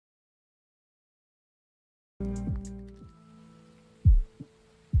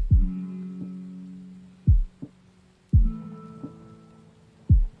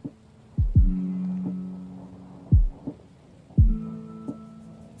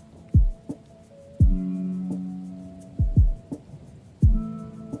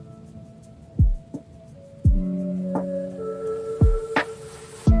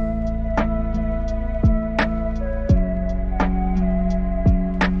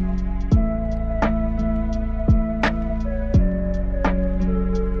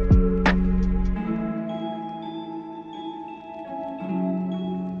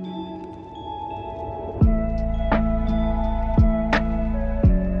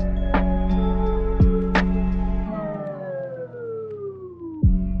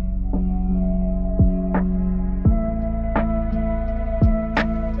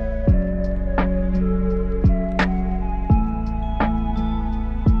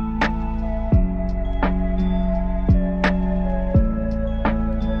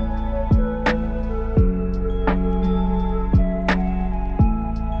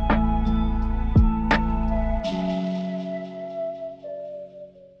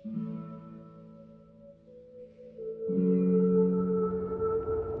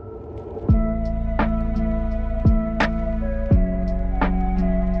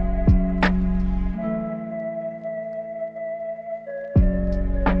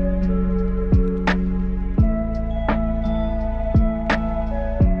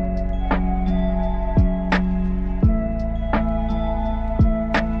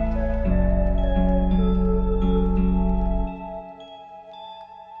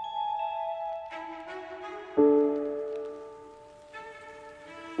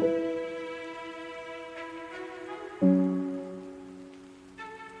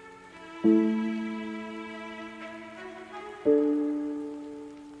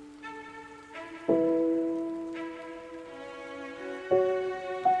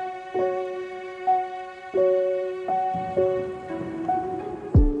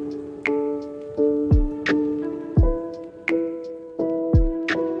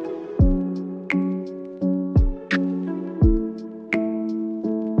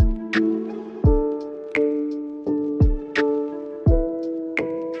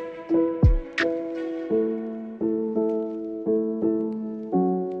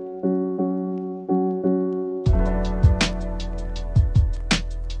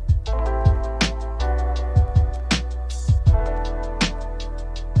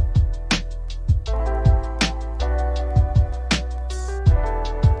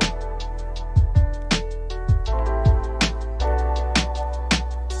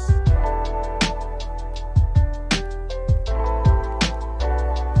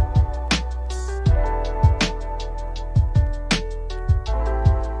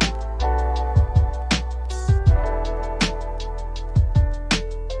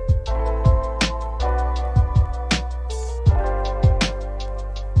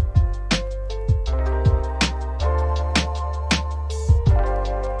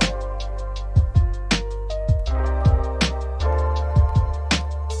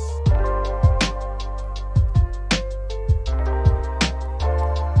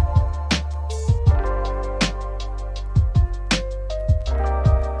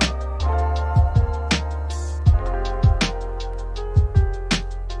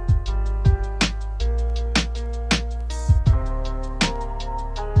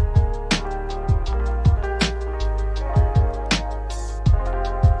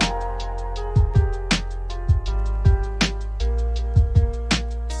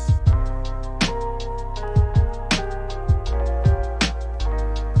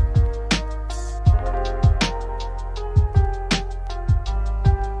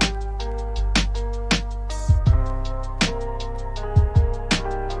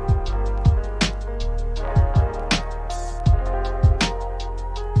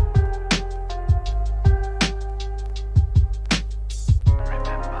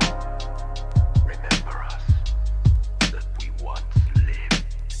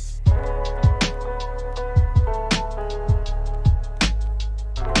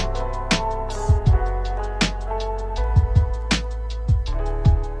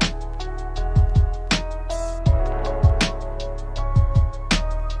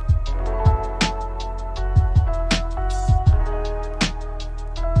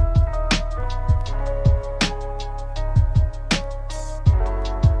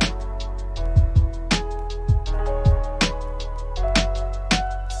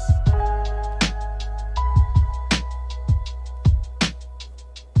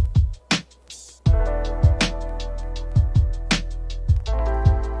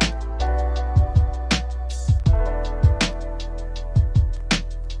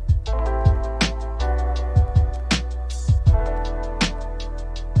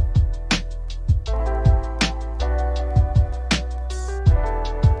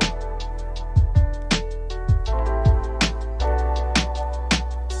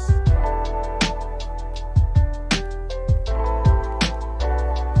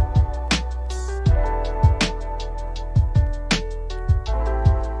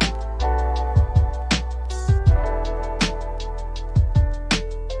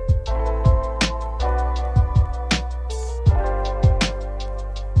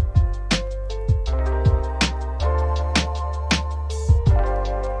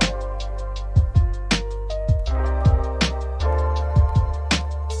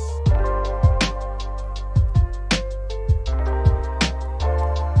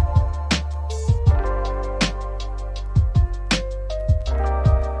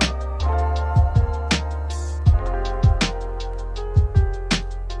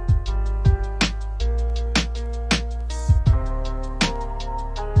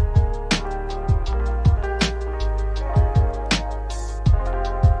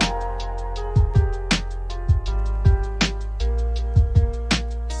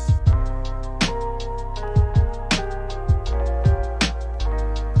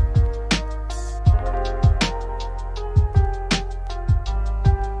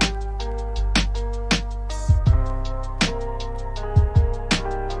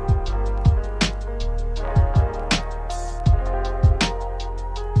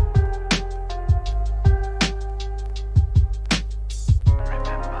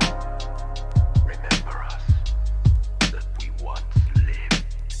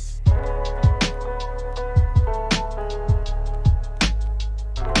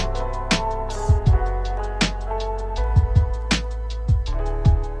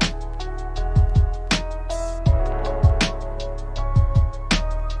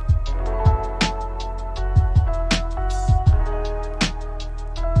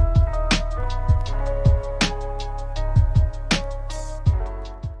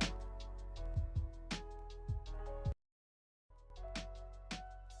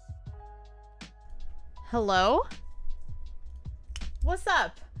Hello? What's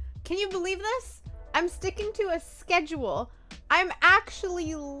up? Can you believe this? I'm sticking to a schedule. I'm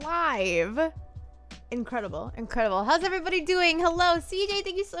actually live. Incredible, incredible. How's everybody doing? Hello, CJ,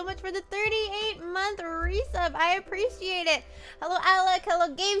 thank you so much for the 38-month resub. I appreciate it. Hello, Alec.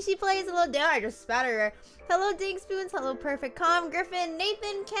 Hello, Game She Plays. Hello, Dale. I just spat her. Hello, Ding Spoons. Hello, Perfect Calm. Griffin,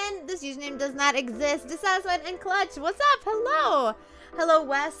 Nathan, Ken. This username does not exist. Dissatisfied and Clutch. What's up? Hello. Hello,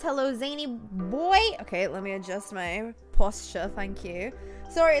 Wes. Hello, Zany Boy. Okay, let me adjust my posture. Thank you.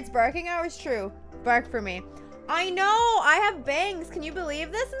 Sorry, it's barking hours. True. Bark for me. I know, I have bangs. Can you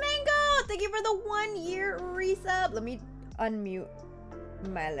believe this, Mango? Thank you for the 1-year resub. Let me unmute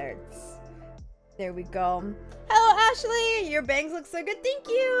my alerts. There we go. Hello, Ashley. Your bangs look so good. Thank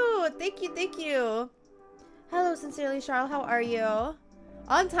you. Thank you. Thank you. Hello, sincerely, Charles. How are you?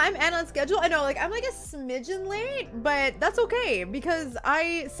 On time and on schedule. I know, like, I'm like a smidgen late, but that's okay because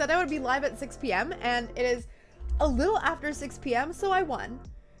I said I would be live at 6 p.m. and it is a little after 6 p.m. So I won,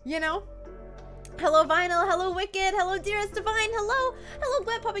 you know? Hello, Vinyl. Hello, Wicked. Hello, Dearest Divine. Hello. Hello,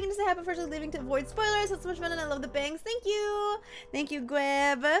 Gweb. Popping in to say happy first, leaving to avoid spoilers. It's so much fun and I love the bangs. Thank you. Thank you,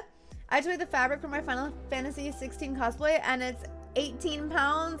 Gweb. I took the fabric for my Final Fantasy 16 cosplay and it's 18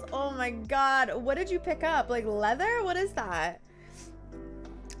 pounds. Oh my god. What did you pick up? Like leather? What is that?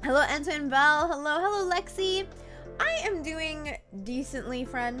 Hello, Antoine Bell. Hello. Hello, Lexi. I am doing decently,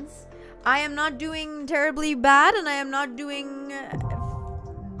 friends. I am not doing terribly bad and I am not doing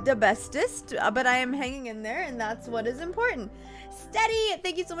the bestest, but I am hanging in there and that's what is important. Steady,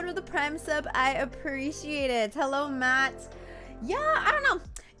 thank you so much for the prime sub. I appreciate it. Hello, Matt. Yeah, I don't know.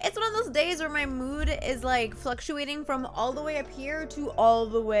 It's one of those days where my mood is like fluctuating from all the way up here to all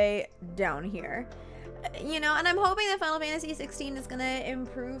the way down here. You know, and I'm hoping that Final Fantasy 16 is gonna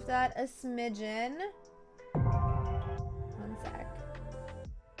improve that a smidgen. One sec.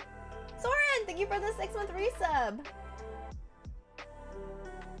 Soren, thank you for the 6-month resub.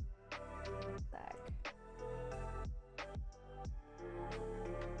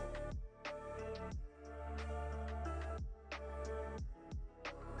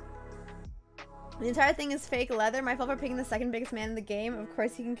 The entire thing is fake leather. My fault for picking the second biggest man in the game. Of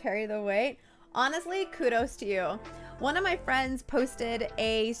course he can carry the weight. Honestly, kudos to you. One of my friends posted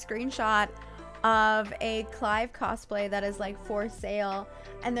a screenshot of a Clive cosplay that is like for sale.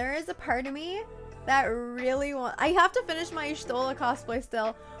 And there is a part of me that really want... I have to finish my Stola cosplay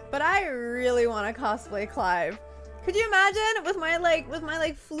still, but I really want to cosplay Clive. Could you imagine with my like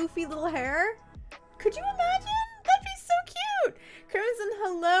floofy little hair? Could you imagine? That'd be so cute. Crimson,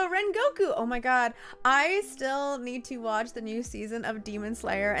 hello. Rengoku. Oh my god. I still need to watch the new season of Demon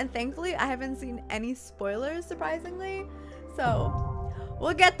Slayer. And thankfully, I haven't seen any spoilers, surprisingly. So,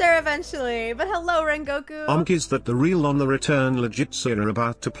 we'll get there eventually. But hello, Rengoku. Is that the real on the return legit Saira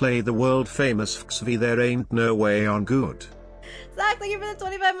about to play the world famous XVI? There ain't no way on good. Zach, thank you for the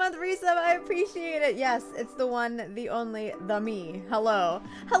 25-month resub. I appreciate it. Yes, it's the one, the only, the me. Hello.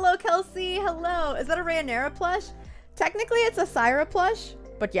 Hello, Kelsey. Hello. Is that a Rhaenyra plush? Technically, it's a Saira plush,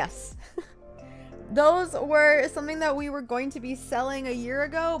 but yes. Those were something that we were going to be selling a year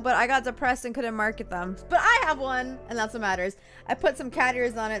ago, but I got depressed and couldn't market them. But I have one, and that's what matters. I put some cat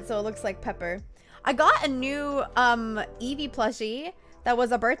ears on it so it looks like Pepper. I got a new Eevee plushie that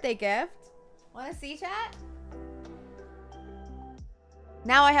was a birthday gift. Want to see, chat?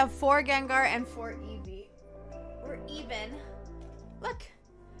 Now I have 4 Gengar and 4 Eevee. We're even. Look.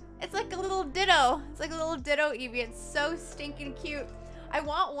 It's like a little ditto. It's like a little ditto Eevee. It's so stinking cute. I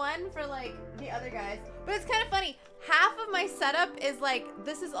want one for like the other guys. But it's kind of funny. Half of my setup is like,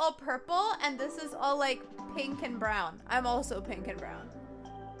 this is all purple and this is all like pink and brown. I'm also pink and brown.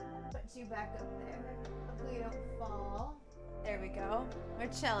 Put you back up there. Hopefully you don't fall. There we go. We're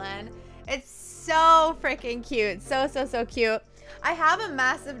chilling. It's so freaking cute. So, so, so cute. I have a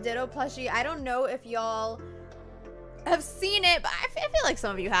massive ditto plushie. I don't know if y'all have seen it, but I feel like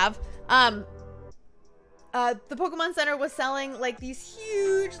some of you have. The Pokemon Center was selling like these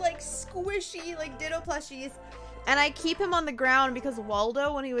huge, like squishy, like ditto plushies, and I keep him on the ground because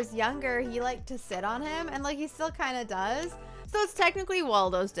Waldo, when he was younger, he liked to sit on him, and like he still kind of does. So it's technically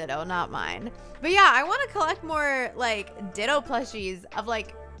Waldo's ditto, not mine. But yeah, I want to collect more like ditto plushies of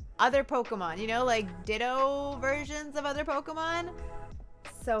like other Pokemon, you know, like ditto versions of other Pokemon.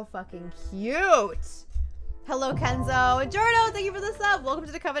 So fucking cute. Hello, Kenzo. Jordo, thank you for the sub. Welcome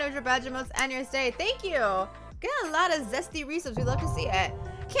to the Covenant of your badge emotes and your stay. Thank you. Getting a lot of zesty resubs. We love to see it.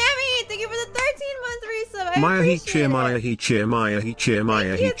 Cammy, thank you for the 13-month resub. I appreciate it. Maya he cheer.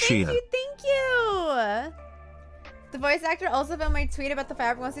 Thank you. The voice actor also found my tweet about the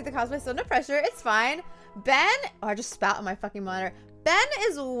fabric. Want to see the cosplay? So no pressure. It's fine. Ben, oh, I just spat on my fucking monitor. Ben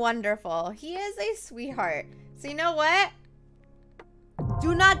is wonderful. He is a sweetheart. So you know what?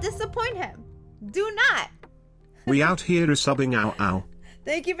 Do not disappoint him. Do not. We out here is subbing ow ow.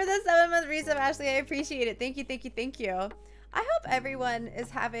 Thank you for the 7-month resub, Ashley. I appreciate it. Thank you, thank you, thank you. I hope everyone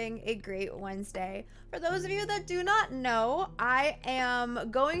is having a great Wednesday. For those of you that do not know, I am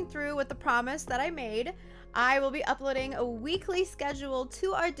going through with the promise that I made. I will be uploading a weekly schedule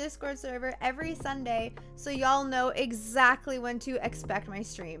to our Discord server every Sunday, so y'all know exactly when to expect my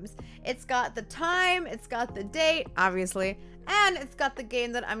streams. It's got the time, it's got the date, obviously, and it's got the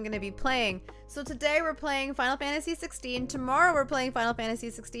game that I'm going to be playing. So today we're playing Final Fantasy XVI, tomorrow we're playing Final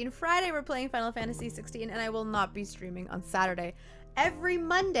Fantasy XVI, Friday we're playing Final Fantasy XVI, and I will not be streaming on Saturday. Every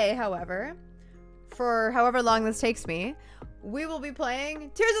Monday, however, for however long this takes me, we will be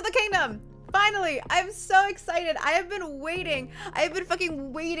playing Tears of the Kingdom! Finally! I'm so excited! I have been waiting! I have been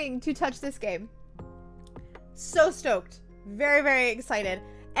fucking waiting to touch this game. So stoked. Very, very excited.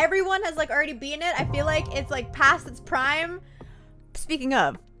 Everyone has like already beaten it. I feel like it's like past its prime. Speaking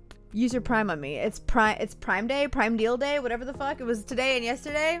of, use your Prime on me. It's Prime Day, Prime Deal Day, whatever the fuck. It was today and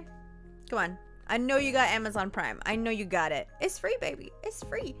yesterday. Come on. I know you got Amazon Prime. I know you got it. It's free, baby. It's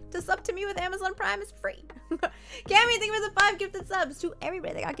free. To sub to me with Amazon Prime is free. Cammy, thank you for the 5 gifted subs. To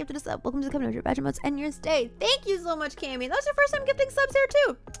everybody that got gifted a sub, welcome to the Covenant of your badge emotes and your stay. Thank you so much, Cammy. That was your first time gifting subs here,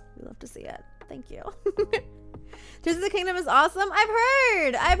 too. We love to see it. Thank you. Tears of the Kingdom is awesome.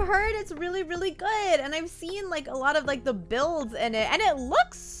 I've heard it's really, really good. And I've seen like a lot of like the builds in it. And it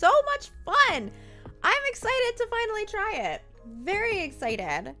looks so much fun. I'm excited to finally try it. Very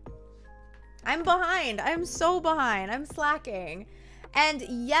excited. I'm behind. I'm so behind. I'm slacking. And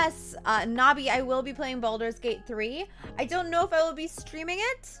yes, Nabi, I will be playing Baldur's Gate 3. I don't know if I will be streaming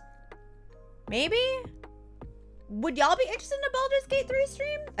it. Maybe? Would y'all be interested in a Baldur's Gate 3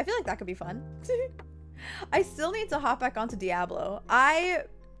 stream? I feel like that could be fun. I still need to hop back onto Diablo. I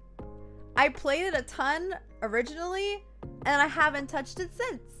played it a ton originally, and I haven't touched it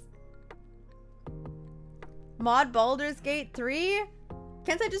since. Mod Baldur's Gate 3?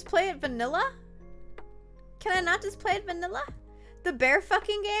 Can't I just play it vanilla? Can I not just play it vanilla? The bear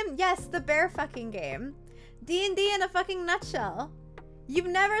fucking game? Yes, the bear fucking game. D&D in a fucking nutshell. You've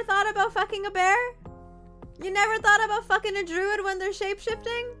never thought about fucking a bear? You never thought about fucking a druid when they're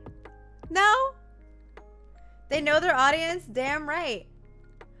shape-shifting? No? They know their audience? Damn right.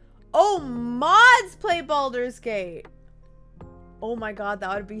 Oh, mods play Baldur's Gate. Oh my god,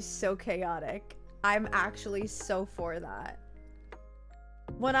 that would be so chaotic. I'm actually so for that.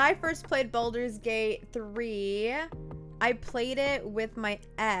 When I first played Baldur's Gate 3, I played it with my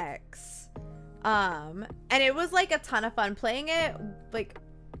ex. And it was like a ton of fun. Playing it like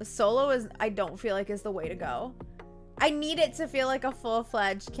solo is, I don't feel like is the way to go. I need it to feel like a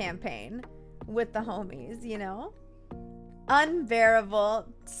full-fledged campaign with the homies, you know? Unbearable.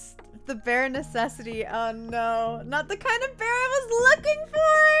 The bare necessity. Oh no. Not the kind of bear I was looking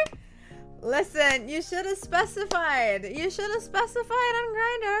for. Listen, you should have specified. You should have specified on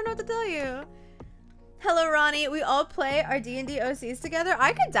Grindr. I don't know what to tell you. Hello, Ronnie. We all play our D&D OCs together.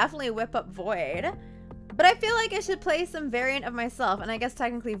 I could definitely whip up Void. But I feel like I should play some variant of myself. And I guess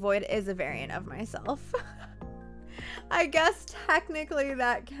technically Void is a variant of myself. I guess technically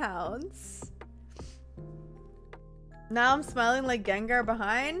that counts. Now I'm smiling like Gengar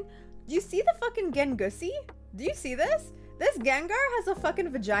behind. Do you see the fucking Gengusi? Do you see this? This Gengar has a fucking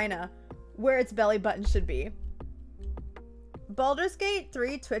vagina where its belly button should be. Baldur's Gate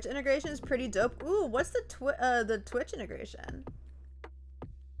 3 Twitch integration is pretty dope. Ooh, what's the Twitch integration?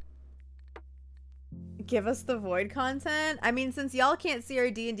 Give us the Void content? I mean, since y'all can't see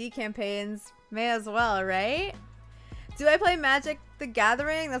our D&D campaigns, may as well, right? Do I play Magic the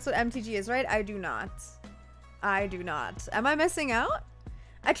Gathering? That's what MTG is, right? I do not. I do not. Am I missing out?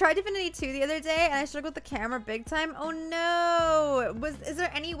 I tried Divinity 2 the other day and I struggled with the camera big time. Oh no! Is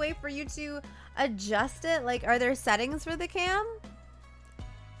there any way for you to adjust it? Like, are there settings for the cam?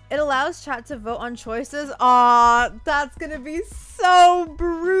 It allows chat to vote on choices. Aw, that's gonna be so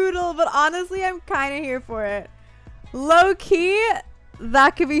brutal, but honestly, I'm kind of here for it. Low key,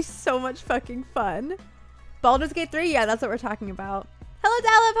 that could be so much fucking fun. Baldur's Gate 3? Yeah, that's what we're talking about. Hello,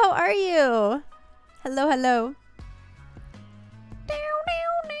 Dalip, how are you? Hello, hello.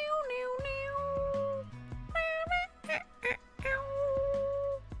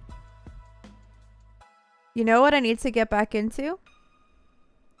 You know what I need to get back into?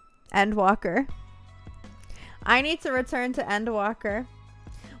 Endwalker. I need to return to Endwalker.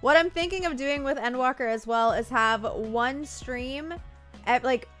 What I'm thinking of doing with Endwalker as well is have one stream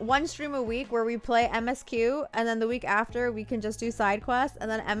a week where we play MSQ, and then the week after we can just do side quests,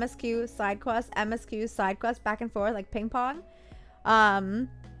 and then MSQ, side quest, MSQ, side quest, back and forth like ping pong.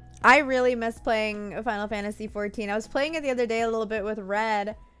 I really miss playing Final Fantasy 14. I was playing it the other day a little bit with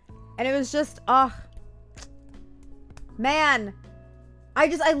Red, and it was just, oh, man.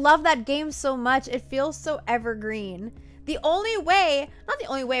 I love that game so much. It feels so evergreen. The only way, not the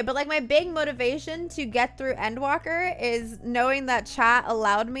only way, but like my big motivation to get through Endwalker is knowing that chat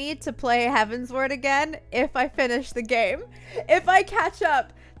allowed me to play Heavensward again if I finish the game. If I catch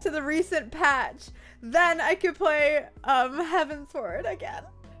up to the recent patch, then I could play Heavensward again.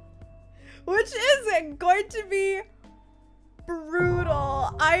 Which is going to be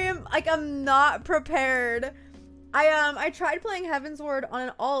brutal. I'm not prepared. I tried playing Heavensward on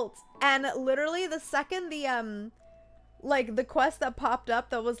an alt, and literally the second the quest that popped up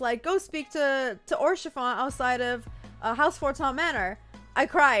that was like, go speak to Orchiffon outside of House Forton Manor, I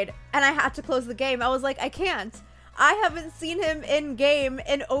cried and I had to close the game. I was like, I can't. I haven't seen him in game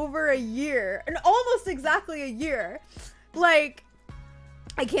in over a year, and almost exactly a year. Like,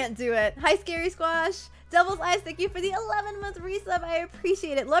 I can't do it. Hi, Scary Squash. Devil's Eyes, thank you for the 11-month resub. I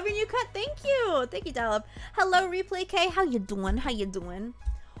appreciate it. Love your new cut. Thank you. Thank you, Dollop. Hello, Replay K. How you doing? How you doing?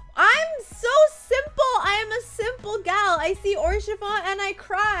 I'm so simple. I am a simple gal. I see Orchiffon and I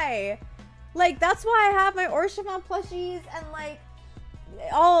cry. Like, that's why I have my Orchiffon plushies and like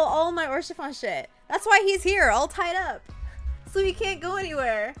all my Orchiffon shit. That's why he's here, all tied up. So he can't go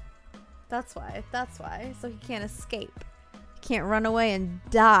anywhere. That's why. That's why. So he can't escape. He can't run away and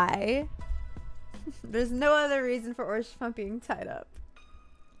die. There's no other reason for Orchiffon being tied up.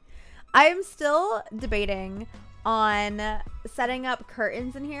 I'm still debating on setting up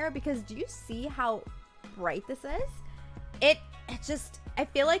curtains in here because do you see how bright this is? It just, I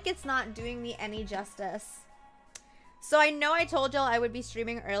feel like it's not doing me any justice. So I know I told y'all I would be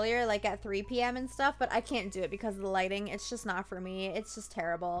streaming earlier, like at 3 p.m. and stuff, but I can't do it because of the lighting. It's just not for me. It's just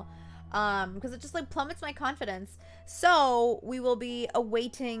terrible. Because it just like plummets my confidence. So we will be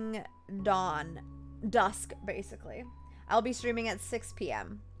awaiting dusk, basically. I'll be streaming at 6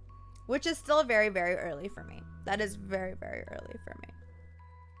 p.m. which is still very, very early for me. That is very, very early for me.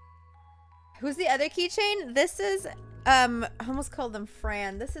 Who's the other keychain? This is, I almost called them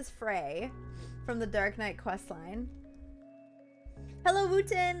Fran. This is Frey from the Dark Knight questline. Hello,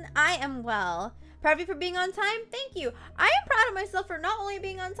 Wooten. I am well. Proud of you for being on time. Thank you. I am proud of myself for not only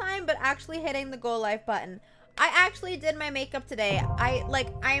being on time, but actually hitting the go live button. I actually did my makeup today.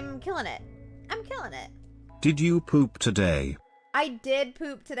 I'm killing it. I'm killing it. Did you poop today? I did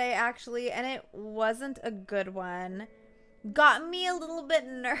poop today, actually, and it wasn't a good one. Got me a little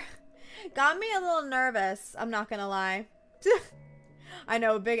nervous. I'm not gonna lie. I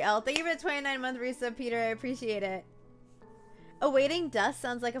know, big L. Thank you for the 29-month resub, Peter. I appreciate it. Awaiting Dust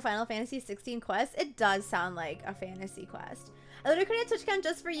sounds like a Final Fantasy 16 quest. It does sound like a fantasy quest. I literally created a Twitch account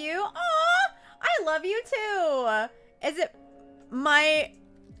just for you. Aw! I love you too. Is it my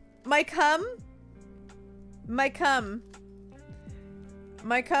cum? My cum?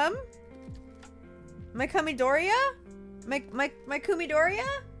 My cum? My Kumidoria? My Kumidoria?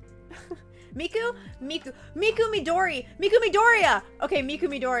 Miku Midori. Miku Midoriya. Okay, Miku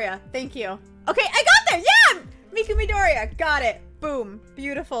Midoriya. Thank you. Okay, I got there. Yeah! Miku Midoriya. Got it. Boom.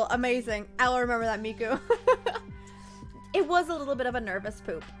 Beautiful. Amazing. I'll remember that, Miku. It was a little bit of a nervous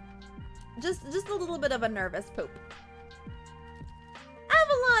poop. Just a little bit of a nervous poop.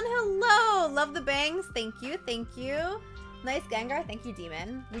 Avalon, hello. Love the bangs. Thank you. Thank you. Nice Gengar. Thank you,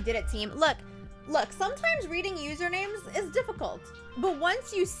 Demon. We did it, team. Look, sometimes reading usernames is difficult, but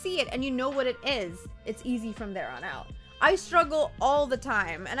once you see it and you know what it is, it's easy from there on out. I struggle all the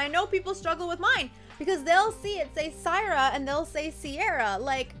time, and I know people struggle with mine because they'll see it say Saira and they'll say Sierra.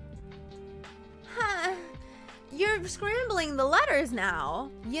 Like, huh, you're scrambling the letters now,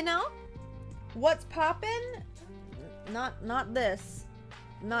 you know? What's poppin'? Not this.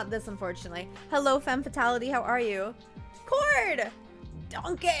 Not this, unfortunately. Hello, Femme Fatality. How are you? Cord!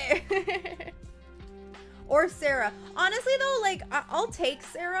 Donkey! Or Sarah. Honestly, though, like, I'll take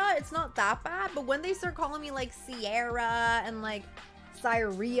Sarah. It's not that bad. But when they start calling me, like, Sierra and, like,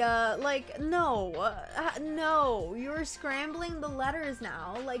 Saira, like, no. No. You're scrambling the letters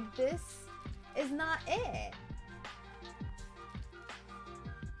now. Like, this is not it.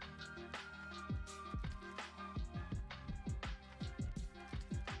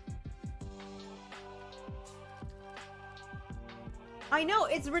 I know,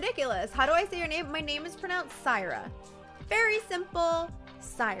 it's ridiculous. How do I say your name? My name is pronounced Saira. Very simple,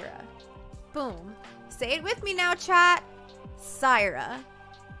 Saira. Boom. Say it with me now, chat. Saira.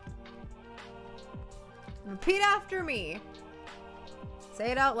 Repeat after me. Say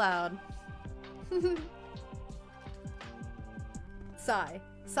it out loud. Sai.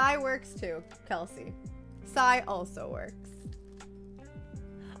 Sai works too, Kelsey. Sai also works.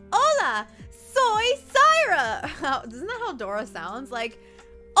 Hola, soy Saira. Isn't that how Dora sounds? Like,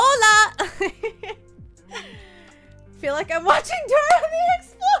 hola. Feel like I'm watching Dora the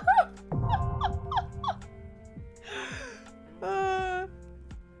Explorer.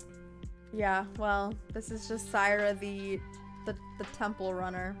 Yeah, well, this is just Saira the temple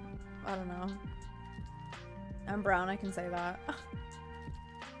runner. I don't know. I'm brown, I can say that.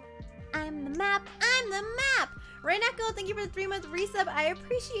 I'm the map, I'm the map! Raineko, thank you for the 3-month resub. I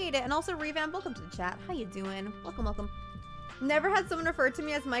appreciate it. And also Revamp, welcome to the chat. How you doing? Welcome, welcome. Never had someone refer to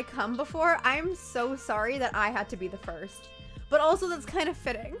me as my cum before. I'm so sorry that I had to be the first. But also that's kind of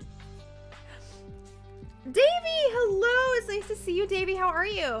fitting. Davey, hello! It's nice to see you, Davey. How are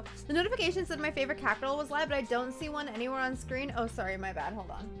you? The notification said my favorite capital was live, but I don't see one anywhere on screen. Oh, sorry, my bad. Hold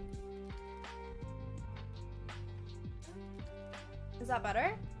on. Is that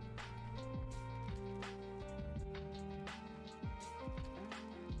better?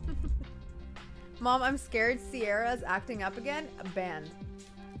 Mom, I'm scared Sierra's acting up again. Banned.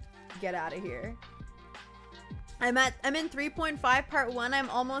 Get out of here. I'm in 3.5 part 1. I'm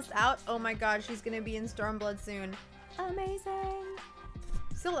almost out. Oh my god, she's gonna be in Stormblood soon. Amazing.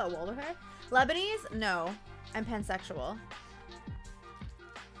 Still that Walder hair? Lebanese? No. I'm pansexual.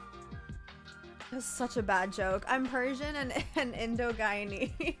 That's such a bad joke. I'm Persian and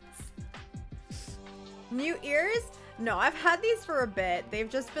Indo-Guyanese. New ears? No, I've had these for a bit. They've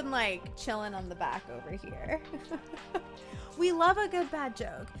just been like chilling on the back over here. We love a good bad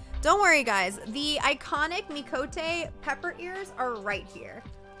joke. Don't worry, guys. The iconic Mikote pepper ears are right here.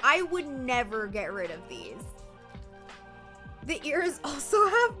 I would never get rid of these. The ears also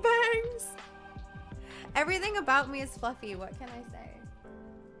have bangs. Everything about me is fluffy. What can I say?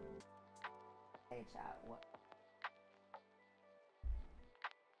 Hey, chat. What?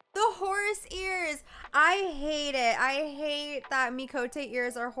 The horse ears. I hate it. I hate that Mikote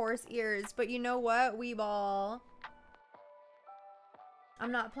ears are horse ears. But you know what? Weeball.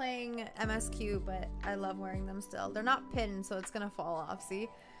 I'm not playing MSQ, but I love wearing them still. They're not pinned, so it's gonna fall off, see?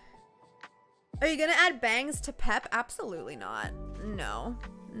 Are you gonna add bangs to Pep? Absolutely not. No.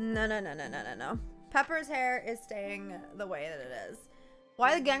 No, no, no, no, no, no, no. Pepper's hair is staying the way that it is.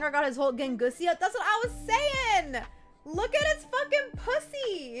 Why the Gengar got his whole Gengusi out? That's what I was saying! Look at his fucking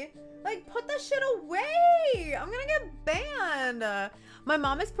pussy! Like, put that shit away! I'm gonna get banned! My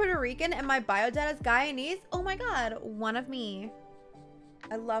mom is Puerto Rican and my bio dad is Guyanese. Oh my god, one of me.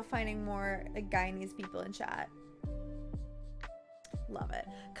 I love finding more like, Guyanese people in chat. Love it.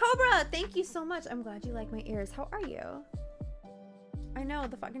 Cobra, thank you so much. I'm glad you like my ears. How are you? I know,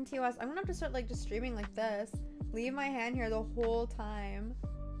 the fucking TOS. I'm gonna have to start like just streaming like this. Leave my hand here the whole time.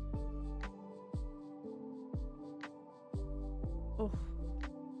 Oh.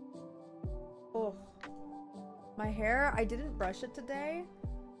 Oh. My hair, I didn't brush it today.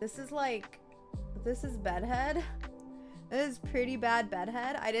 This is bedhead. This is pretty bad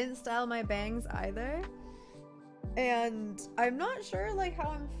bedhead. I didn't style my bangs either. And I'm not sure like how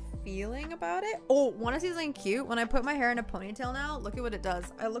I'm feeling about it. Oh, want to see something cute? When I put my hair in a ponytail now, look at what it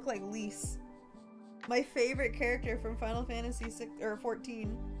does. I look like Lise. My favorite character from Final Fantasy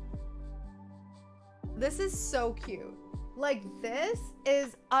 14. This is so cute. Like, this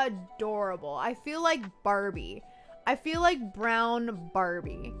is adorable. I feel like Barbie. I feel like brown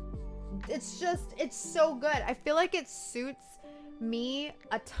Barbie. It's so good. I feel like it suits me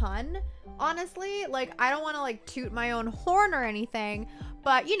a ton, honestly. Like, I don't want to like toot my own horn or anything,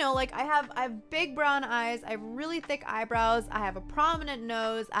 but you know, like I have big brown eyes, I have really thick eyebrows, I have a prominent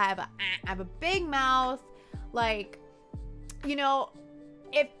nose, I have a big mouth. Like, you know,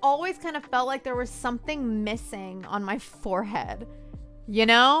 it always kind of felt like there was something missing on my forehead, you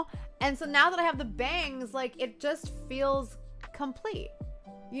know? And so now that I have the bangs, like it just feels complete.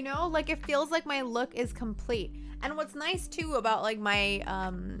 You know, like it feels like my look is complete. And what's nice too about like my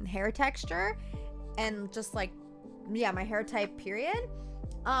hair texture and just like, yeah, my hair type period,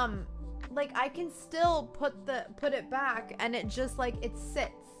 like I can still put it back and it just like it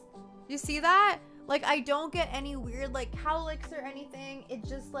sits. You see that? Like I don't get any weird like cowlicks or anything. It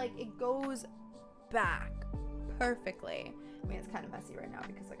just like it goes back perfectly. I mean, it's kind of messy right now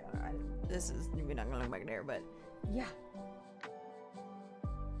because like this is maybe not gonna look back there, but yeah.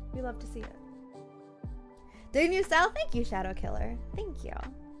 We love to see it. Dig new style? Thank you, Shadow Killer. Thank you.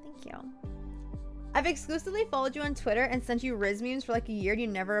 Thank you. I've exclusively followed you on Twitter and sent you Riz memes for like a year and you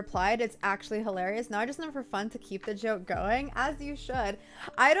never replied. It's actually hilarious. Now I just know for fun to keep the joke going, as you should.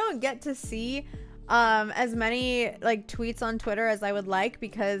 I don't get to see as many like tweets on Twitter as I would like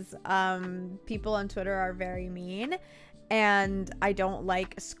because people on Twitter are very mean and I don't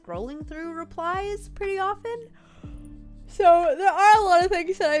like scrolling through replies pretty often. So there are a lot of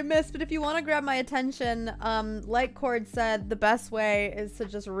things that I missed, but if you want to grab my attention, like Cord said, the best way is to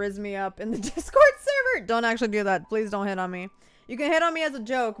just rizz me up in the Discord server. Don't actually do that. Please don't hit on me. You can hit on me as a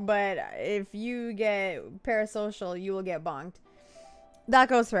joke, but if you get parasocial, you will get bonked. That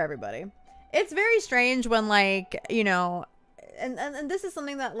goes for everybody. It's very strange when, like, you know, and this is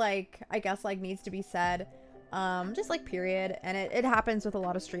something that, like, I guess, like, needs to be said. Just like period, and it happens with a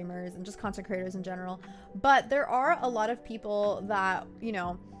lot of streamers and just content creators in general, but there are a lot of people that, you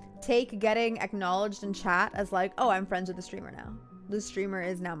know, take getting acknowledged in chat as like, oh, I'm friends with the streamer now. The streamer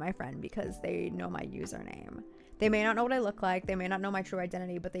is now my friend because they know my username. They may not know what I look like, they may not know my true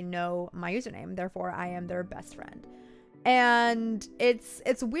identity, but they know my username, therefore I am their best friend. And it's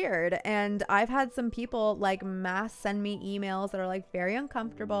weird, and I've had some people like mass send me emails that are like very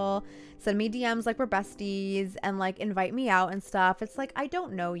uncomfortable, send me DMs like we're besties, and like invite me out and stuff. It's like, I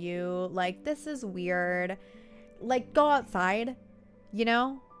don't know you, like this is weird, like go outside, you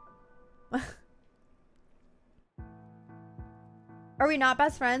know. Are we not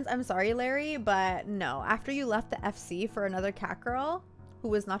best friends? I'm sorry, Larry, but no. After you left the FC for another cat girl who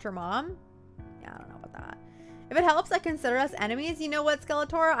was not your mom, yeah, I don't know about that. If it helps, I consider us enemies. You know what,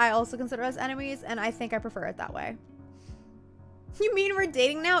 Skeletor? I also consider us enemies, and I think I prefer it that way. You mean we're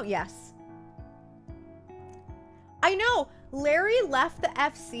dating now? Yes. I know. Larry left the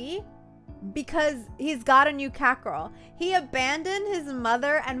FC because he's got a new cat girl. He abandoned his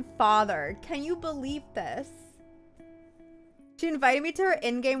mother and father. Can you believe this? She invited me to her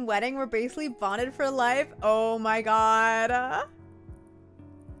in-game wedding. We're basically bonded for life. Oh my god.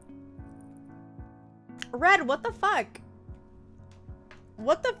 Red, what the fuck?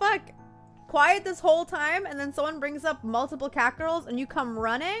 What the fuck? Quiet this whole time, and then someone brings up multiple cat girls and you come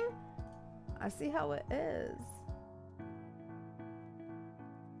running? I see how it is.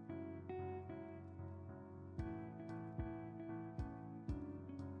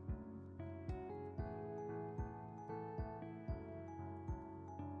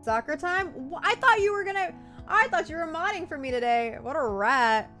 Soccer time? I thought you were modding for me today. What a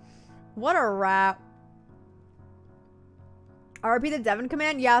rat. What a rat. RP the Devon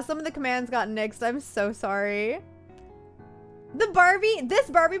command? Yeah, some of the commands got nixed. I'm so sorry. This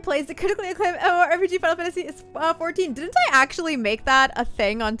Barbie plays the critically acclaimed RPG Final Fantasy 14. Didn't I actually make that a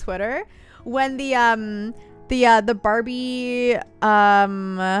thing on Twitter? When the Barbie,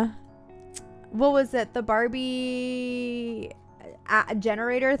 what was it? The Barbie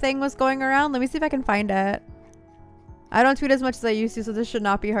generator thing was going around. Let me see if I can find it. I don't tweet as much as I used to, so this should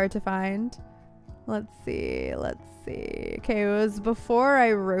not be hard to find. Let's see. Okay, it was before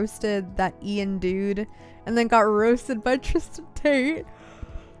I roasted that Ian dude and then got roasted by Tristan Tate.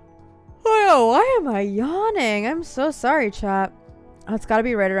 Oh, why am I yawning? I'm so sorry, chat. Oh, it's gotta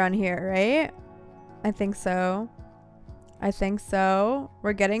be right around here, right? I think so.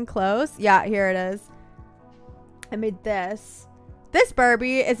 We're getting close. Yeah, here it is. I made this. This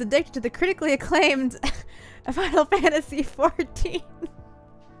Barbie is addicted to the critically acclaimed Final Fantasy 14.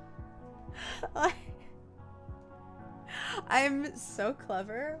 I'm so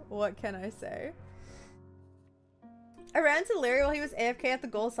clever. What can I say? I ran into Larry while he was AFK at the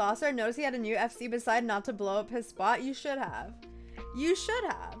Gold Saucer and noticed he had a new FC beside not to blow up his spot. You should have. You should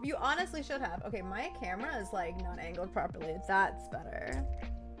have. You honestly should have. Okay, my camera is like not angled properly. That's better.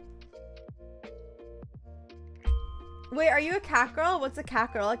 Wait, are you a cat girl? What's a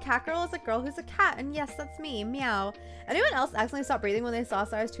cat girl? A cat girl is a girl who's a cat. And yes, that's me. Meow. Anyone else accidentally stopped breathing when they saw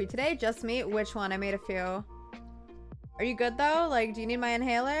Saira's tweet today? Just me? Which one? I made a few. Are you good though? Like, do you need my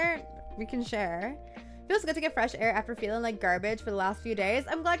inhaler? We can share. Feels good to get fresh air after feeling like garbage for the last few days.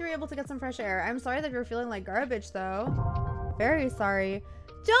 I'm glad you were able to get some fresh air. I'm sorry that you're feeling like garbage though. Very sorry.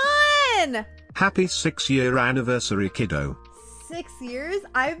 John! Happy 6-year anniversary, kiddo. 6 years?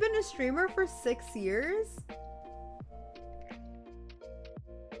 I've been a streamer for 6 years?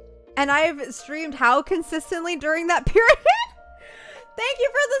 And I've streamed how consistently during that period? Thank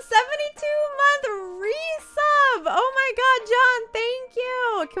you for the 72-month resub. Oh my god, John, thank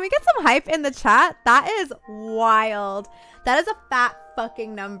you. Can we get some hype in the chat? That is wild. That is a fat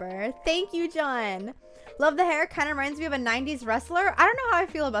fucking number. Thank you, John. Love the hair. Kind of reminds me of a 90s wrestler. I don't know how I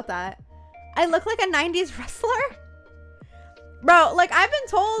feel about that. I look like a 90s wrestler? Bro, like, I've been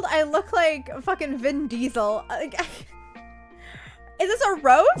told I look like fucking Vin Diesel. Like, is this a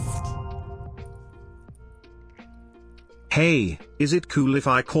roast? Hey, is it cool if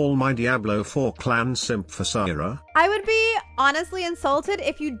I call my Diablo 4 clan simp for Saira? I would be honestly insulted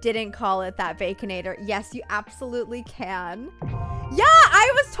if you didn't call it that, Baconator. Yes, you absolutely can. Yeah, I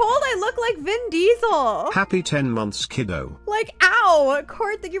was told I look like Vin Diesel. Happy 10 months, kiddo. Like, ow.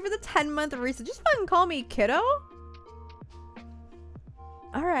 Court, thank you for the 10-month reset. Just fucking call me kiddo.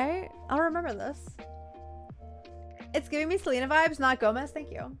 All right. I'll remember this. It's giving me Selena vibes, not Gomez.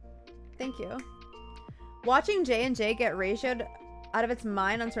 Thank you. Thank you. Watching J&J get ratioed out of its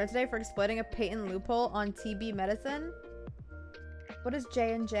mind on Twitter today for exploiting a patent loophole on TB medicine. What is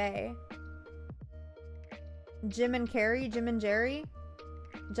J&J? Jim and Carrie? Jim and Jerry?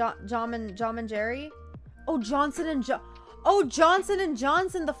 Jom and Jerry? Oh, Johnson and Johnson and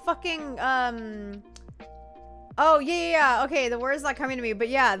Johnson, the fucking, oh, yeah. Okay, the word's not coming to me, but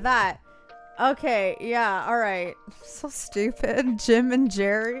yeah, that. Okay, yeah, alright. So stupid. Jim and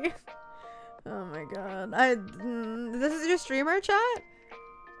Jerry. Oh my god. This is your streamer chat?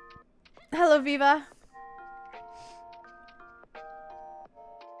 Hello, Viva.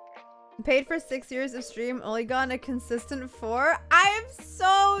 Paid for 6 years of stream, only gotten a consistent 4. I am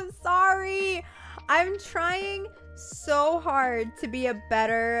so sorry. I'm trying so hard to be a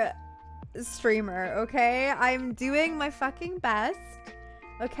better streamer, okay? I'm doing my fucking best,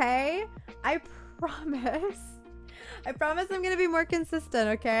 okay? I promise. I promise I'm gonna be more consistent,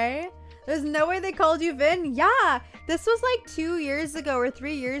 okay? There's no way they called you Vin. Yeah, this was like 2 years ago or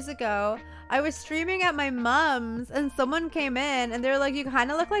 3 years ago. I was streaming at my mom's and someone came in and they're like, you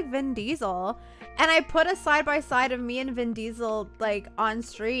kind of look like Vin Diesel. And I put a side-by-side of me and Vin Diesel like on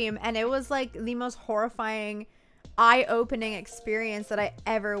stream, and it was like the most horrifying, eye-opening experience that I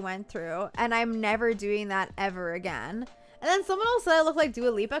ever went through. And I'm never doing that ever again. And then someone else said I look like Dua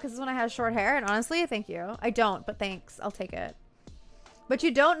Lipa because this is when I had short hair. And honestly, thank you. I don't, but thanks. I'll take it. But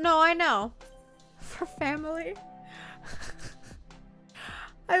you don't know, I know. For family.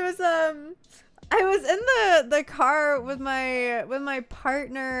 I was in the car with my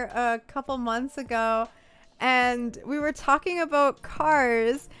partner a couple months ago, and we were talking about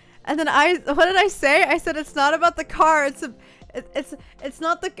cars, and then what did I say? I said it's not about the car, it's not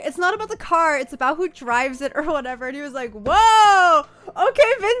about the car, it's about who drives it or whatever. And he was like, whoa,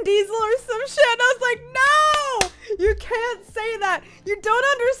 okay, Vin Diesel or some shit. And I was like, no, you can't say that. You don't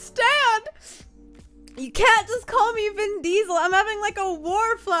understand. You can't just call me Vin Diesel. I'm having like a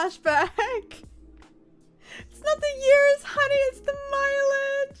war flashback. It's not the years, honey, it's the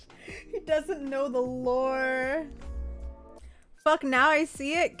mileage. He doesn't know the lore. Fuck, now I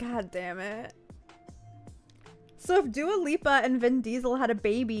see it. God damn it. So if Dua Lipa and Vin Diesel had a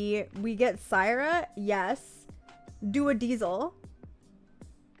baby, we get Saira? Yes. Dua Diesel.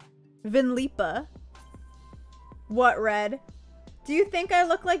 Vin Lipa. What, Red? Do you think I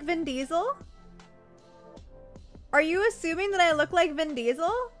look like Vin Diesel? Are you assuming that I look like Vin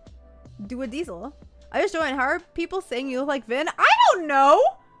Diesel? Dua Diesel. I just joined. How are people saying you look like Vin? I don't know.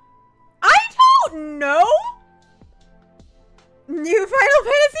 I don't know. New Final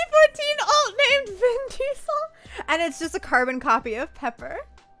Fantasy 14 alt named Vin Diesel. And it's just a carbon copy of Pepper.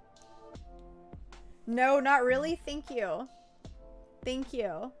 No, not really. Thank you. Thank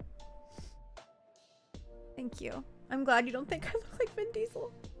you. Thank you. I'm glad you don't think I look like Vin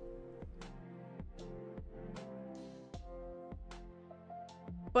Diesel.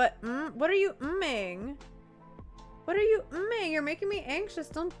 But, what are you umming? What are you umming? You're making me anxious.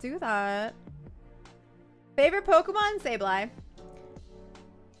 Don't do that. Favorite Pokemon? Sableye.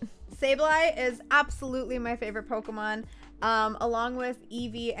 Sableye is absolutely my favorite Pokemon. Along with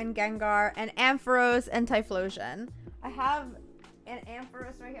Eevee and Gengar and Ampharos and Typhlosion. I have an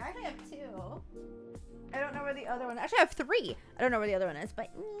Ampharos right here. I actually have 2. I don't know where the other one... Actually, I have 3. I don't know where the other one is, but...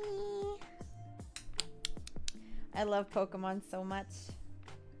 I love Pokemon so much.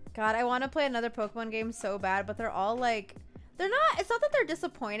 God, I want to play another Pokemon game so bad, but they're all like... They're not... It's not that they're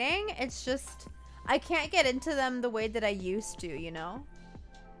disappointing. It's just... I can't get into them the way that I used to, you know?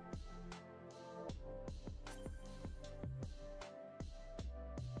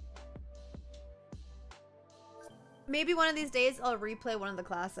 Maybe one of these days I'll replay one of the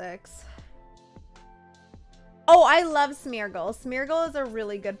classics. Oh, I love Smeargle. Smeargle is a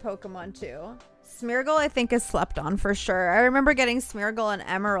really good Pokemon too. Smeargle, I think, is slept on for sure. I remember getting Smeargle and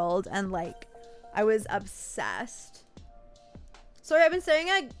Emerald and like, I was obsessed. Sorry, I've been staring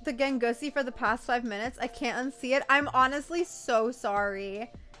at the Gengusi for the past 5 minutes. I can't unsee it. I'm honestly so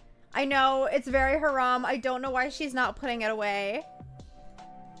sorry. I know, it's very haram. I don't know why she's not putting it away.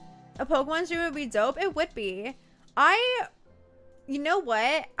 A Pokemon stream would be dope. It would be. You know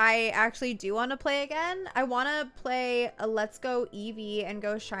what I actually do want to play again? I want to play a Let's Go Eevee and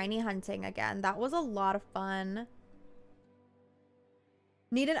go shiny hunting again. That was a lot of fun.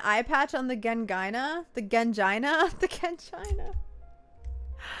 Need an eye patch on the Gengina? The Gengina? The Gengina.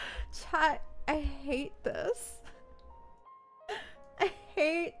 Chat, I hate this. I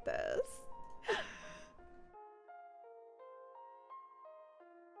hate this.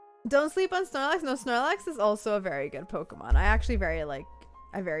 Don't sleep on Snorlax. No, Snorlax is also a very good Pokemon. I actually very like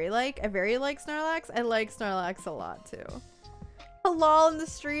I very like Snorlax. I like Snorlax a lot too. Halal in the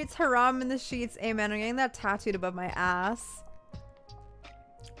streets, haram in the sheets. Amen. I'm getting that tattooed above my ass.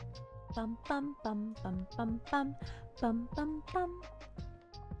 Bum bum bum bum bum bum bum bum bum.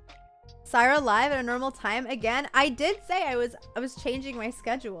 Saira live at a normal time again. I did say I was changing my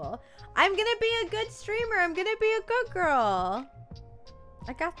schedule. I'm gonna be a good streamer. I'm gonna be a good girl.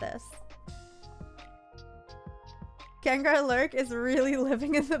 I got this. Gengar Lurk is really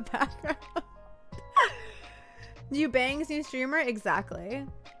living in the background. New bangs, new streamer? Exactly.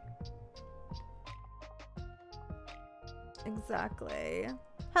 Exactly.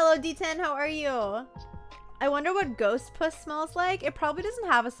 Hello, D10, how are you? I wonder what ghost puss smells like. It probably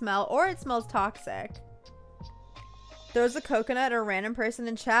doesn't have a smell, or it smells toxic. There's a coconut or a random person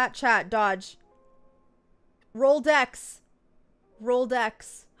in chat. Chat, dodge. Roll decks. Roll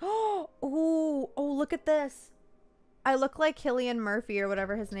decks. Oh, look at this. I look like Cillian Murphy or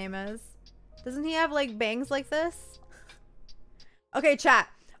whatever his name is. Doesn't he have like bangs like this? Okay, chat.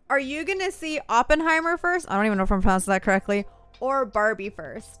 Are you gonna see Oppenheimer first? I don't even know if I'm pronouncing that correctly. Or Barbie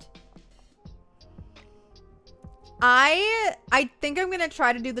first? I think I'm gonna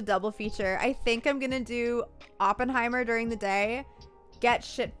try to do the double feature. I think I'm gonna do Oppenheimer during the day, get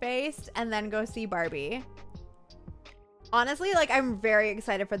shit-faced, and then go see Barbie. Honestly, like, I'm very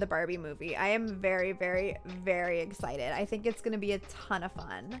excited for the Barbie movie. I am very, very, very excited. I think it's gonna be a ton of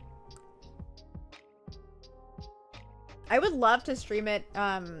fun. I would love to stream it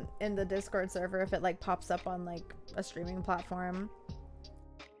in the Discord server if it like pops up on like a streaming platform.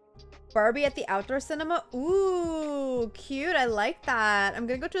 Barbie at the outdoor cinema. Ooh, cute. I like that. I'm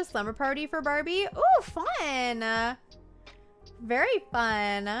gonna go to a slumber party for Barbie. Ooh, fun. Very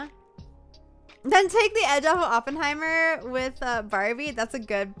fun. Then take the edge off of Oppenheimer with Barbie. That's a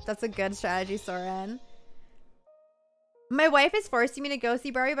good strategy, Soren. My wife is forcing me to go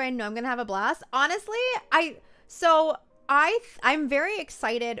see Barbie, but I know I'm gonna have a blast. Honestly, I'm very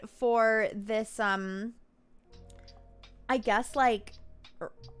excited for this I guess like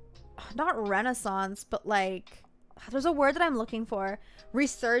not renaissance, but like there's a word that I'm looking for.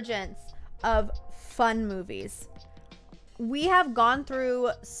 Resurgence of fun movies. We have gone through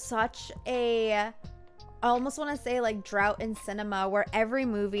such a, I almost want to say like drought in cinema where every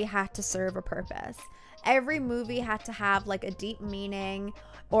movie had to serve a purpose. Every movie had to have like a deep meaning,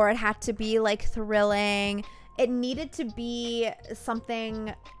 or it had to be like thrilling. It needed to be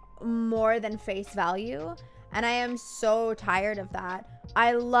something more than face value. And I am so tired of that.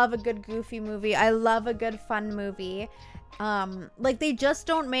 I love a good goofy movie. I love a good fun movie. Like they just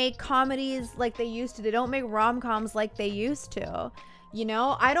don't make comedies like they used to. They don't make rom-coms like they used to. You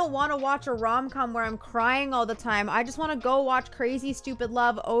know, I don't want to watch a rom-com where I'm crying all the time. I just want to go watch Crazy Stupid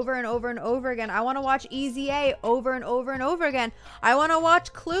Love over and over and over again. I want to watch Easy A over and over and over again. I want to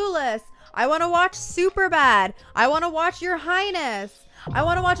watch Clueless. I want to watch Superbad. I want to watch Your Highness. I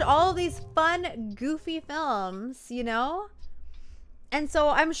want to watch all of these fun, goofy films, you know? And so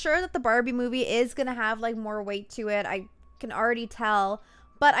I'm sure that the Barbie movie is going to have like more weight to it. I can already tell.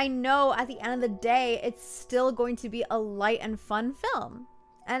 But I know at the end of the day, it's still going to be a light and fun film.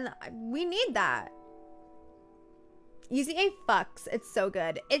 And we need that. Easy A fucks. It's so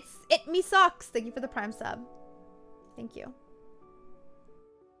good. It me sucks. Thank you for the Prime sub. Thank you.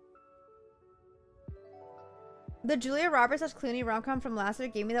 The Julia Roberts / Clooney rom-com from last year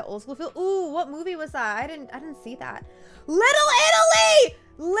gave me that old school feel. Ooh, what movie was that? I didn't see that. Little Italy!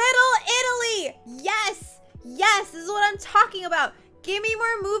 Little Italy! Yes! Yes, this is what I'm talking about. Give me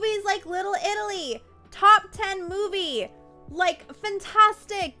more movies like Little Italy. Top 10 movie. Like,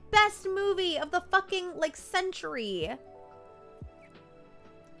 fantastic. Best movie of the fucking, like, century.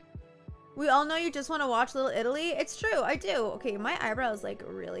 We all know you just want to watch Little Italy. It's true, I do. Okay, my eyebrow is like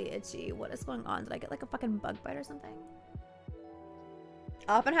really itchy. What is going on? Did I get like a fucking bug bite or something?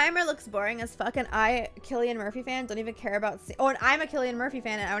 Oppenheimer looks boring as fuck, and I, Cillian Murphy fan, don't even care about oh, and I'm a Cillian Murphy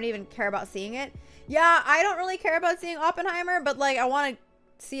fan and I don't even care about seeing it. Yeah, I don't really care about seeing Oppenheimer, but like I want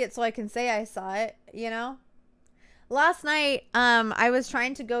to see it so I can say I saw it, you know? Last night, I was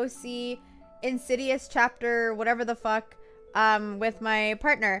trying to go see Insidious chapter whatever the fuck with my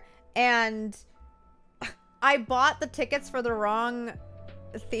partner. And I bought the tickets for the wrong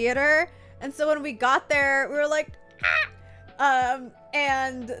theater, and so when we got there we were like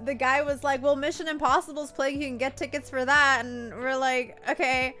and the guy was like, well, Mission Impossible's playing, you can get tickets for that. And we're like,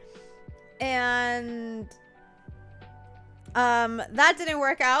 okay. And that didn't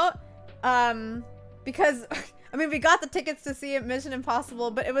work out because I mean, we got the tickets to see Mission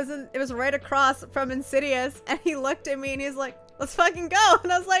Impossible, but it was right across from Insidious, and he looked at me and he's like, Let's fucking go.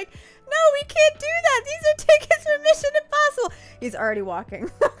 And I was like, no, we can't do that. These are tickets for Mission Impossible. He's already walking.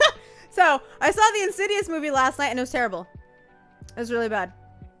 So I saw the Insidious movie last night and it was terrible. It was really bad.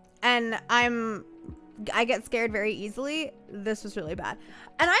 And I get scared very easily. This was really bad.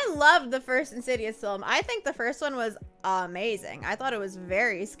 And I loved the first Insidious film. I think the first one was amazing. I thought it was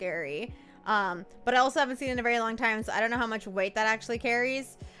very scary. But I also haven't seen it in a very long time, so I don't know how much weight that actually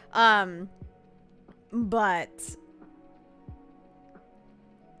carries. But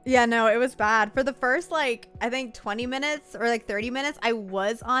yeah, no, it was bad. For the first, like, I think 20 minutes or like 30 minutes, I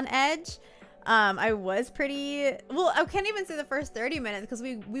was on edge. I was pretty, well, I can't even say the first 30 minutes because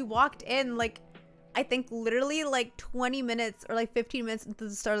we walked in, like, I think literally like 20 minutes or like 15 minutes into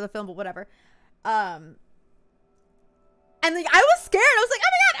the start of the film, but whatever. And like, I was scared. I was like, oh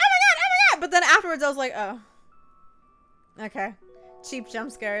my God, oh my God, oh my God. But then afterwards I was like, oh, okay. Cheap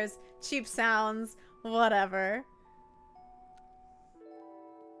jump scares, cheap sounds, whatever.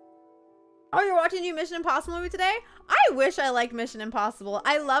 Oh, you're watching a new Mission Impossible movie today? I wish I liked Mission Impossible.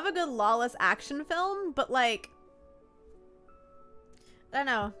 I love a good lawless action film, but like, I don't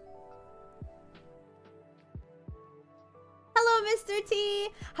know. Hello, Mr. T.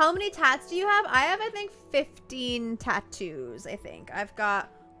 How many tats do you have? I have, I think, 15 tattoos, I think. I've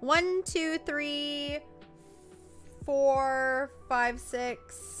got 1, 2, 3, 4, 5,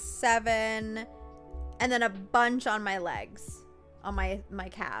 6, 7, and then a bunch on my legs, on my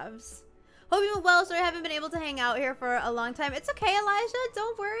calves. Hope you're well. Sorry I haven't been able to hang out here for a long time. It's okay, Elijah.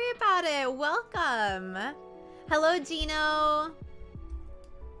 Don't worry about it. Welcome. Hello, Gino.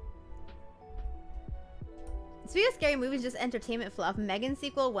 Speaking of scary movies, just entertainment fluff. Megan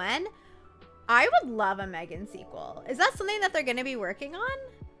sequel when? I would love a Megan sequel. Is that something that they're going to be working on?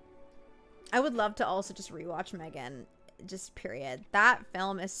 I would love to also just rewatch Megan. Just period. That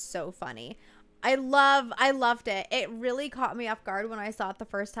film is so funny. I loved it. It really caught me off guard when I saw it the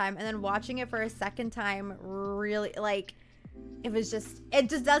first time, and then watching it for a second time really, like, it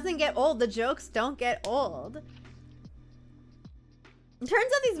just doesn't get old. The jokes don't get old. It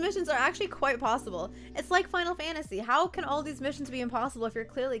turns out these missions are actually quite possible. It's like Final Fantasy. How can all these missions be impossible if you're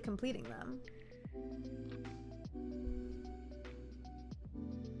clearly completing them?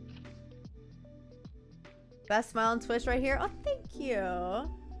 Best smile on Twitch right here. Oh, thank you.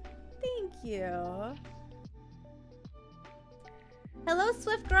 Thank you. Hello,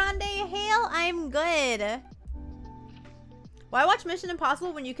 Swift Grande. Hail, I'm good. Why watch Mission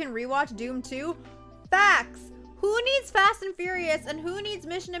Impossible when you can rewatch Doom 2? Facts. Who needs Fast and Furious and who needs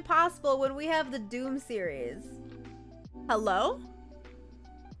Mission Impossible when we have the Doom series? Hello?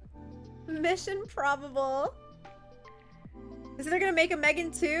 Mission Probable. Is there gonna make a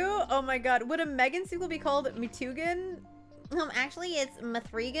Megan 2? Oh my God. Would a Megan sequel be called Mitugan? Actually, it's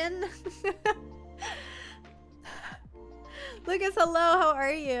Mathregan. Lucas, hello, how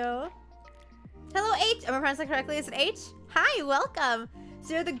are you? Hello, H. Am I pronouncing that correctly? Is it H? Hi, welcome.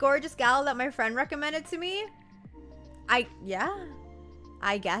 So you're the gorgeous gal that my friend recommended to me? Yeah.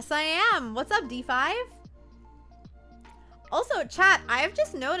 I guess I am. What's up, D5? Also, chat, I've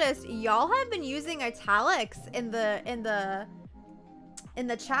just noticed y'all have been using italics in the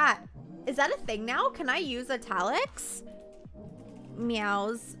chat. Is that a thing now? Can I use italics?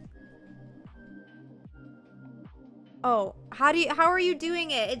 Meows. Oh, how are you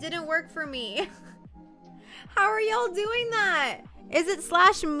doing it? It didn't work for me. How are y'all doing that? Is it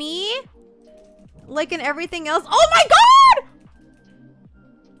 /me? Like in everything else? Oh my God!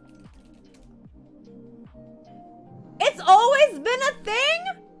 It's always been a thing?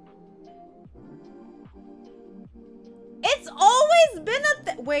 It's always been a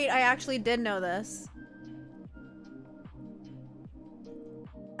thing. Wait, I actually did know this.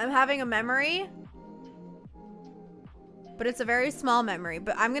 I'm having a memory, but it's a very small memory,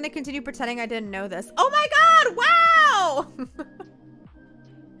 but I'm gonna continue pretending I didn't know this. Oh my God, wow!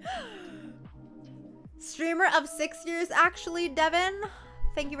 Streamer of 6 years, actually, Devin.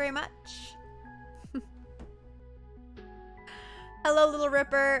 Thank you very much. Hello, Little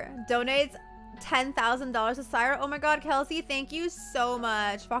Ripper. Donates $10,000 to Saira. Oh my God, Kelsey, thank you so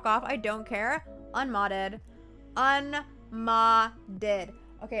much. Fuck off, I don't care. Unmodded. Unmodded.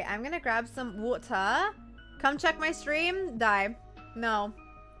 Okay, I'm gonna grab some water. Come check my stream. Die. No.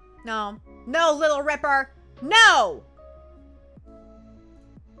 No. No, Little Ripper. No!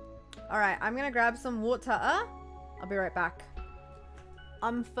 Alright, I'm gonna grab some water. I'll be right back.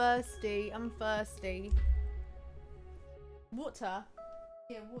 I'm thirsty. I'm thirsty. Water?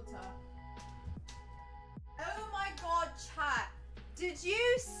 Yeah, water. Oh my God, chat. Did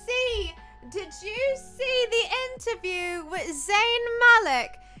you see the interview with Zayn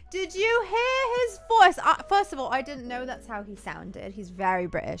Malik? Did you hear his voice? First of all, I didn't know that's how he sounded. He's very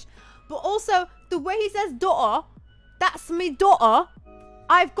British. But also, the way he says daughter, that's me daughter.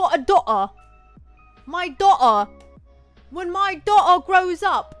 I've got a daughter. My daughter. When my daughter grows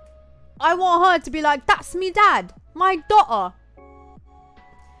up, I want her to be like, that's me dad. My daughter.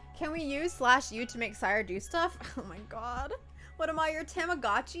 Can we use /u to make Saira do stuff? Oh my god. What am I, your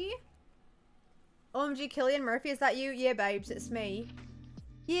Tamagotchi? OMG, Cillian Murphy, is that you? Yeah, babes, it's me.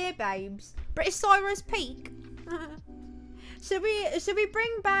 Yeah, babes. British Saira's peak. Should we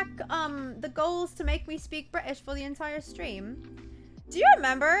bring back the goals to make me speak British for the entire stream? Do you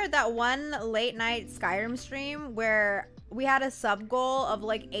remember that one late night Skyrim stream where we had a sub goal of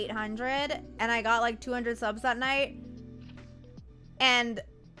like 800 and I got like 200 subs that night? And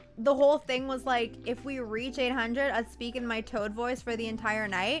the whole thing was like, if we reach 800, I'd speak in my Toad voice for the entire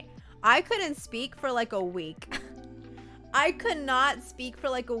night. I couldn't speak for like a week. I could not speak for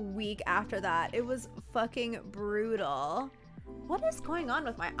like a week after that. It was fucking brutal. What is going on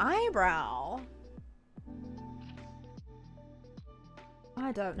with my eyebrow?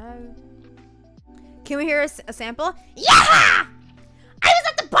 I don't know. Can we hear a sample? Yeah! I was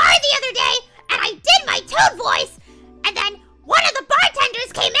at the bar the other day and I did my Toad voice, and then one of the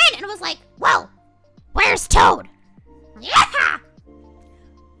bartenders came in and was like, "Whoa, where's Toad?" Yeah!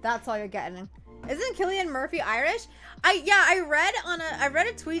 That's all you're getting. Isn't Cillian Murphy Irish? I read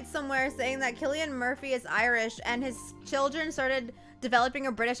a tweet somewhere saying that Cillian Murphy is Irish and his children started developing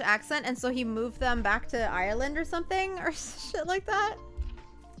a British accent, and so he moved them back to Ireland or something or shit like that.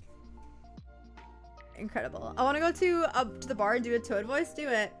 Incredible. I want to go to the bar and do a Toad voice. Do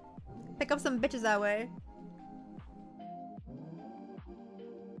it. Pick up some bitches that way.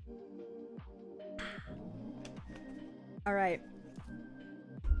 All right.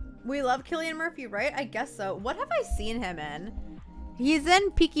 We love Cillian Murphy, right? I guess so. What have I seen him in? He's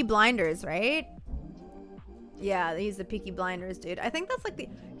in Peaky Blinders, right? Yeah, he's the Peaky Blinders dude. I think that's like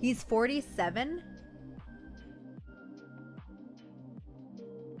he's 47.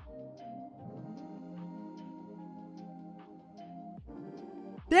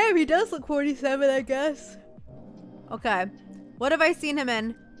 Damn, he does look 47, I guess. Okay. What have I seen him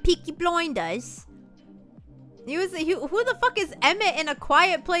in? Peaky Blinders. Who the fuck is Emmett in A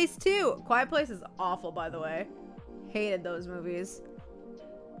Quiet Place 2? Quiet Place is awful, by the way. Hated those movies.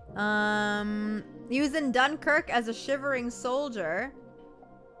 He was in Dunkirk as a shivering soldier.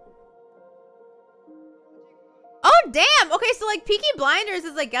 Oh, damn! Okay, so, like, Peaky Blinders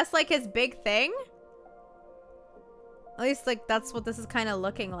is, I guess, like, his big thing? At least, like, that's what this is kind of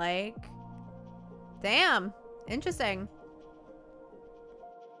looking like. Damn. Interesting.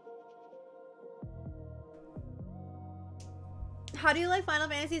 How do you like Final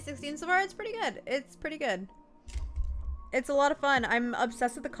Fantasy 16 so far? It's pretty good. It's pretty good. It's a lot of fun. I'm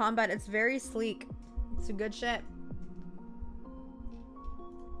obsessed with the combat. It's very sleek. It's a good shit.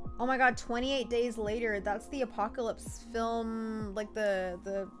 Oh my god, 28 days later. That's the apocalypse film, like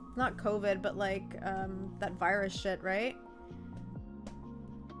the not COVID, but like that virus shit, right?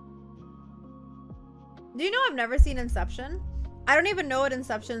 Do you know I've never seen Inception? I don't even know what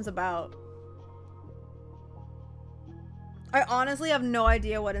Inception's about. I honestly have no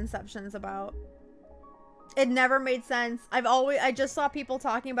idea what Inception's about. It never made sense. I just saw people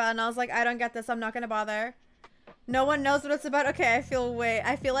talking about it and I was like, I don't get this. I'm not gonna bother. No one knows what it's about. Okay, I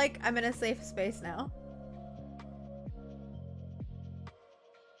feel like I'm in a safe space now.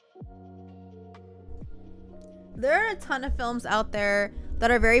 There are a ton of films out there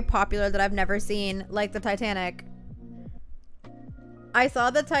that are very popular that I've never seen, like the Titanic. I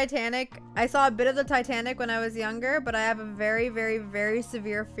saw the Titanic. I saw a bit of the Titanic when I was younger, but I have a very, very, very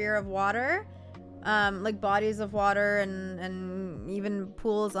severe fear of water. Like bodies of water and even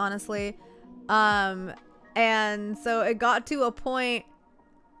pools, honestly. And so it got to a point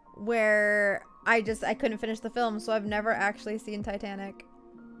where I couldn't finish the film, so I've never actually seen Titanic.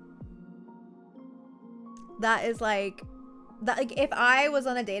 That is like if I was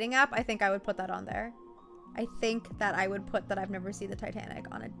on a dating app, I think I would put that on there. I think that I would put that I've never seen the Titanic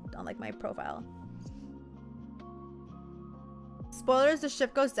on like my profile. Spoilers, the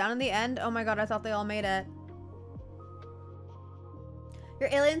ship goes down in the end. Oh my god, I thought they all made it. Your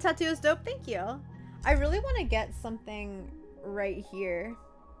alien tattoo is dope. Thank you. I really want to get something right here.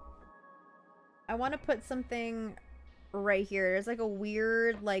 I want to put something right here. There's like a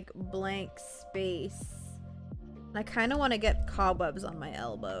weird like blank space. And I kind of want to get cobwebs on my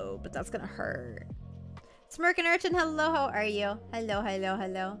elbow, but that's gonna hurt. Smirkin Urchin, hello, how are you? Hello, hello,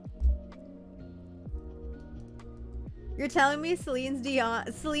 hello. You're telling me Celine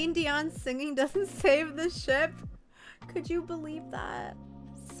Dion singing doesn't save the ship? Could you believe that?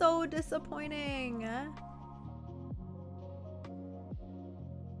 so disappointing.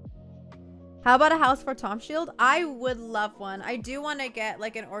 How about a house for Tom Shield? I would love one. I do want to get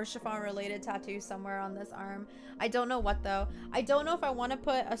like an Orshifon related tattoo somewhere on this arm. I don't know what though. I don't know if I want to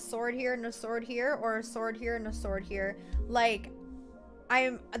put a sword here and a sword here, or a sword here and a sword here. Like,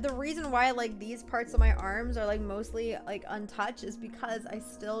 the reason why like these parts of my arms are like mostly like untouched is because I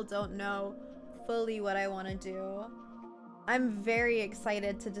still don't know fully what I want to do. I'm very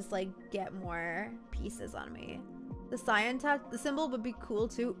excited to just like get more pieces on me. The cyan the symbol would be cool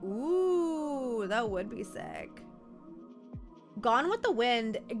too. Ooh, that would be sick. Gone with the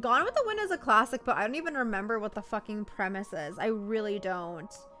Wind. Gone with the Wind is a classic, but I don't even remember what the fucking premise is. I really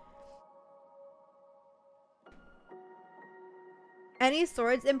don't. Any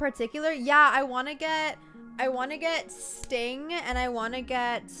swords in particular? Yeah, I want to get Sting, and I want to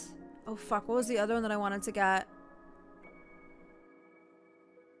get, oh fuck, what was the other one that I wanted to get?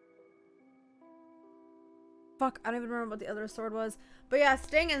 Fuck, I don't even remember what the other sword was. But yeah,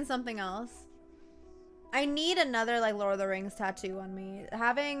 Sting and something else. I need another like Lord of the Rings tattoo on me.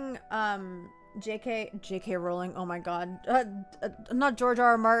 Having J.K. Rowling, oh my god. Not George R.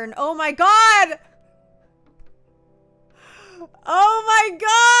 R. Martin. Oh my god! Oh my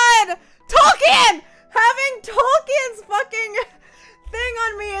god! Tolkien! Having Tolkien's fucking thing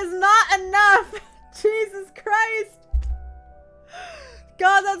on me is not enough. Jesus Christ.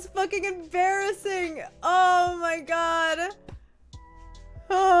 God, that's fucking embarrassing. Oh my god.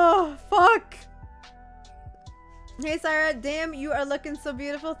 Oh, fuck. Hey, Saira. Damn, you are looking so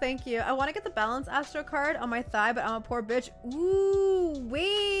beautiful. Thank you. I want to get the Balance Astro card on my thigh, but I'm a poor bitch. Ooh,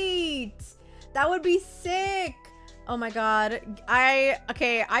 wait. That would be sick. Oh my god.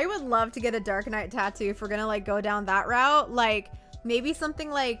 Okay, I would love to get a Dark Knight tattoo if we're gonna like go down that route. Like, maybe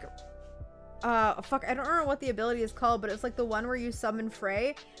something like fuck, I don't remember what the ability is called, but it's like the one where you summon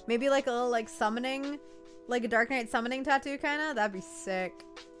Frey. Maybe like a little like summoning, like a Dark Knight summoning tattoo kind of. That'd be sick.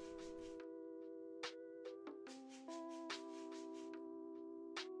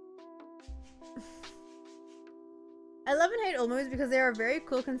 I love and hate old movies because they are very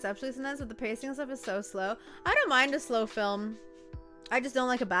cool conceptually sometimes, but the pacing and stuff is so slow. I don't mind a slow film. I just don't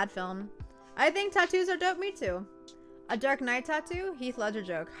like a bad film. I think tattoos are dope, me too. A Dark Knight tattoo? Heath Ledger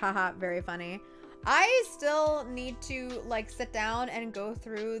joke. Haha, very funny. I still need to like sit down and go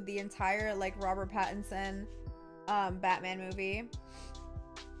through the entire like Robert Pattinson Batman movie.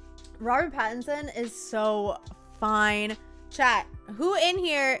 Robert Pattinson is so fine. Chat, who in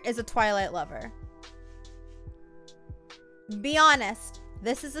here is a Twilight lover? Be honest.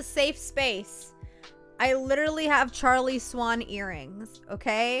 This is a safe space. I literally have Charlie Swan earrings,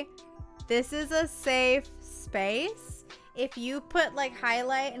 okay? This is a safe space. If you put like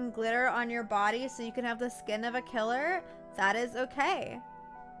highlight and glitter on your body so you can have the skin of a killer, that is okay.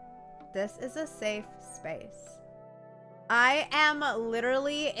 This is a safe space. I am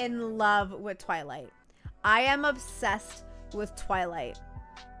literally in love with Twilight. I am obsessed with Twilight.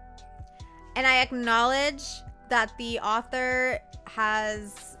 And I acknowledge that the author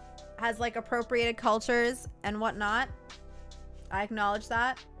has like appropriated cultures and whatnot. I acknowledge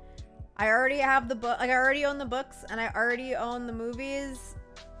that. I already have the book, like I already own the books and I already own the movies.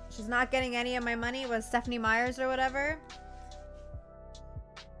 She's not getting any of my money with Stephanie Meyers or whatever.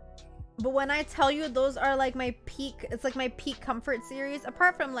 But when I tell you those are like my peak, it's like my peak comfort series,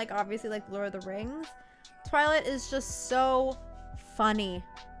 apart from like obviously like Lord of the Rings, Twilight is just so funny.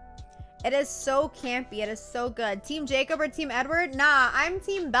 It is so campy. It is so good. Team Jacob or Team Edward? Nah, I'm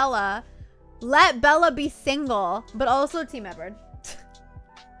Team Bella. Let Bella be single, but also Team Edward.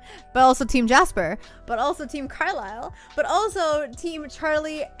 But also Team Jasper. But also Team Carlisle. But also Team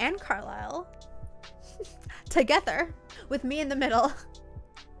Charlie and Carlisle. Together. With me in the middle.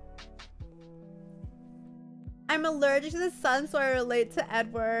 I'm allergic to the sun, so I relate to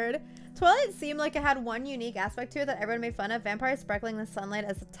Edward. Twilight seemed like it had one unique aspect to it that everyone made fun of: vampires sparkling in the sunlight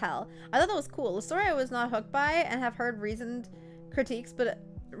as a tell. I thought that was cool. The story I was not hooked by and have heard reasoned critiques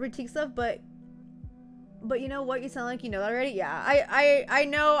of, but you know what? You sound like you know that already. Yeah, I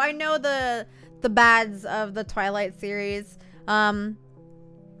know the bads of the Twilight series. But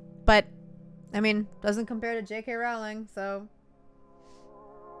I mean, doesn't compare to J.K. Rowling, so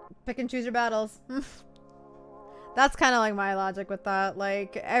pick and choose your battles. That's kind of like my logic with that.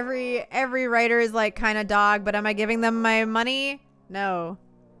 Like every writer is like kind of dog, but am I giving them my money? No.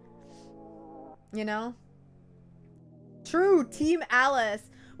 You know? True. Team Alice.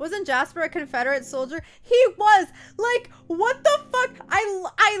 Wasn't Jasper a Confederate soldier? He was. Like, what the fuck?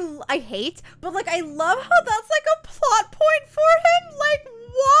 I hate, but like I love how that's like a plot point for him. Like,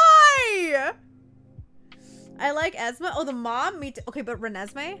 why? I like Esme. Oh, the mom? Me too. Okay, but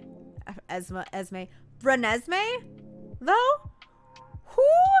Renesmee? Esme. Renesmee? Though? Who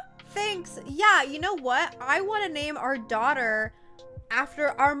thinks, yeah, you know what? I want to name our daughter after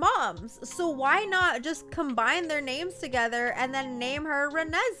our moms. So why not just combine their names together and then name her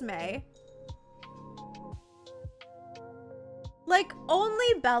Renesmee? Like,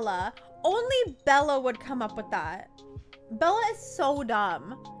 only Bella would come up with that. Bella is so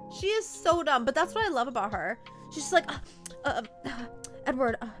dumb. She is so dumb, but that's what I love about her. She's just like,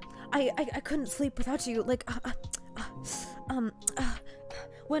 Edward, I couldn't sleep without you. Like,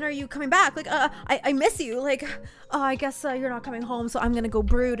 when are you coming back? Like, I miss you. Like, I guess you're not coming home, so I'm gonna go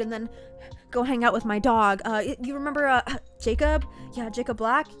brood and then go hang out with my dog. You remember Jacob? Yeah, Jacob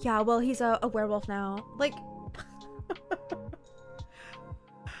Black? Yeah, well, he's a werewolf now. Like,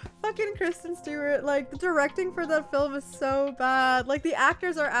 fucking Kristen Stewart. Like, the directing for that film is so bad. Like, the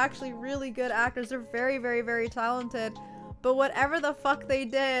actors are actually really good actors. They're very, very, very talented. But whatever the fuck they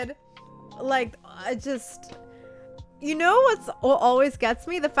did, like, I just... You know what always gets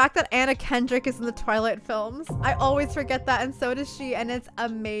me? The fact that Anna Kendrick is in the Twilight films. I always forget that, and so does she, and it's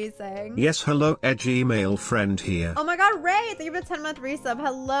amazing. Yes, hello, edgy male friend here. Oh my god, Ray! Thank you for the 10-month resub.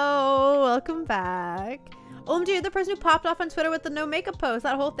 Hello! Welcome back. OMG, you're the person who popped off on Twitter with the no makeup post.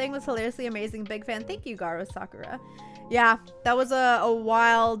 That whole thing was hilariously amazing. Big fan. Thank you, Garo Sakura. Yeah, that was a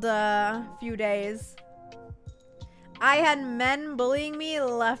wild few days. I had men bullying me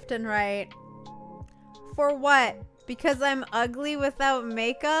left and right. For what? Because I'm ugly without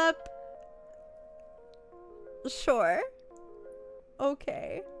makeup? Sure.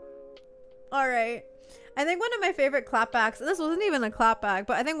 Okay. Alright. I think one of my favorite clapbacks, this wasn't even a clapback,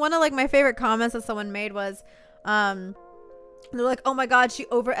 but I think one of like my favorite comments that someone made was, they're like, oh my god, she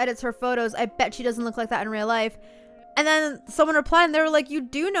over edits her photos. I bet she doesn't look like that in real life. And then someone replied and they were like, you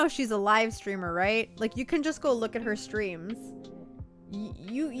do know she's a live streamer, right? Like, you can just go look at her streams.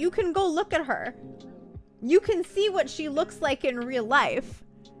 You can go look at her. You can see what she looks like in real life.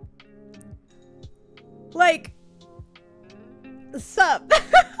 Like, sup?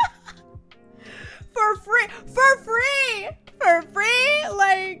 For free,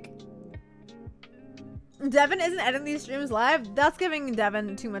 like, Devin isn't editing these streams live. That's giving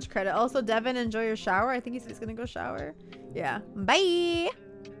Devin too much credit. Also, Devin, enjoy your shower. I think he's gonna go shower. Yeah, bye.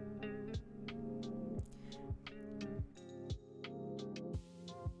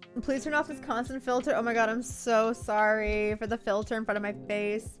 Please turn off this constant filter. Oh my god, I'm so sorry for the filter in front of my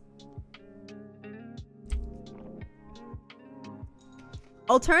face.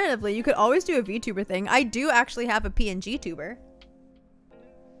 Alternatively, you could always do a VTuber thing. I do actually have a PNG tuber.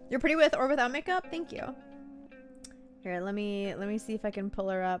 You're pretty with or without makeup? Thank you. Here, let me see if I can pull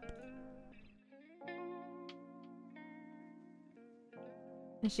her up.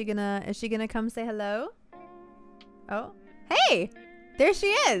 Is she gonna come say hello? Oh, hey, there she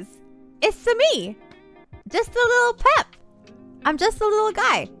is. It's me. Just a little pep. I'm just a little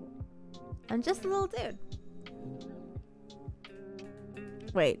guy. I'm just a little dude.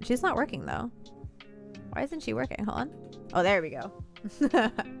 Wait, she's not working though. Why isn't she working? Hold on. Oh, there we go.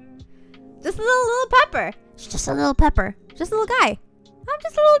 Just a little pepper. She's just a little pepper. Just a little guy. I'm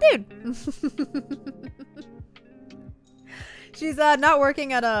just a little dude. She's not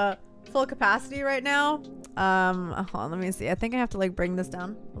working at a full capacity right now. Hold on, let me see. I think I have to like bring this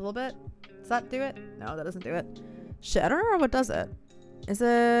down a little bit. Does that do it? No, that doesn't do it. Shit, I don't know what does it. Is it...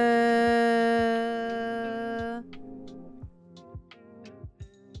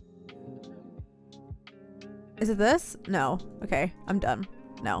 Is it this? No. Okay, I'm done.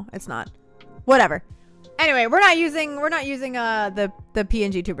 No, it's not. Whatever. Anyway, we're not using the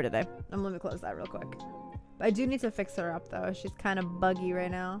PNG tuber today. Let me close that real quick. But I do need to fix her up though. She's kind of buggy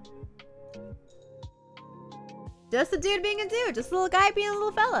right now. Just a dude being a dude. Just a little guy being a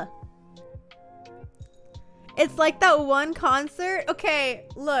little fella. It's like that one concert. Okay,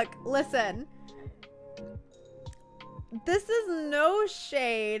 look, listen. This is no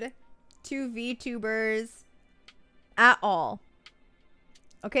shade to VTubers at all.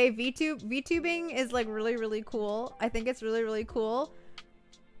 Okay, VTubing is like really, really cool. I think it's really, really cool.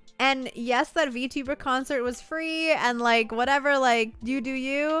 And yes, that VTuber concert was free and like whatever, like you do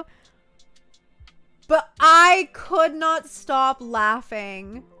you. But I could not stop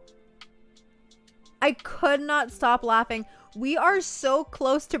laughing. I could not stop laughing. We are so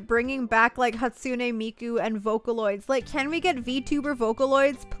close to bringing back like Hatsune Miku and Vocaloids. Like, can we get VTuber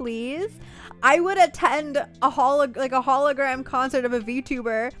Vocaloids, please? I would attend a hologram concert of a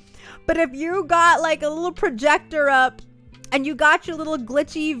VTuber. But if you got like a little projector up and you got your little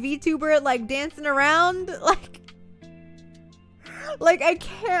glitchy VTuber like dancing around, like I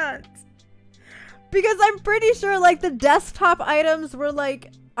can't. Because I'm pretty sure like the desktop items were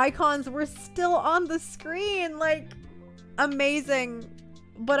like icons were still on the screen. Like amazing.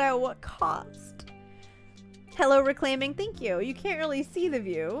 But at what cost? Hello reclaiming, thank you. You can't really see the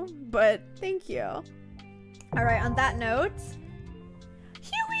view, but thank you. Alright, on that note.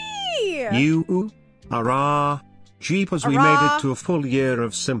 Huey! You hurrah. Jeepers, we made it to a full year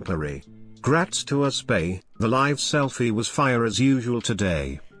of Simplery. Grats to us, Bay. The live selfie was fire as usual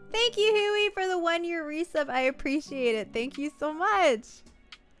today. Thank you, Huey, for the 1 year resub. I appreciate it. Thank you so much.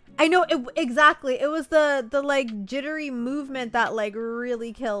 I know it exactly. It was the like jittery movement that like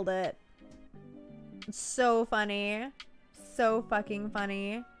really killed it. So funny. So fucking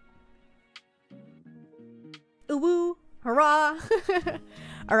funny. Ooh, hurrah.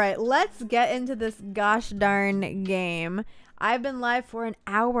 All right, let's get into this gosh darn game. I've been live for an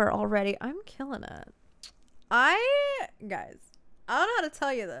hour already. I'm killing it. Guys, I don't know how to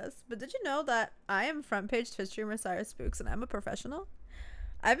tell you this, but did you know that I am front page Twitch streamer Saira Spooks and I'm a professional?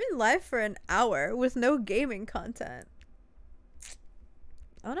 I've been live for an hour with no gaming content.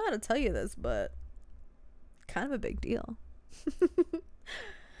 I don't know how to tell you this, but kind of a big deal.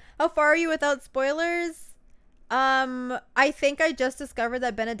 How far are you without spoilers? I think I just discovered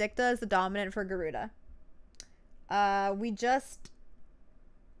that Benedicta is the dominant for Garuda. We just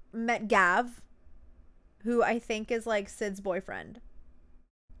met Gav, who I think is like Sid's boyfriend.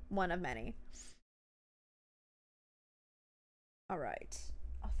 One of many. All right.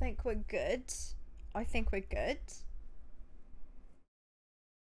 I think we're good. I think we're good.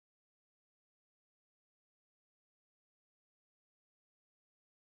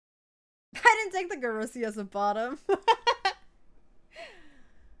 I didn't take the Garusi as a bottom.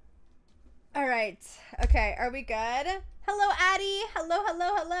 All right. Okay. Are we good? Hello, Addie. Hello,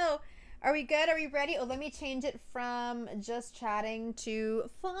 hello, hello. Are we good? Are we ready? Oh, let me change it from just chatting to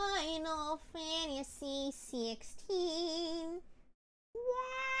Final Fantasy 16.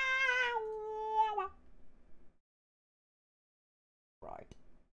 Right.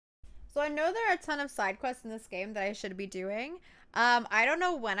 So I know there are a ton of side quests in this game that I should be doing. I don't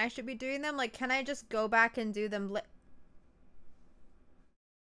know when I should be doing them. Like, can I just go back and do them?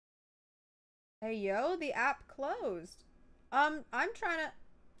 Hey, yo, the app closed. I'm trying to...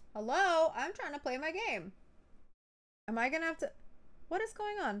 Hello? I'm trying to play my game. Am I gonna have to... What is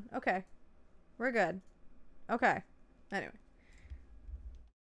going on? Okay. We're good. Okay. Anyway.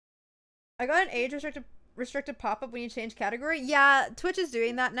 I got an age-restricted pop-up when you change category. Yeah, Twitch is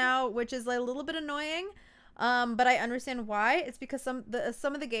doing that now, which is like a little bit annoying. But I understand why. It's because some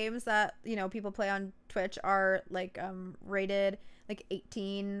of the games that, you know, people play on Twitch are like rated like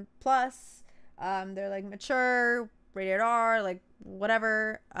 18 plus. They're like mature, rated R, like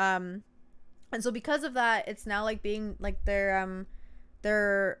whatever. And so because of that, it's now like being like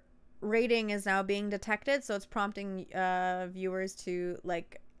their rating is now being detected, so it's prompting viewers to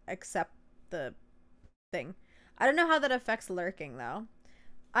like accept the thing. I don't know how that affects lurking though.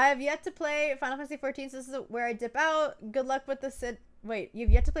 I have yet to play Final Fantasy 14, so this is where I dip out. Good luck with the Sid. Wait, you've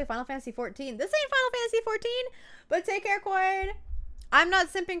yet to play Final Fantasy 14. This ain't Final Fantasy 14, but take care, Cord. I'm not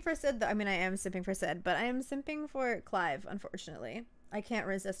simping for Sid, though. I mean, I am simping for Sid, but I am simping for Clive, unfortunately. I can't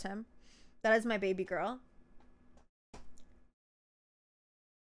resist him. That is my baby girl.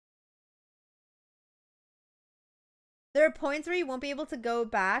 There are points where you won't be able to go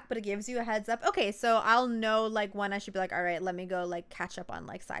back, but it gives you a heads up. Okay, so I'll know like when I should be like, all right, let me go like catch up on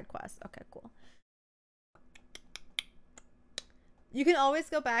like side quests. Okay, cool. You can always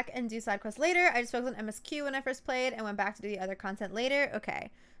go back and do side quests later. I just focused on MSQ when I first played and went back to do the other content later.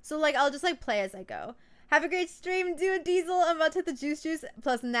 Okay, so like I'll just like play as I go. Have a great stream. Do a diesel. I'm about to hit the juice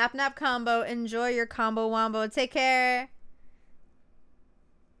plus nap combo. Enjoy your combo wombo. Take care.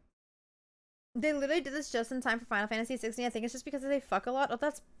 They literally did this just in time for Final Fantasy 16. I think it's just because they fuck a lot. Oh,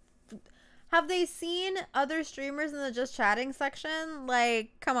 that's... Have they seen other streamers in the just chatting section?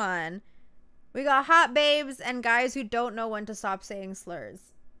 Like, come on. We got hot babes and guys who don't know when to stop saying slurs.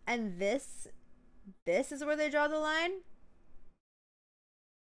 And this is where they draw the line?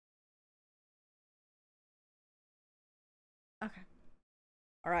 Okay.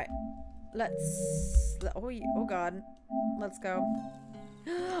 Alright. Oh god. Let's go.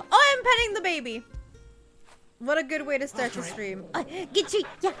 Oh, I'm petting the baby. What a good way to start the stream. Get you.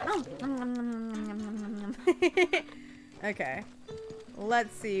 Yeah. Okay.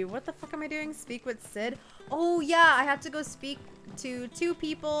 Let's see. What the fuck am I doing? Speak with Sid? Oh, yeah. I had to go speak to 2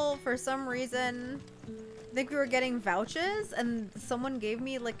 people for some reason. I think we were getting vouchers and someone gave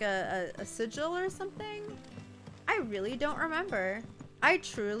me like a sigil or something. I really don't remember. I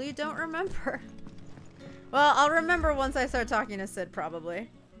truly don't remember. Well, I'll remember once I start talking to Sid, probably.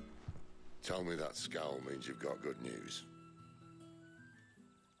 Tell me that scowl means you've got good news.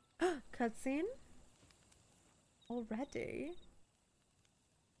 Cutscene? Already?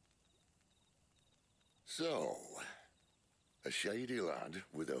 So, a shady lad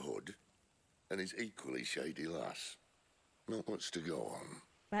with a hood, and his equally shady lass. Not much to go on.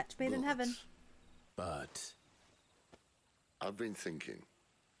 Match made in heaven. But I've been thinking,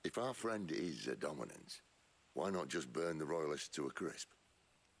 if our friend is a dominant, why not just burn the royalists to a crisp?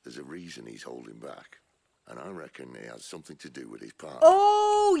 There's a reason he's holding back, and I reckon it has something to do with his partner.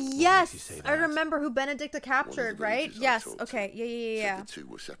 Oh, makes you yes! say I that? remember who Benedicta captured, right? villagers I Yes, talked to okay, yeah. said the two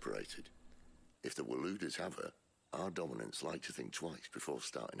were separated. If the Waluders have her, our dominants like to think twice before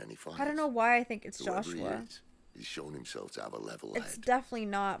starting any fights. I don't know why I think it's Whoever he Joshua. is, he's shown himself to have a level It's head. definitely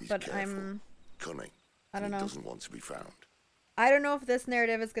not, He's but careful, cunning. I don't and know. He doesn't want to be found. I don't know if this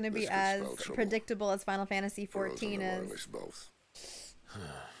narrative is going to be This could as spell trouble predictable as Final Fantasy For us and XIV the is. Royalists both.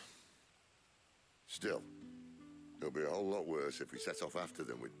 Still, it'll be a whole lot worse if we set off after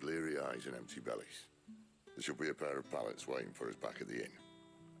them with bleary eyes and empty bellies. There should be a pair of pallets waiting for us back at the inn.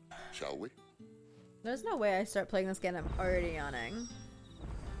 Shall we? There's no way I start playing this game. I'm already yawning.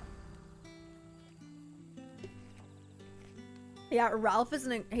 Yeah, Ralph is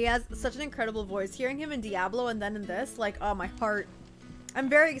he has such an incredible voice. Hearing him in Diablo and then in this, like, oh, my heart. I'm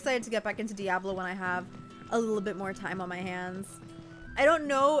very excited to get back into Diablo when I have a little bit more time on my hands. I don't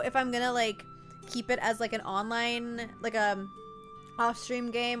know if I'm gonna, like, keep it as, like, an online, like, a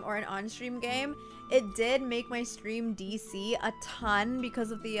off-stream game or an on-stream game. It did make my stream DC a ton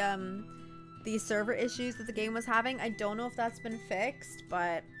because of the server issues that the game was having. I don't know if that's been fixed,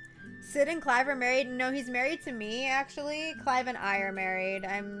 but Sid and Clive are married. No, he's married to me, actually. Clive and I are married.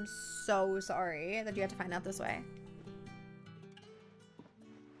 I'm so sorry that you had to find out this way.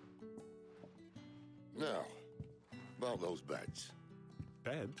 Now, about those beds.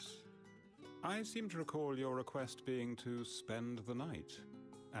 Beds? I seem to recall your request being to spend the night.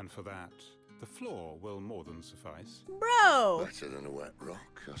 And for that, the floor will more than suffice. Bro! Better than a wet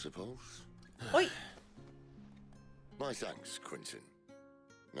rock, I suppose. Oi! My thanks, Quentin.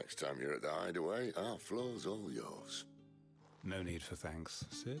 Next time you're at the hideaway, our floor's all yours. No need for thanks,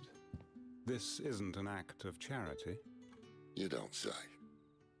 Sid. This isn't an act of charity. You don't say.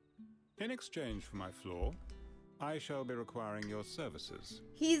 In exchange for my floor, I shall be requiring your services.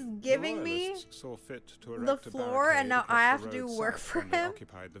 He's giving me Royalists saw fit to the erect a floor, and barricade now across I have the to do road work south for when they him?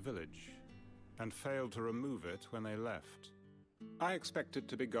 occupied the village, and failed to remove it when they left. I expect it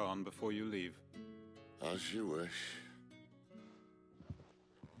to be gone before you leave. As you wish.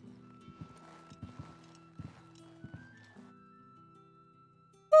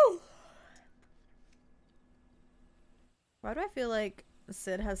 Why do I feel like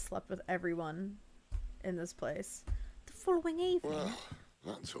Sid has slept with everyone in this place? The following evening. Well,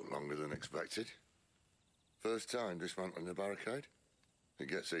 that took longer than expected. First time dismantling the barricade? It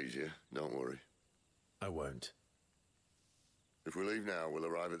gets easier, don't worry. I won't. If we leave now, we'll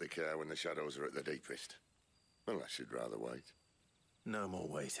arrive at the care when the shadows are at their deepest. Unless you'd rather wait. No more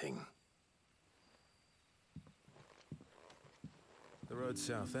waiting. The road's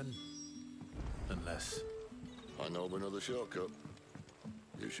south then. Unless... I know of another shortcut.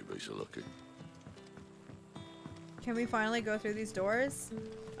 You should be so lucky. Can we finally go through these doors?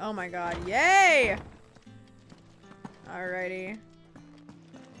 Oh my god, yay! Alrighty.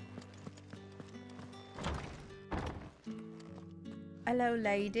 Hello,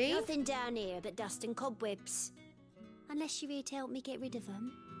 lady. Nothing down here but dust and cobwebs. Unless you're here to help me get rid of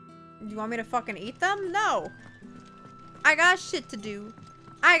them. You want me to fucking eat them? No. I got shit to do.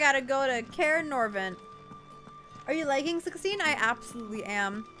 I gotta go to Care Norvent. Are you liking 16? I absolutely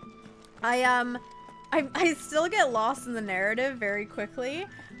am. I still get lost in the narrative very quickly.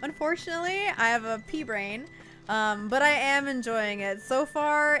 Unfortunately, I have a pea brain, but I am enjoying it. So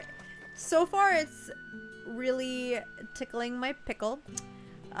far it's really tickling my pickle.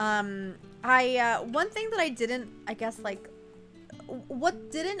 One thing that I didn't, I guess, like,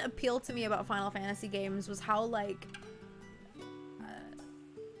 what didn't appeal to me about Final Fantasy games was how, like,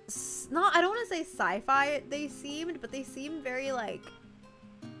 I don't want to say sci-fi they seemed, but they seemed very, like,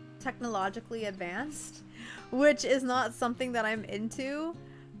 technologically advanced, which is not something that I'm into.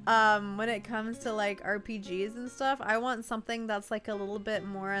 When it comes to, like, RPGs and stuff, I want something that's, like, a little bit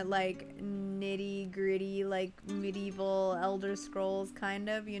more, like, nitty gritty, like, medieval Elder Scrolls kind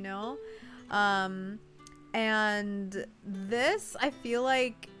of, you know? And this, I feel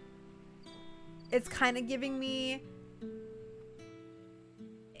like it's kind of giving me,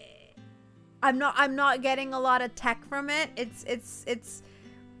 I'm not getting a lot of tech from it. It's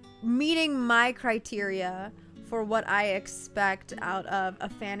meeting my criteria for what I expect out of a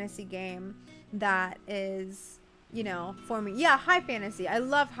fantasy game that is, you know, for me. Yeah, high fantasy. I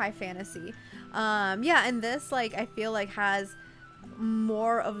love high fantasy. Yeah, and this, like, I feel like has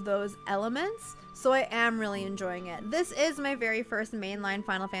more of those elements, so I am really enjoying it. This is my very first mainline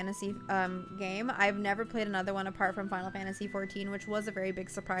Final Fantasy game. I've never played another one apart from Final Fantasy 14, which was a very big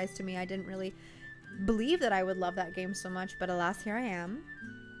surprise to me. I didn't really believe that I would love that game so much, but alas, here I am.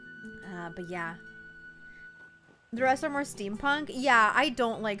 But yeah. The rest are more steampunk. Yeah, I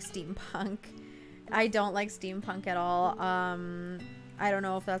don't like steampunk. I don't like steampunk at all. I don't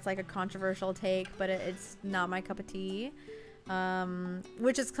know if that's like a controversial take, but it's not my cup of tea.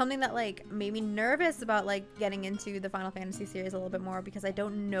 Which is something that like made me nervous about like getting into the Final Fantasy series a little bit more, because I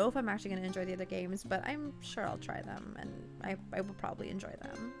don't know if I'm actually going to enjoy the other games, but I'm sure I'll try them, and I will probably enjoy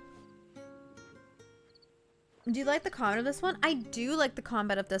them. Do you like the combat of this one? I do like the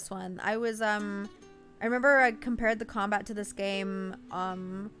combat of this one. I remember I compared the combat to this game.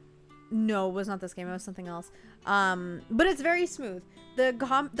 No, it was not this game. It was something else. But it's very smooth. The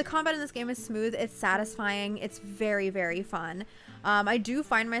combat in this game is smooth. It's satisfying. It's very, very fun. I do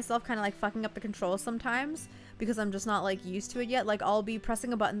find myself kind of like fucking up the controls sometimes because I'm just not like used to it yet. Like I'll be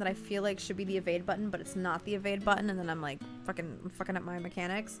pressing a button that I feel like should be the evade button, but it's not the evade button, and then I'm like fucking up my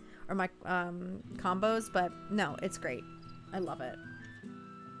mechanics or my combos. But no, it's great. I love it.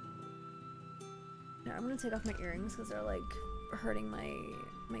 Now I'm gonna take off my earrings because they're like hurting my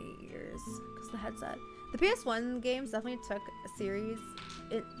ears because the headset. The PS1 games definitely took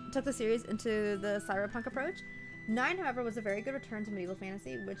the series into the cyberpunk approach. 9, however, was a very good return to medieval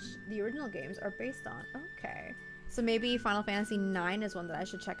fantasy, which the original games are based on. Okay, so maybe Final Fantasy 9 is one that I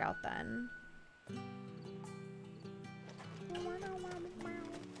should check out then.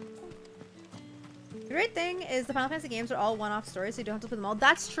 The great thing is the Final Fantasy games are all one-off stories, so you don't have to play them all.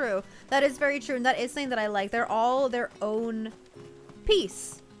 That's true. That is very true, and that is something that I like. They're all their own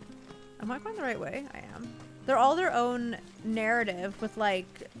piece. Am I going the right way? I am. They're all their own narrative with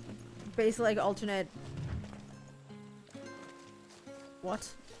like basically like alternate. What?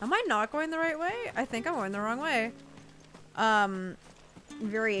 Am I not going the right way? I think I'm going the wrong way.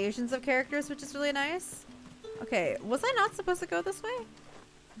 Variations of characters, which is really nice. Okay, was I not supposed to go this way?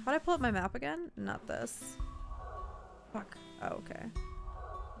 How do I pull up my map again? Not this. Fuck. Oh, okay.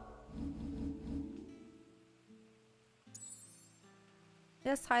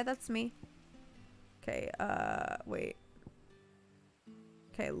 Yes, hi, that's me. Okay, wait.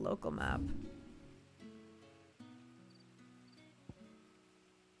 Okay, local map.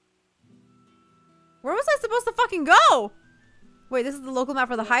 Where was I supposed to fucking go? Wait, this is the local map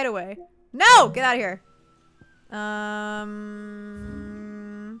for the hideaway. No! Get out of here.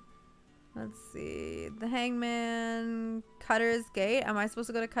 Let's see. The Hangman, Cutter's Gate. Am I supposed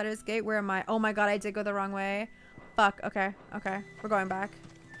to go to Cutter's Gate? Where am I? Oh my god, I did go the wrong way. Fuck. Okay. Okay. We're going back.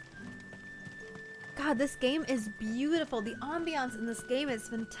 God, this game is beautiful. The ambiance in this game is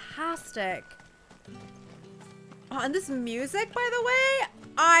fantastic. Oh, and this music, by the way,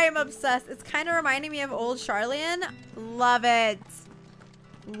 I'm obsessed. It's kind of reminding me of old Charlian. Love it.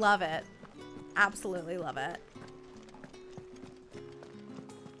 Love it. Absolutely love it.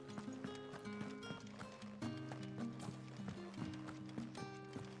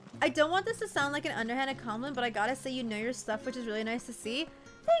 I don't want this to sound like an underhanded compliment, but I gotta say you know your stuff, which is really nice to see.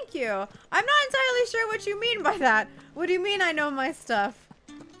 Thank you. I'm not entirely sure what you mean by that. What do you mean I know my stuff?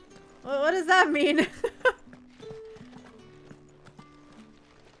 What does that mean?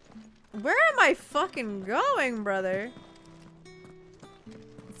 Where am I fucking going, brother?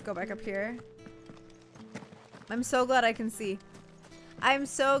 Let's go back up here. I'm so glad I can see. I'm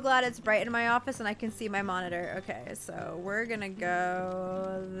so glad it's bright in my office and I can see my monitor. Okay, so we're gonna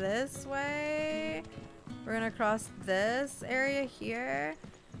go this way. We're gonna cross this area here.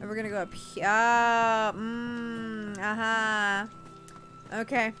 And we're gonna go up here. Aha.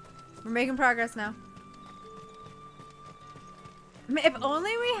 Okay. We're making progress now. If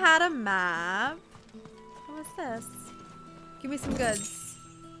only we had a map. What's this? Give me some goods.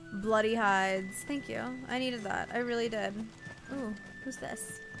 Bloody hides. Thank you. I needed that. I really did. Ooh, who's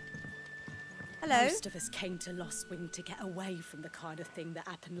this? Hello? Most of us came to Lost Wing to get away from the kind of thing that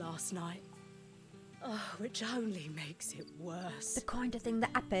happened last night. Oh, which only makes it worse. The kind of thing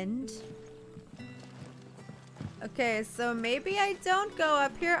that happened. Okay, so maybe I don't go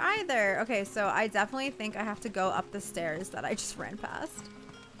up here either. Okay, so I definitely think I have to go up the stairs that I just ran past.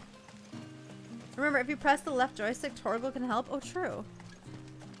 Remember, if you press the left joystick, Torgal can help. Oh, true.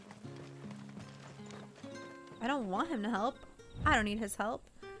 I don't want him to help. I don't need his help.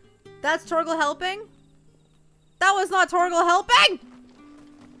 That's Torgal helping? That was not Torgal helping!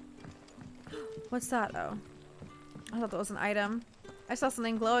 What's that? Oh. I thought that was an item. I saw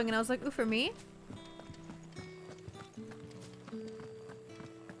something glowing and I was like, ooh, for me?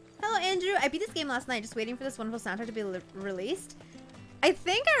 Hello, Andrew. I beat this game last night, just waiting for this wonderful soundtrack to be released. I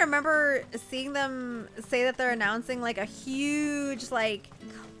think I remember seeing them say that they're announcing like a huge, like...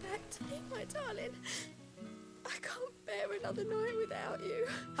 Come back to me, my darling. I can't bear another night without you.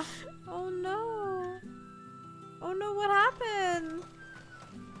 Oh no. Oh no, what happened?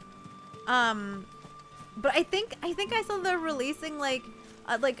 But I think I saw they're releasing like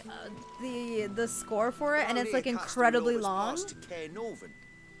the score for it, and it's like incredibly long.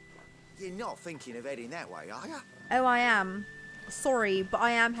 You're not thinking of heading that way, are you? Oh, I am. Sorry, but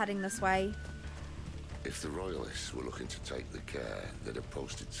I am heading this way. If the Royalists were looking to take the care that have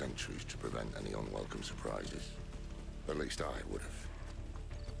posted sentries to prevent any unwelcome surprises, at least I would have.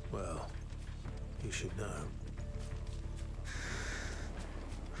 Well, you should know.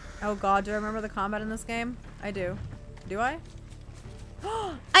 Oh god, do I remember the combat in this game? I do. Do I?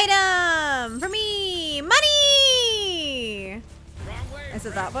 Item! For me! Money! Is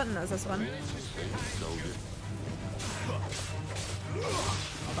it that button? No, it's this one.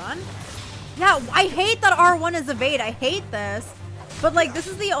 Hold on. Yeah, I hate that R1 is evade. I hate this. But like, this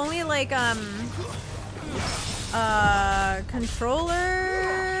is the only like, controller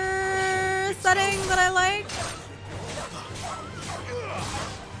setting that I like.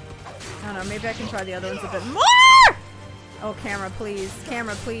 I don't know, maybe I can try the other ones a bit more! Oh, camera, please.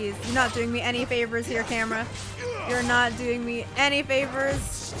 Camera, please. You're not doing me any favors here, camera. You're not doing me any favors.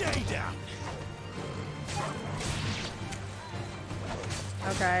 Stay down.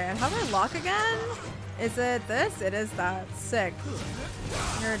 Okay, and how do I lock again? Is it this? It is that. Sick.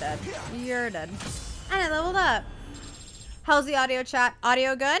 You're dead. You're dead. And I leveled up. How's the audio chat?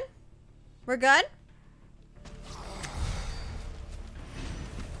 Audio good? We're good?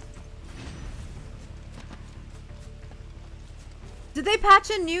 Did they patch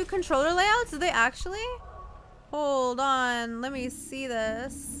in new controller layouts? Did they actually? Hold on. Let me see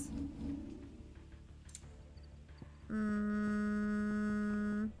this.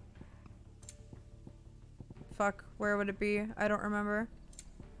 Fuck. Where would it be? I don't remember.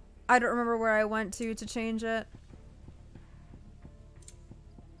 I don't remember where I went to change it.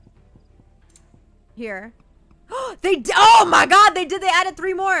 Here. Oh my god! They did! They added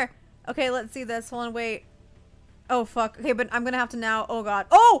 3 more! Okay, let's see this. Hold on, wait. Oh fuck. Okay, but I'm gonna have to now. Oh god.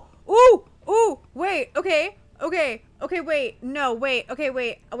 Oh! Ooh! Ooh! Wait. Okay. Okay. Okay. Wait. No. Wait. Okay.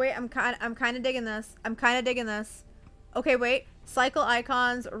 Wait. Wait. I'm kind of digging this. I'm kind of digging this. Okay. Wait. Cycle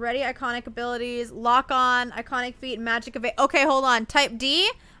icons. Ready iconic abilities. Lock on. Iconic feat. Magic evade. Okay. Hold on. Type D.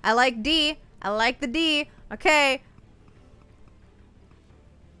 I like D. I like the D. Okay.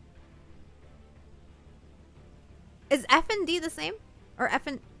 Is F and D the same? Or F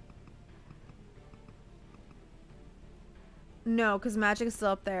and... No, because magic is still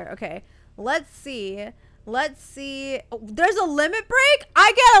up there. Okay. Let's see. Let's see. Oh, there's a limit break?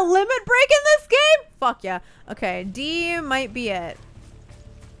 I get a limit break in this game? Fuck yeah. Okay. D might be it.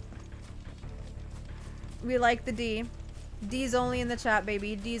 We like the D. D's only in the chat,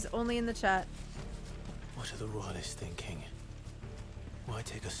 baby. D's only in the chat. What are the Royalists thinking? Why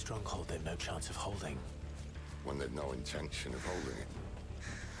take a stronghold they've no chance of holding? When they've no intention of holding it.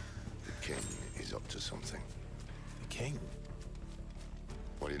 The king is up to something. The king?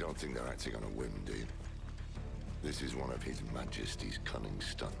 Well, you don't think they're acting on a whim, do you? This is one of His Majesty's cunning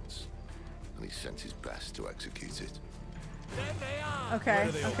stunts, and he sent his best to execute it.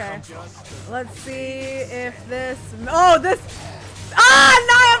 Okay, okay. Let's see if this... Oh, this... Ah,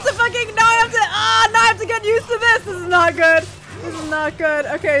 now I have to fucking... Now I have to get used to this. This is not good. This is not good.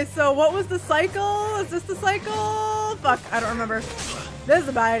 Okay, so what was the cycle? Is this the cycle? Fuck, I don't remember. This is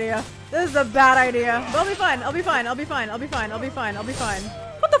a bad idea. This is a bad idea. But I'll be fine. I'll be fine. I'll be fine. I'll be fine. I'll be fine. I'll be fine.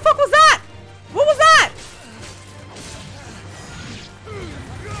 What the fuck was that? What was that?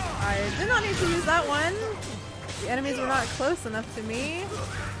 I did not need to use that one. The enemies were not close enough to me.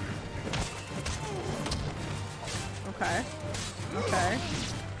 Okay. Okay.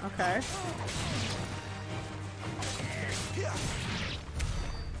 Okay.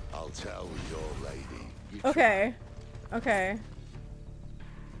 I'll tell your lady. Okay. Okay.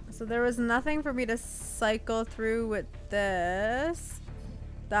 So there was nothing for me to cycle through with this.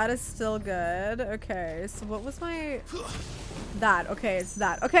 That is still good. Okay, so what was my... That. Okay, it's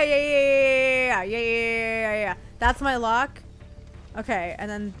that. Okay, yeah. That's my lock. Okay, and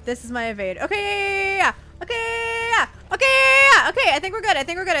then this is my evade. Okay, yeah. Okay, yeah. Okay, I think we're good. I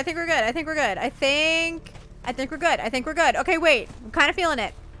think we're good. I think we're good. I think we're good. I think we're good. I think we're good. Okay, wait. I'm kind of feeling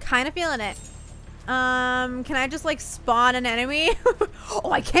it. Kind of feeling it. Can I just like spawn an enemy?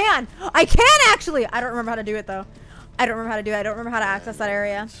 Oh, I can actually. I don't remember how to do it though. I don't remember how to do it. I don't remember how to access that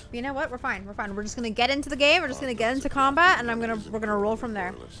area. But you know what? We're fine. We're fine. We're just gonna get into the game. We're just gonna get into combat, and we're gonna roll from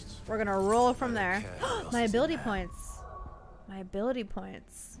there. We're gonna roll from there. My ability points. My ability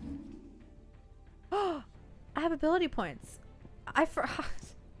points. Oh, I have ability points. I forgot.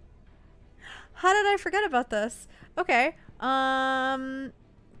 How did I forget about this? Okay.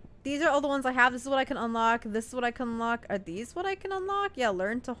 These are all the ones I have. This is what I can unlock. This is what I can unlock. Are these what I can unlock? Yeah,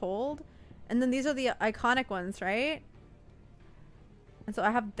 learn to hold. And then these are the iconic ones, right? And so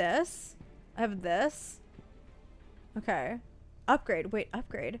I have this. I have this. Okay. Upgrade. Wait,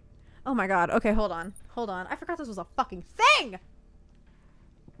 upgrade. Oh my god. Okay, hold on. Hold on. I forgot this was a fucking thing!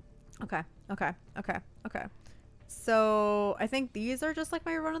 Okay. Okay. Okay. Okay. So, I think these are just like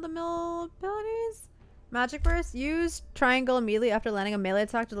my run-of-the-mill abilities. Magic Burst. Use triangle immediately after landing a melee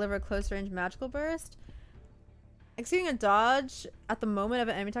attack to deliver a close-range magical burst. Executing a dodge at the moment of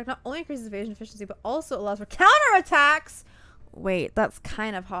an enemy attack not only increases evasion efficiency, but also allows for counterattacks. Wait, that's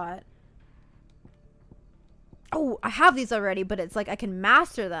kind of hot. Oh, I have these already, but it's like I can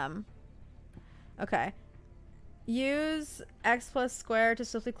master them. Okay. Use X plus square to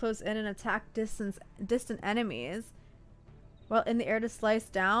swiftly close in and attack distant enemies. While in the air to slice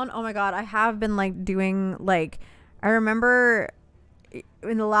down. Oh my god, I have been like doing like, I remember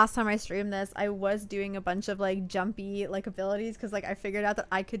in the last time I streamed this, I was doing a bunch of like jumpy like abilities because like I figured out that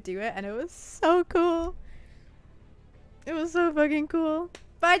I could do it and it was so cool. It was so fucking cool.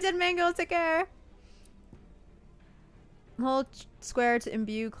 Bye, Dead Mango, take care. Hold square to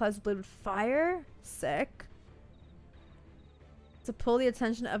imbue Cloud's blade with fire. Sick. To pull the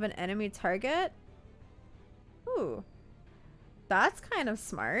attention of an enemy target. Ooh. That's kind of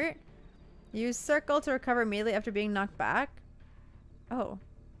smart. Use circle to recover immediately after being knocked back. Oh.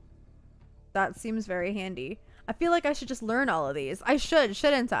 That seems very handy. I feel like I should just learn all of these. I should,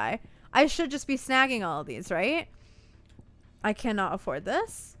 shouldn't I? I should just be snagging all of these, right? I cannot afford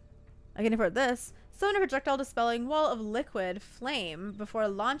this. I can afford this. Summon a projectile dispelling wall of liquid flame before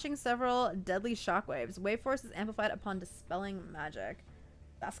launching several deadly shockwaves. Wave force is amplified upon dispelling magic.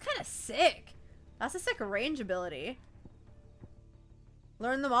 That's kind of sick. That's a sick range ability.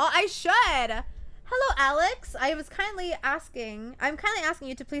 Learn them all? I should! Hello, Alex. I'm kindly asking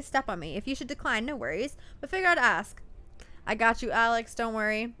you to please step on me. If you should decline, no worries. But figure out to ask. I got you, Alex. Don't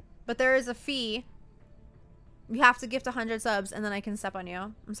worry. But there is a fee. You have to gift 100 subs and then I can step on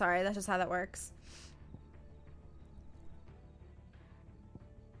you. I'm sorry. That's just how that works.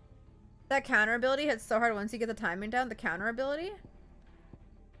 That counter ability hits so hard once you get the timing down. The counter ability?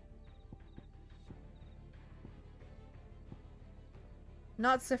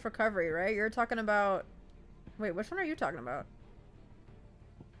 Not stiff recovery, right? You're talking about... Wait, which one are you talking about?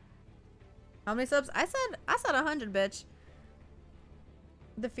 How many subs? I said 100, bitch.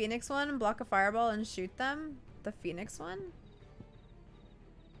 The Phoenix one, block a fireball and shoot them. The Phoenix one?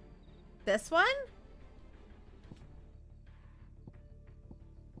 This one?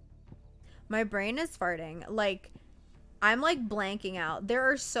 My brain is farting. Like, I'm like blanking out. There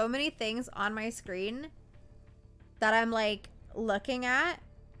are so many things on my screen that I'm like looking at.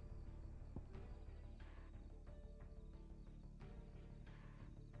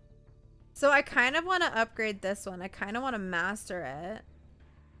 So I kind of want to upgrade this one. I kind of want to master it.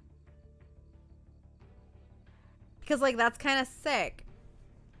 Because like that's kind of sick.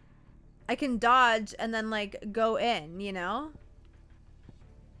 I can dodge and then like go in, you know?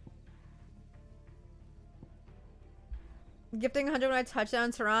 Gifting 100 when I touch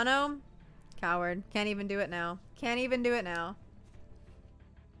down Toronto? Coward. Can't even do it now. Can't even do it now.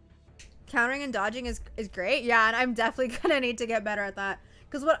 Countering and dodging is great. Yeah, and I'm definitely gonna need to get better at that.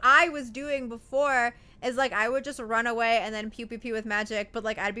 Because what I was doing before is like I would just run away and then pew pew pew with magic, but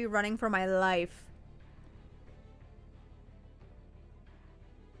like I'd be running for my life.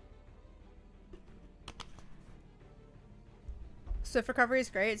 Swift recovery is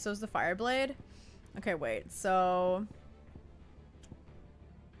great, so is the fire blade. Okay, wait, so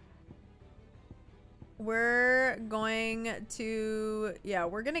we're going to, yeah,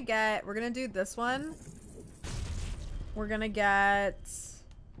 we're gonna do this one. We're gonna get,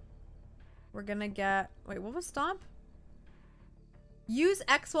 wait, what was stomp? Use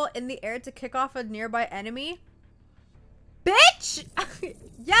X while in the air to kick off a nearby enemy. Bitch!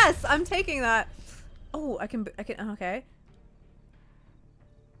 Yes, I'm taking that. Oh, I can, okay.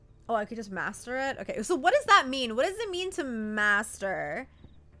 Oh, I could just master it? Okay, so what does that mean? What does it mean to master?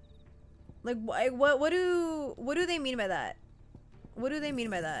 Like, what do they mean by that? What do they mean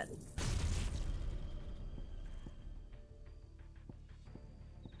by that?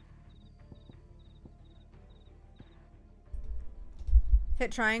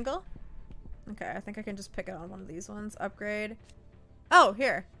 Hit triangle? Okay, I think I can just pick it on one of these ones. Upgrade. Oh,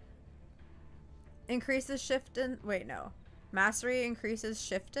 here. Increases shift and wait, no. Mastery increases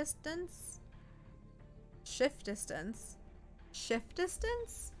shift distance. Shift distance. Shift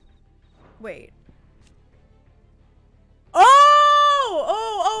distance? Wait.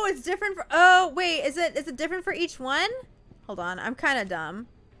 Oh, it's different for, oh, wait, is it different for each one? Hold on, I'm kind of dumb.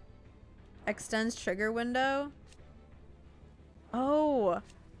 Extends trigger window. Oh.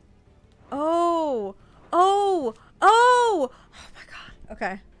 Oh. Oh. Oh. Oh my god.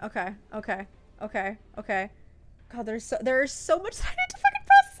 Okay. Okay. Okay. Okay. Okay. God, there's so much that I need to fucking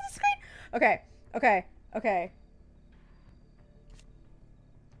process on the screen. Okay. Okay. Okay.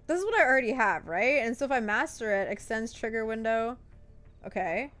 This is what I already have, right? And so if I master it, extends trigger window.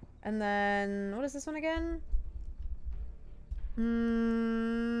 Okay. And then what is this one again?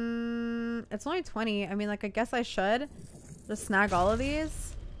 It's only 20. I mean, like, I guess I should just snag all of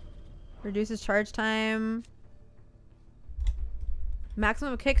these. Reduces charge time.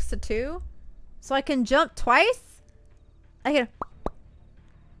 Maximum kicks to 2. So I can jump twice? I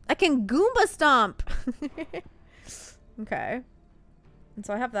can Goomba stomp. Okay. And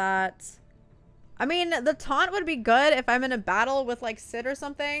so I have that. I mean, the taunt would be good if I'm in a battle with, like, Sid or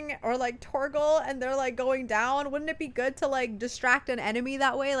something. Or, like, Torgal and they're, like, going down. Wouldn't it be good to, like, distract an enemy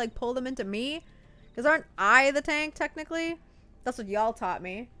that way? Like, pull them into me? Because aren't I the tank, technically? That's what y'all taught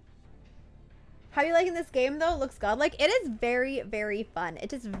me. How are you liking this game, though? Looks godlike. It is very, very fun.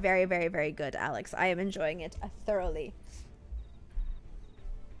 It is very, very, very good, Alex. I am enjoying it thoroughly.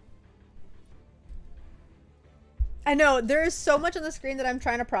 I know. There is so much on the screen that I'm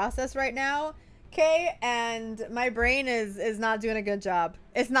trying to process right now, okay? And my brain is not doing a good job.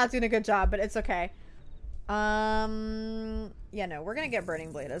 It's not doing a good job, but it's okay. Yeah, no. We're going to get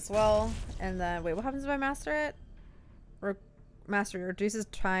Burning Blade as well. And then, wait, what happens if I master it? Mastery reduces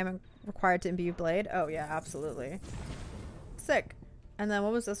time required to imbue blade. Oh yeah, absolutely. Sick. And then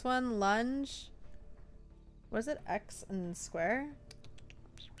what was this one? Lunge. What is it? X and square?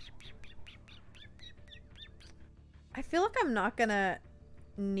 I feel like I'm not gonna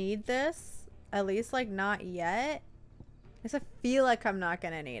need this. At least, like, not yet. I guess I feel like I'm not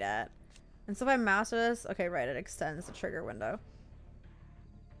gonna need it. And so if I master this, okay, right, it extends the trigger window.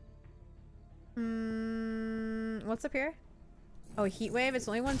 What's up here? Oh, heat wave. It's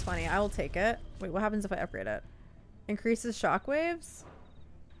only 120. I will take it. Wait, what happens if I upgrade it? Increases shock waves.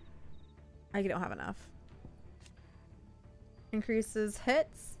 I don't have enough. Increases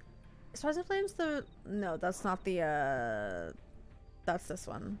hits. Stars and flames. No, that's not the. That's this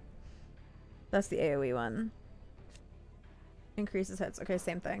one. That's the AOE one. Increases hits. Okay,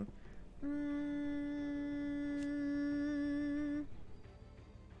 same thing.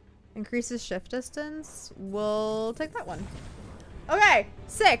 Increases shift distance. We'll take that one. Okay,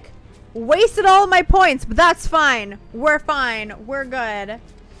 sick. Wasted all of my points, but that's fine. We're fine. We're good.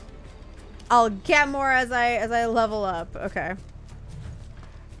 I'll get more as I level up. Okay.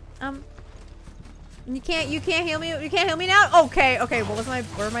 You can't heal me. You can't heal me now. Okay. Okay. What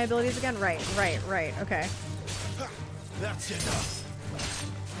were my abilities again? Right. Okay. That's enough.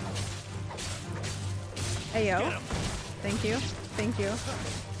 Hey yo. Thank you.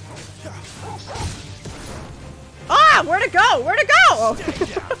 Ah! Where'd it go? Where'd it go? Oh.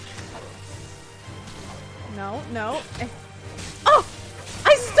 No. Oh!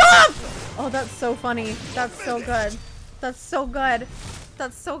 I stopped! Oh, that's so funny. That's so good. That's so good.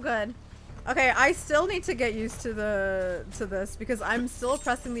 Okay, I still need to get used to this because I'm still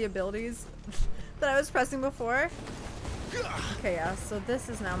pressing the abilities that I was pressing before. Okay, yeah. So this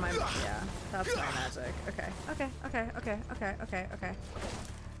is now my that's my magic. Okay.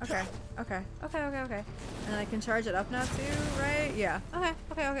 And I can charge it up now too, right? Yeah. Okay.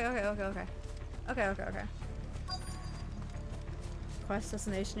 Quest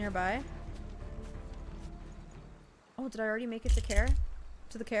destination nearby. Oh, did I already make it to care?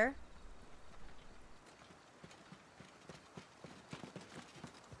 To the care?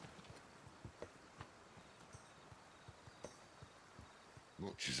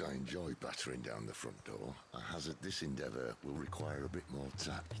 Much as I enjoy battering down the front door, I hazard this endeavour will require a bit more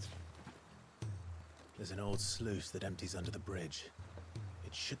tact. There's an old sluice that empties under the bridge.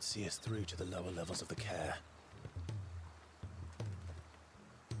 It should see us through to the lower levels of the care.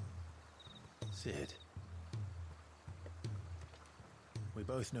 Sid. We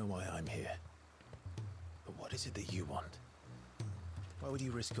both know why I'm here. But what is it that you want? Why would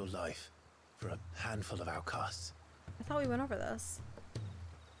you risk your life for a handful of outcasts? I thought we went over this.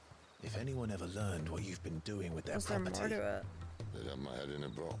 If anyone ever learned what you've been doing with their property... Was there more to it? They'd have my head in a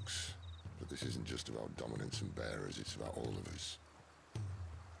box. But this isn't just about dominance and bearers, it's about all of us.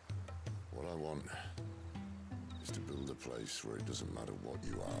 What I want is to build a place where it doesn't matter what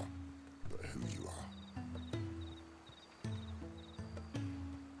you are, but who you are.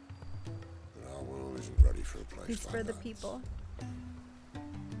 But our world isn't ready for a place It's like for the that. people.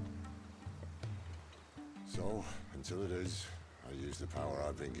 So, until it is, I use the power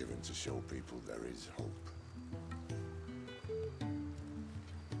I've been given to show people there is hope.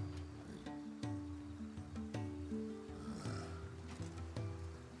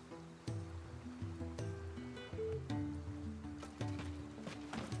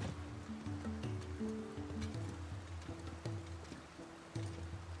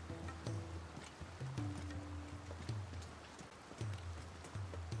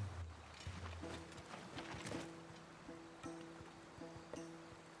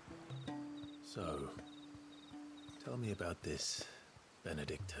 So, tell me about this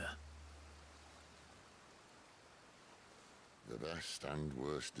Benedicta. The best and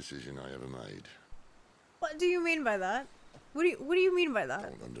worst decision I ever made. What do you mean by that? What do you mean by that?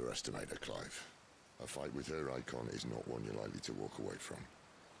 Don't underestimate her, Clive. A fight with her icon is not one you're likely to walk away from.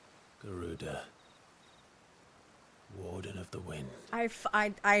 Garuda. Warden of the Wind. What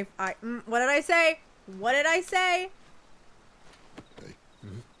did I say? What did I say? Hey,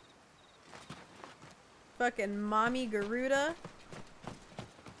 Fucking mommy Garuda.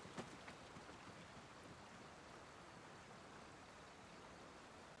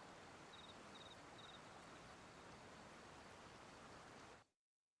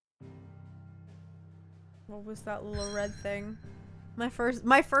 What was that little red thing? My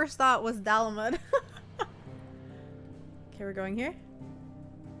first thought was Dalamud. Okay, we're going here.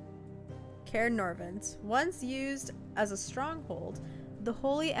 Caer Norvent. Once used as a stronghold, the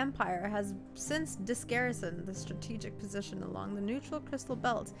Holy Empire has since disgarrisoned the strategic position along the neutral crystal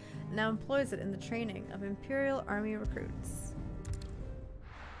belt and now employs it in the training of Imperial Army recruits.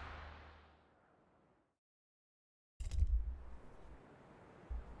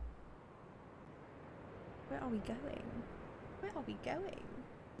 Where are we going? Where are we going?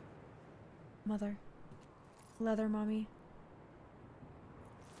 Mother. Leather mommy.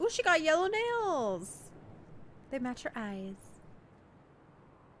 Ooh, she got yellow nails! They match her eyes.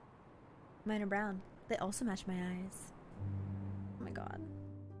 Mine are brown. They also match my eyes. Oh my god.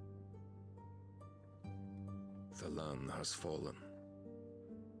 The land has fallen.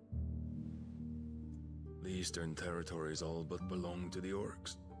 The Eastern Territories all but belong to the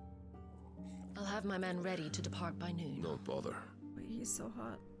orcs. I'll have my men ready to depart by noon. Don't bother. Wait, he's so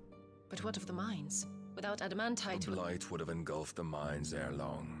hot. But what of the mines? Without adamantite... The blight would have engulfed the mines ere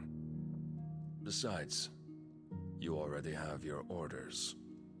long. Besides, you already have your orders.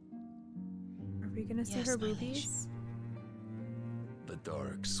 Are we gonna see Yes, her my liege. boobies? The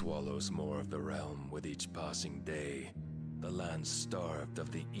dark swallows more of the realm with each passing day. The land starved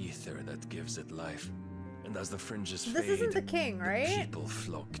of the ether that gives it life. And as the fringes This fade, isn't the king, right? people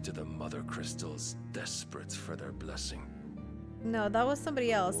flock to the mother crystals, desperate for their blessing. No, that was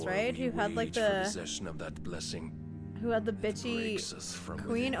somebody else, War right? we Who had like wage for the possession of that blessing. who had the It bitchy breaks us from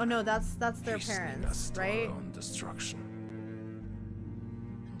queen? within, Oh no, that's their hastening parents, us to our right? own destruction.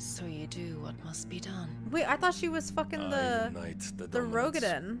 And so you do what must be done. Wait, I thought she was fucking I the unite the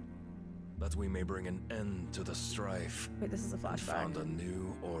Rogadan. that we may bring an end to the strife. Wait, this is a And flashback. found a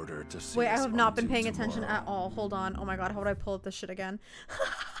new order to see Wait, I us have not been unto paying attention tomorrow. at all. Hold on. Oh my god, how would I pull up this shit again?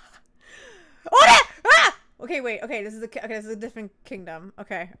 Oh, ah! Ah! Okay, wait. Okay, this is this is a different kingdom.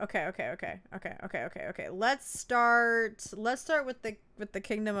 Okay. Let's start with the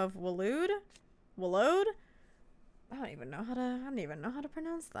kingdom of Waloed. Waloed? I don't even know how to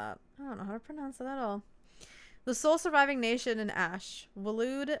pronounce that. I don't know how to pronounce it at all. The sole surviving nation in Ash,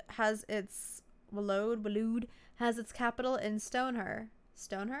 Waloed has its capital in Stonehire,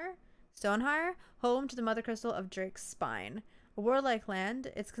 home to the mother crystal of Drake's spine. A warlike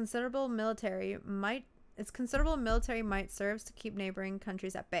land, its considerable military might serves to keep neighboring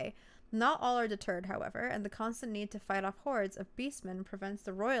countries at bay. Not all are deterred, however, and the constant need to fight off hordes of beastmen prevents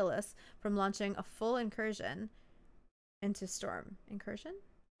the royalists from launching a full incursion into Storm. Incursion?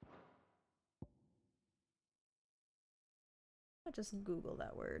 I'll just Google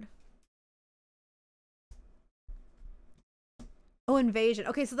that word. Oh, invasion.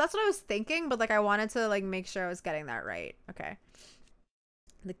 Okay, so that's what I was thinking, but like I wanted to like make sure I was getting that right. Okay.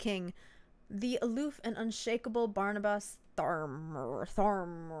 The king. The aloof and unshakable Barnabas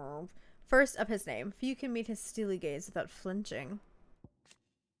Tharmer. First of his name. Few can meet his steely gaze without flinching.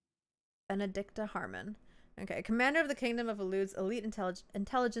 Benedicta Harmon. Okay, commander of the kingdom of Elude's elite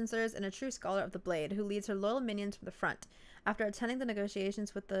intelligencers and a true scholar of the blade, who leads her loyal minions from the front. After attending the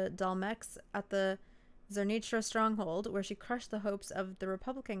negotiations with the Dalmex at the is her Nitra stronghold, where she crushed the hopes of the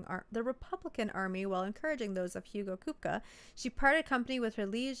Republican army while encouraging those of Hugo Kupka. She parted company with her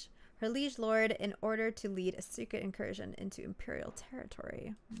liege lord in order to lead a secret incursion into Imperial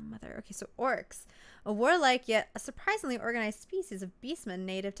territory. Mother. Okay, so orcs. A warlike yet a surprisingly organized species of beastmen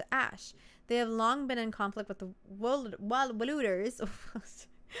native to Ash. They have long been in conflict with the Waluders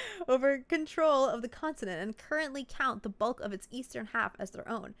over control of the continent and currently count the bulk of its eastern half as their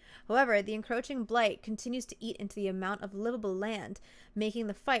own. However, the encroaching blight continues to eat into the amount of livable land, making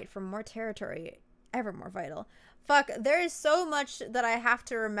the fight for more territory ever more vital. Fuck, there is so much that I have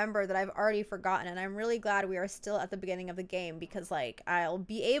to remember that I've already forgotten, and I'm really glad we are still at the beginning of the game because, like, I'll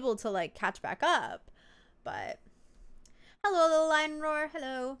be able to, like, catch back up. But, hello, little lion roar,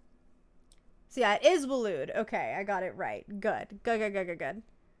 hello. So yeah, it is Walud. Okay, I got it right. Good. Good.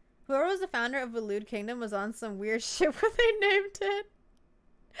 Whoever was the founder of Walud Kingdom was on some weird shit where they named it.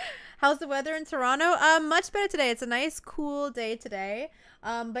 How's the weather in Toronto? Much better today. It's a nice, cool day today.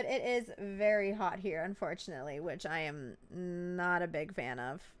 But it is very hot here, unfortunately, which I am not a big fan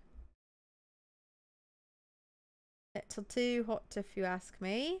of. It's too hot if you ask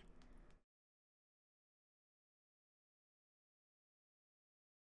me.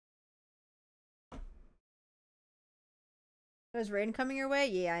 There's rain coming your way?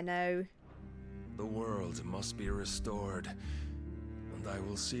 Yeah, I know. The world must be restored, and I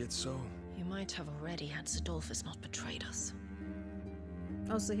will see it so. You might have already had Sidolphus not betrayed us.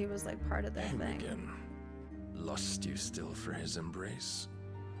 Oh, so he was like part of their thing. Again. Lust you still for his embrace?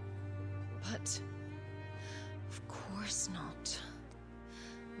 But of course not,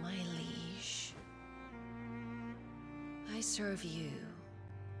 my liege. I serve you,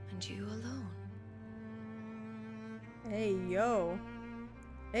 and you alone. Hey, yo.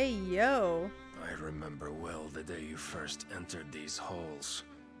 Hey, yo. I remember well the day you first entered these halls.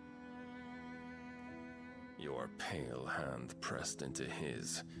 Your pale hand pressed into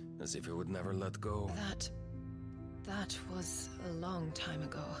his, as if it would never let go. That was a long time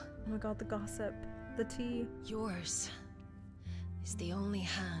ago. Oh my god, the gossip. The tea. Yours is the only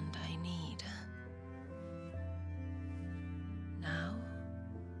hand I need. Now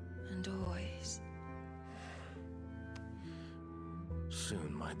and always.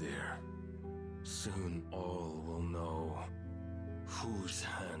 Soon, my dear. Soon all will know whose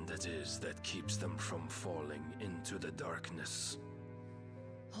hand it is that keeps them from falling into the darkness.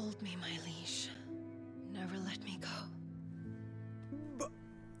 Hold me, my liege. Never let me go.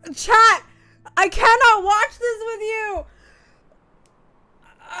 Chat! I cannot watch this with you!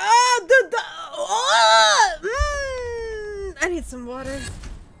 I need some water.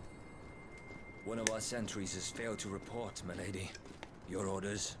 One of our sentries has failed to report, milady. Your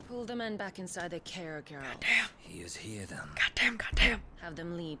orders? Pull the men back inside their care, girl. Goddamn. He is here then. Goddamn. Have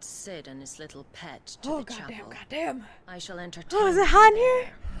them lead Sid and his little pet to the chapel. Goddamn. I shall entertain. Oh, is it hot in here?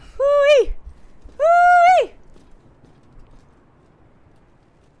 Woo-wee! Woo-wee!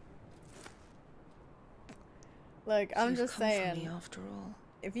 Look, I'm just saying. After all.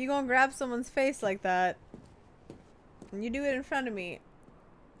 If you gonna grab someone's face like that, and you do it in front of me,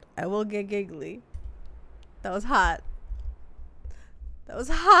 I will get giggly. That was hot. That was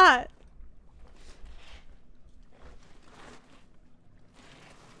hot.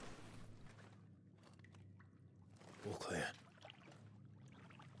 All clear.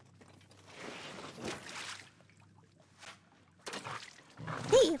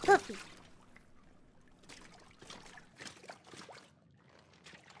 Hey, puppy.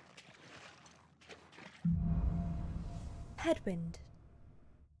 Headwind.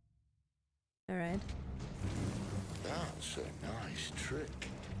 Alright. That's a nice trick.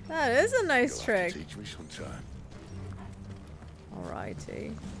 That is a nice You'll trick. have to teach me sometime.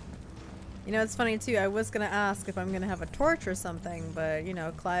 Alrighty. You know, it's funny too, I was gonna ask if I'm gonna have a torch or something, but you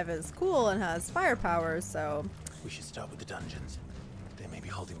know, Clive is cool and has firepower, so... We should start with the dungeons. They may be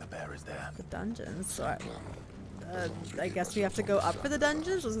holding the bearers there. The dungeons? So I guess we have to go up for the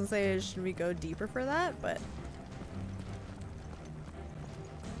dungeons? I was gonna say, should we go deeper for that? But...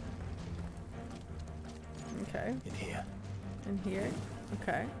 Okay. In here. In here?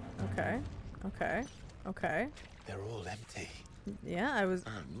 Okay. Okay. They're all empty. Yeah, I was...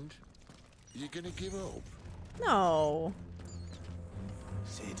 And? You're gonna give up? No.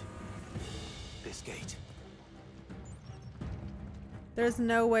 Sid. This gate. There's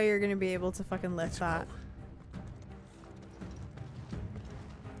no way you're gonna be able to fucking lift that.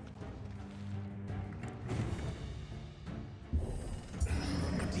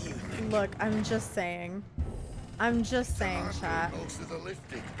 What do you think? Look, I'm just saying, chat. Most of the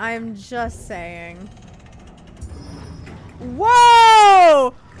lifting. I'm just saying.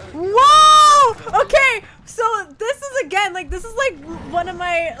 Whoa! Whoa! Oh, okay. So this is again, like, this is like one of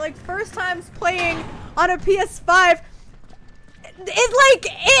my like first times playing on a PS5.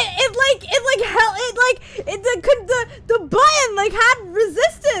 The button like had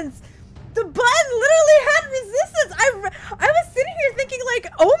resistance. The button literally had resistance. I was sitting here thinking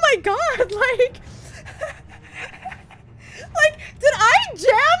like, oh my god, like, like did I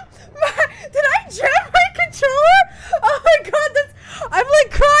jam my controller? Oh my god, I'm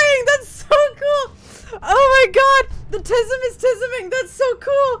like crying. That's so cool. Oh my god, the tism is tisming. That's so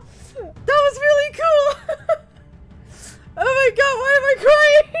cool. That was really cool. Oh my god, why am I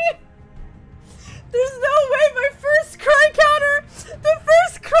crying? There's no way my first cry counter! The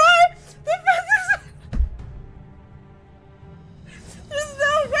first cry! There's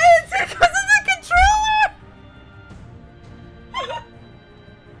no way it's because of the controller!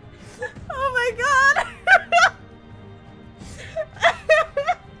 Oh my god!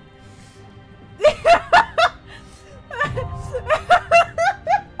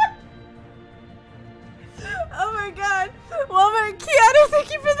 Oh my god! Walmart Keanu, thank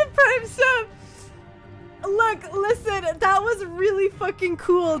you for the prime sub! Look, listen, that was really fucking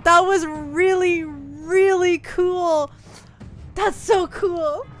cool. That was really, really cool. That's so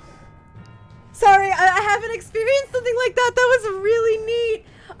cool. Sorry, I haven't experienced something like that. That was really neat.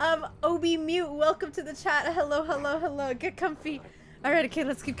 Obi Mute, welcome to the chat. Hello, hello, hello. Get comfy. Alright, okay,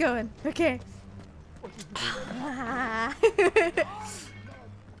 let's keep going. Okay.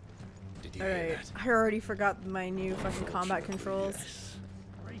 Alright, I already forgot my new fucking combat controls.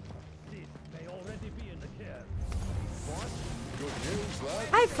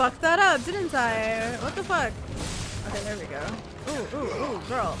 I fucked that up, didn't I? What the fuck? Okay, there we go. Ooh, ooh, ooh,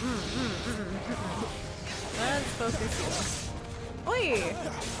 girl. Let's focus here. Oi!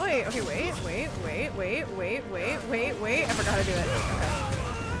 Oi, okay, wait. I forgot how to do it. Okay.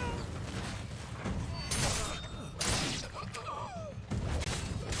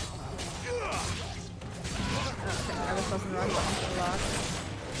 I was supposed to run button lock.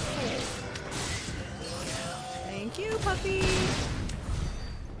 Thank you, puppy.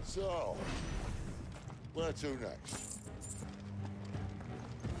 So, where to next?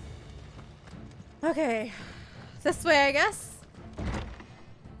 Okay, this way, I guess.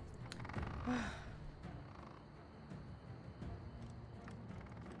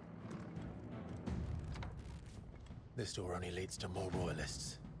 This door only leads to more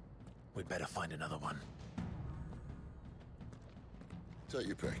royalists. We'd better find another one. Take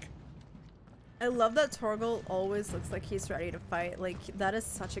your pick. I love that Torgal always looks like he's ready to fight. Like, that is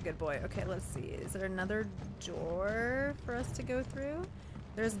such a good boy. Okay, let's see. Is there another door for us to go through?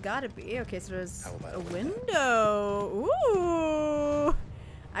 There's gotta be. Okay, so there's a window. Ooh!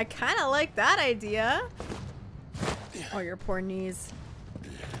 I kind of like that idea. Oh, your poor knees.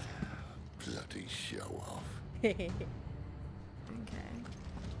 Bloody show off. Okay.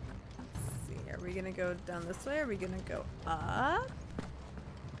 Let's see. Are we gonna go down this way? Or are we gonna go up?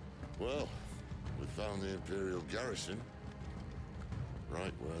 Well, we found the Imperial garrison.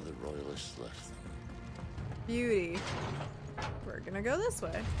 Right where the Royalists left them. Beauty. We're gonna go this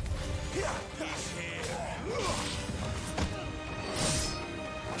way.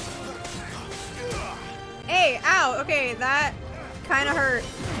 Hey, ow! Okay, that kind of hurt.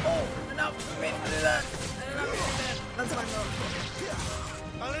 Oh, no, wait, I did that. That's the wrong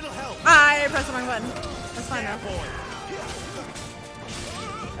button. A little help. I pressed the wrong button. That's fine now.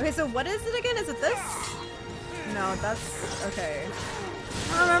 Okay, so what is it again? Is it this? No, that's okay.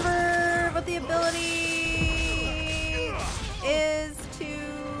 I don't remember what the ability is to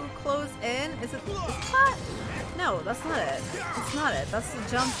close in. Is it that? No, that's not it. It's not it. That's the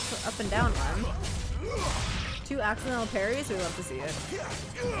jump up and down one. 2 accidental parries. We love to see it.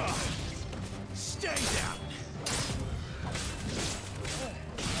 Stay down.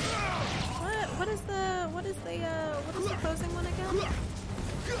 What is the closing one again?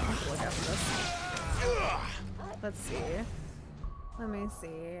 Look after this. Let's see. Let me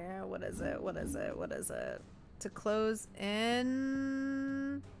see. What is it? What is it? What is it? To close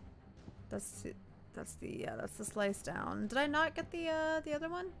in. That's the slice down. Did I not get the other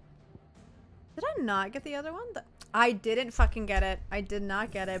one? Did I not get the other one? I didn't fucking get it. I did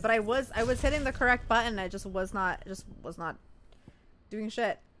not get it. But I was hitting the correct button. I just was not doing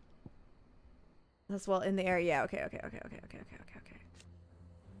shit. That's well in the air. Yeah. Okay.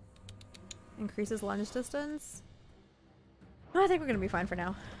 Increases lunge distance. Oh, I think we're gonna be fine for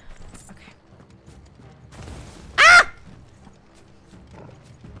now. Okay. Ah!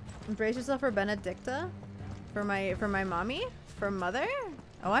 Brace yourself for Benedicta. For my mommy. For mother.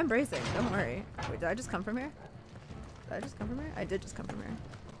 Oh, I'm bracing. Don't worry. Wait, did I just come from here? Did I just come from here? I did just come from here.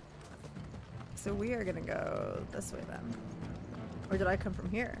 so we are gonna go this way then. Or did I come from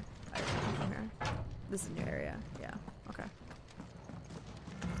here? I didn't come from here. This is a new area. Yeah, okay.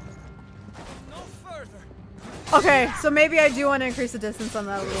 No further. Okay, so maybe I do want to increase the distance on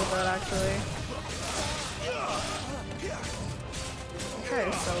that a little bit, actually.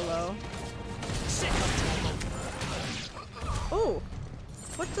 Okay, so low. Oh!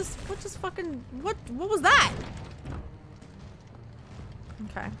 What just fucking, what was that?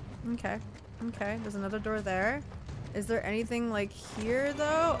 Okay, okay, okay, there's another door there. Is there anything like here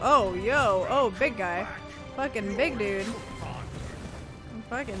though? Oh, yo, oh, big guy. Fucking big dude.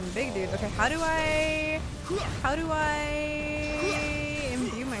 Fucking big dude. Okay, how do I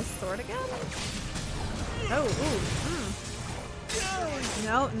imbue my sword again? Oh, ooh,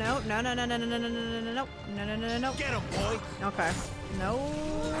 No, no, no, no, no, no, no, no, no, no, no, no, no, no, no, no, no. Get him, boy. Okay. No,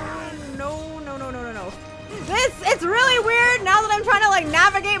 no, no, no, no, no, no. It's really weird now that I'm trying to like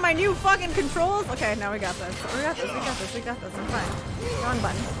navigate my new fucking controls. Okay, now we got this. We got this, we got this, we got this. I'm fine. Wrong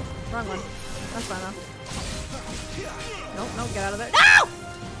button. Wrong one. That's fine though. Nope, nope, get out of there. No!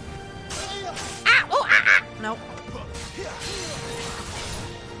 Ah! Oh, ah, ah! Nope.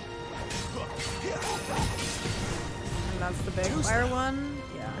 And that's the big fire one.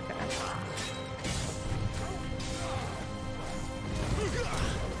 Yeah, okay.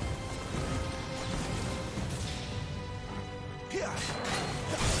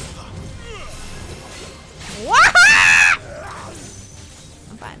 What?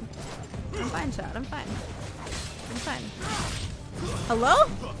 I'm fine. I'm fine, chat. I'm fine. I'm fine. Hello?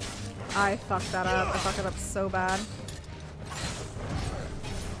 I fucked that up. I fucked it up so bad.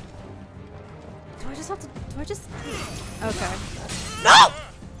 Do I just have to... Do I just... Okay. No!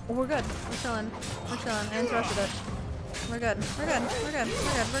 We're good. We're chilling. We're chilling. I interrupted it. We're good. We're good. We're good. We're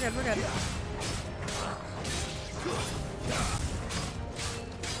good. We're good. We're good.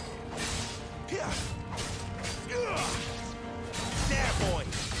 There, boy.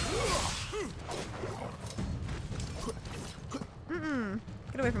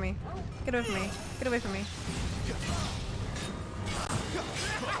 Get away from me. Get away from me. Get away from me.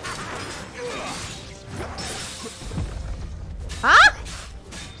 Huh?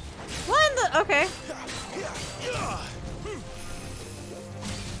 What in the... Okay.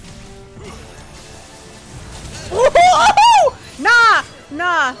 Nah!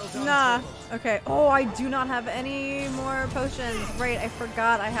 Nah! Nah. Okay. Oh, I do not have any more potions. Right, I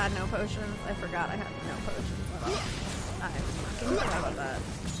forgot I had no potions. I forgot I had no potions at all. I fucking forgot about that.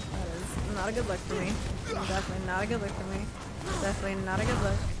 That is not a good look for me. Definitely not a good look for me. Definitely not a good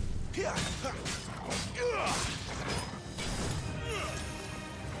look.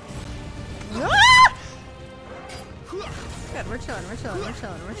 Ah! Good, we're chilling, we're chilling, we're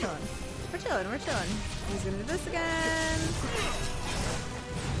chilling, we're chilling. We're chilling, we're chilling. He's gonna do this again.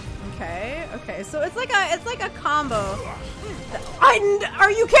 Okay, okay, so it's like a combo. Are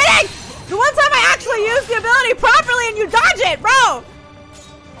you kidding? The one time I actually used the ability properly and you dodge it, bro!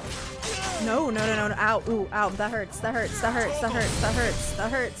 No, no, no, no, ow, ooh, ow, that hurts, that hurts, that hurts, that hurts, that hurts,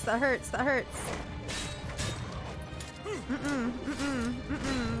 that hurts, that hurts, that hurts.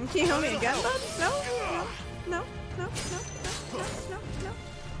 Can you heal me again, bud? No, no, no, no, no, no, no, no.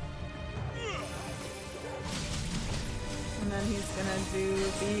 And then he's gonna do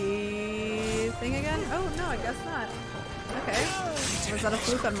the thing again? Oh, no, I guess not. Okay. Was that a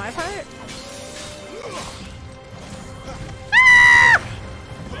fluke on my part?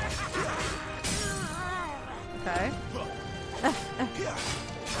 Okay.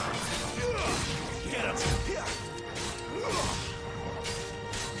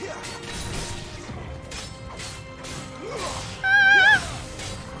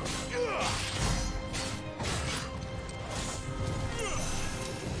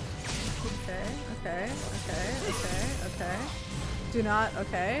 Okay. Do not,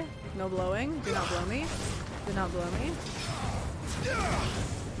 okay. No blowing. Do not blow me. Do not blow me.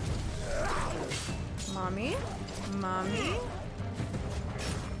 Mommy. Mommy.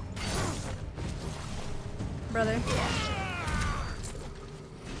 Brother.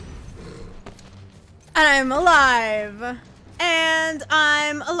 And I'm alive. And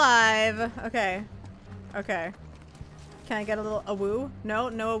I'm alive. Okay. Okay. Can I get a little woo? No,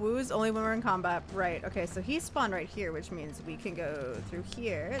 no woos. Only when we're in combat. Right. Okay, so he spawned right here, which means we can go through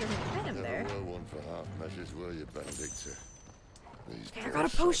here. There's an item there. Never were one for half measures, were you, Benedicta? These Okay, I got a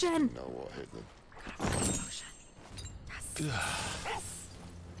potion. know what hit them. I got a potion. Yes. Yes.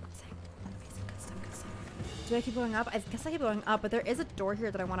 Amazing, good stuff, good stuff. Do I keep going up? I guess I keep going up, but there is a door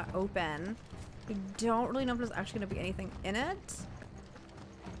here that I want to open. I don't really know if there's actually going to be anything in it.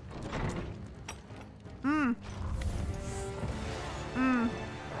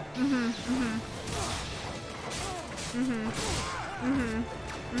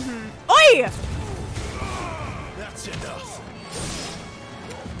 Oi! That's enough.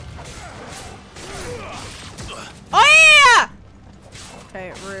 Oh yeah!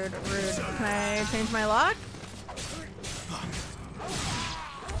 Okay, rude. Can I change my lock?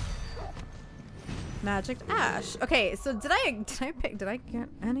 Magic ash. Okay, so did I get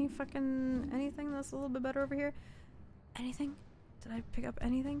anything that's a little bit better over here? Anything? Did I pick up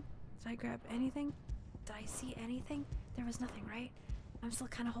anything? Did I grab anything? Did I see anything? There was nothing, right? I'm still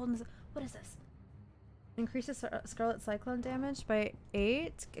kind of holding this. What is this? Increases Scarlet Cyclone damage by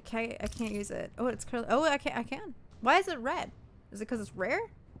 8. Okay, I can't use it. Oh, it's curly. Oh, I can. Why is it red? Is it because it's rare?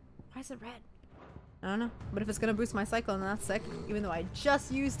 Why is it red? I don't know. But if it's gonna boost my Cyclone, then that's sick. Even though I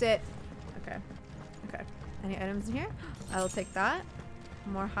just used it. Okay. Any items in here? I will take that.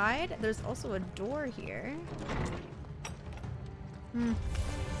 More hide. There's also a door here. There's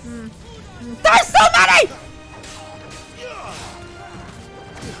so many!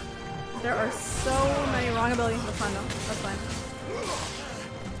 There are so many wrong abilities. That's fine though. That's fine.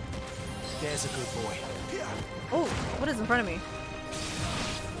 There's a good boy. Oh, what is in front of me?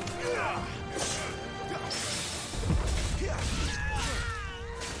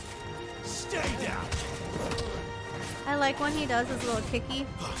 Stay down. I like when he does his little kicky.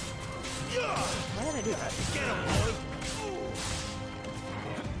 Why did I do that?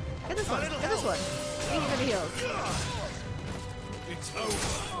 Get this one. Get this one. Thank you for the heals. It's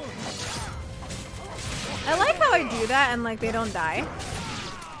over. I like how I do that and like they don't die.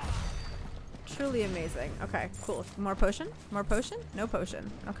 Truly amazing. Okay, cool. More potion? More potion? No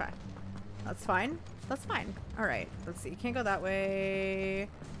potion. Okay. That's fine. That's fine. Alright, let's see. Can't go that way.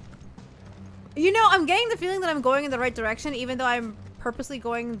 You know, I'm getting the feeling that I'm going in the right direction even though I'm purposely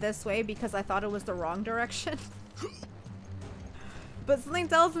going this way because I thought it was the wrong direction. But something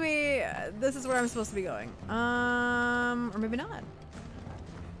tells me this is where I'm supposed to be going. Or maybe not.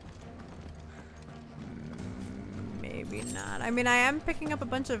 Maybe not. I mean, I am picking up a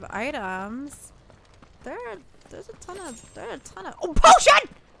bunch of items. There's a ton of oh, potion!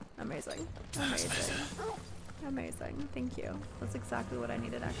 Amazing. Amazing. Thank you. That's exactly what I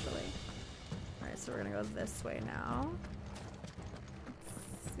needed actually. Alright, so we're gonna go this way now.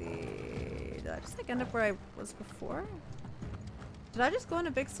 Let's see. Did I just like end up where I was before? Did I just go in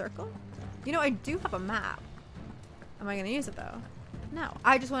a big circle? You know, I do have a map. Am I gonna use it though? No.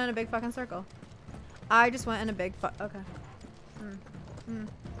 I just went in a big fucking circle. I just went in a big okay.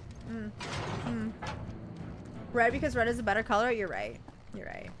 Red because red is a better color? You're right. You're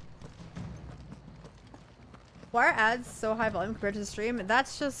right. Why are ads so high volume compared to the stream?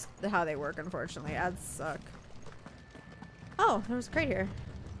 That's just how they work, unfortunately. Ads suck. Oh, there was a crate here.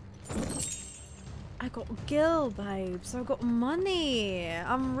 I got gil, babes. I got money.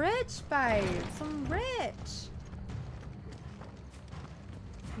 I'm rich, babes. I'm rich.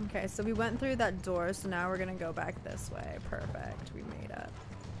 Okay, so we went through that door, so now we're gonna go back this way. Perfect. We made it.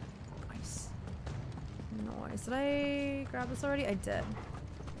 Nice. Nice. Did I grab this already? I did.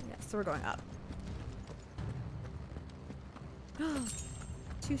 Yeah, so we're going up.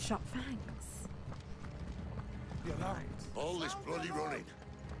 2 sharp fangs. All this bloody running.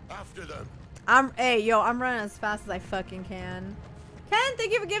 After them. Hey, I'm running as fast as I fucking can. Ken,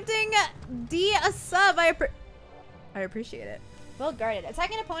 thank you for gifting D a sub. I appreciate it. Well guarded.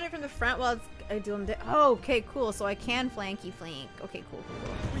 Attacking an opponent from the front while it's doing oh, okay, cool. So I can flanky flank. Okay, cool.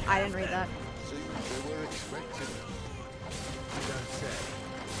 I didn't read that. See, they were expecting it. Don't say.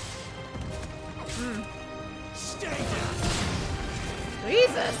 Stay down.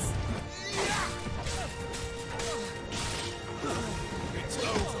 Jesus. It's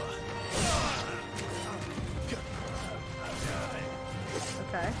over.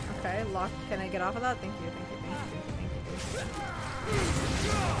 Okay. Lock. Can I get off of that? Thank you.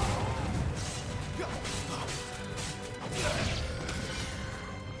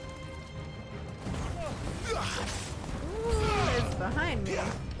 Ooh, it's behind me.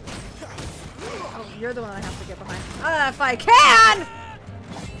 Oh, you're the one I have to get behind. If I can!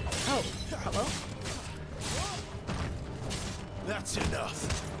 Oh, hello? That's enough.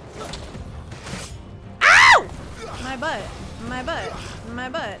 Ow! My butt.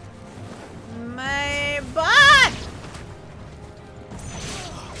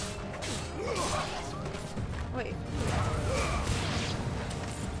 Wait.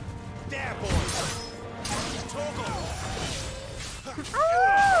 There, boys. Toggle.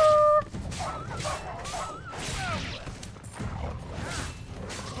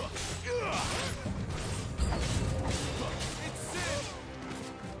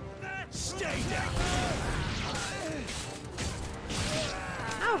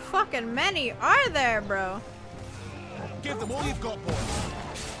 Oh, fucking many are there, bro? Give them all you've got, boy.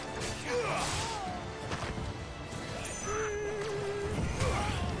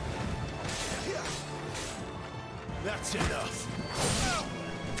 That's enough.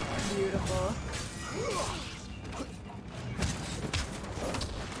 Beautiful.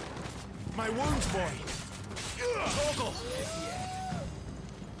 My wounds, boy. Toggle.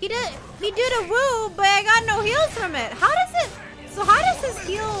 He did a woo, but I got no heals from it. How does it? So how does his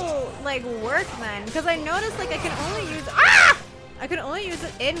heal like work then? Because I noticed like I can only use I can only use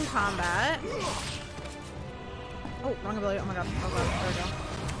it in combat. Oh, wrong ability. Oh my god. Oh god. There we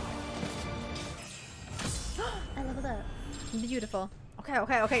go. I leveled up. Beautiful.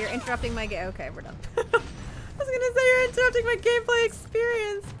 Okay. You're interrupting my game. Okay, we're done. I was gonna say you're interrupting my gameplay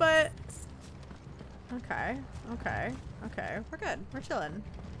experience, but okay. We're good. We're chilling.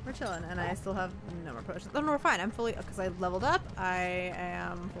 And I still have no more potions. Oh no, we're fine. I'm fully, because I leveled up. I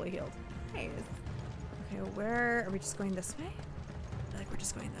am fully healed. Nice. Okay, where are we? Just going this way? I feel like we're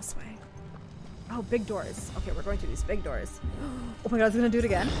just going this way. Oh, big doors. Okay, we're going through these big doors. Oh my god, it's gonna do it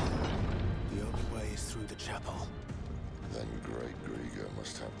again. The only way is through the chapel. Then Great Grieger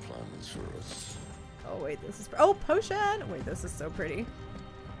must have plans for us. Oh wait, this is, oh, potion! Wait, this is so pretty.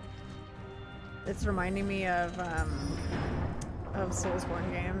 It's reminding me of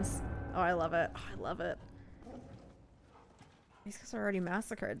Soulsborne games. Oh, I love it. Oh, I love it. These guys are already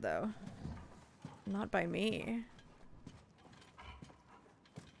massacred though. Not by me.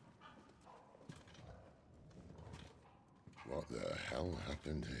 What the hell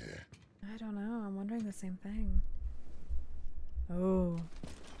happened here? I don't know. I'm wondering the same thing. Oh.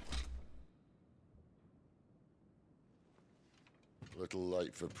 Little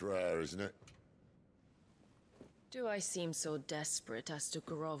late for prayer, isn't it? Do I seem so desperate as to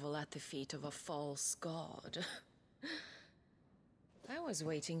grovel at the feet of a false god? I was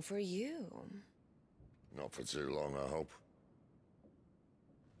waiting for you. Not for too long, I hope.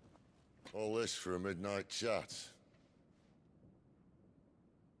 All this for a midnight chat.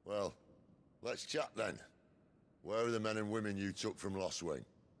 Well, let's chat then. Where are the men and women you took from Lostwing?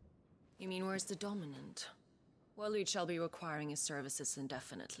 You mean where's the dominant? Well, we shall be requiring his services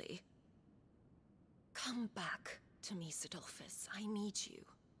indefinitely. Come back to me, Sidolphus. I need you.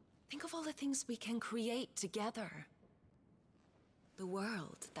 Think of all the things we can create together. The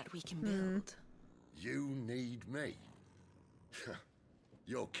world that we can build. You need me?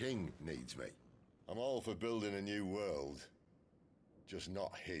 Your king needs me. I'm all for building a new world. Just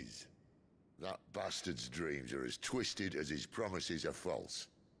not his. That bastard's dreams are as twisted as his promises are false.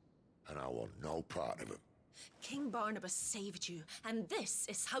 And I want no part of them. King Barnabas saved you, and this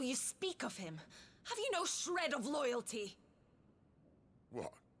is how you speak of him. Have you no shred of loyalty?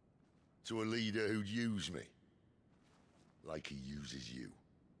 What? To a leader who'd use me? Like he uses you?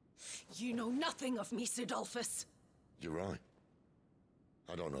 You know nothing of me, Sidolphus. You're right.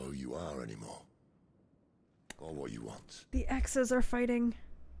 I don't know who you are anymore. Or what you want. The X's are fighting.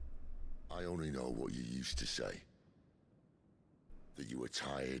 I only know what you used to say. That you were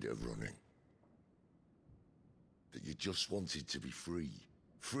tired of running. That you just wanted to be free.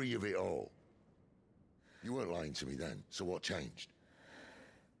 Free of it all. You weren't lying to me then, so what changed?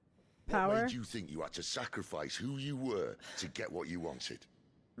 Power? What made you think you had to sacrifice who you were to get what you wanted?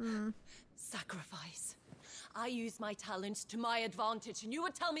 Sacrifice. I use my talents to my advantage, and you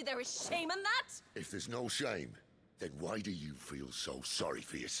would tell me there is shame in that? If there's no shame, then why do you feel so sorry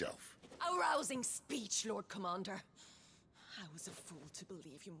for yourself? A rousing speech, Lord Commander. I was a fool to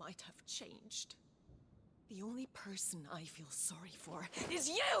believe you might have changed. The only person I feel sorry for is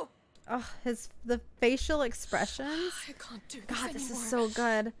you! Oh, the facial expressions. I can't do this God, this anymore. is so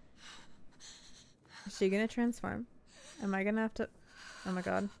good. Is she gonna transform? Am I gonna have to? Oh my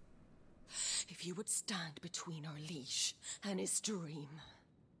god. If you would stand between our leash and his dream,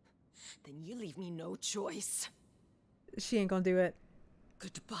 then you leave me no choice. She ain't gonna do it.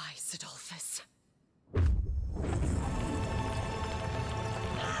 Goodbye, Sidolphus.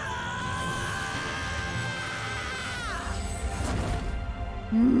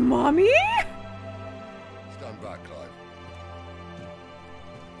 Mommy? Stand back, Clive.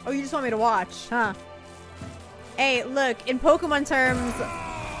 Oh, you just want me to watch, huh? Hey, look, in Pokemon terms,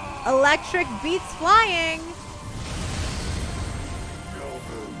 electric beats flying.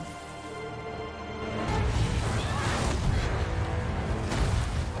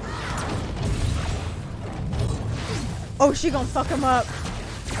 Oh, she gonna fuck him up.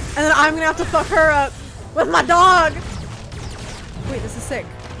 And then I'm gonna have to fuck her up with my dog. Wait, this is sick.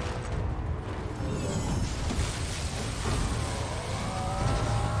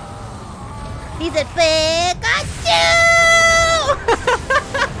 He's a Pikachu!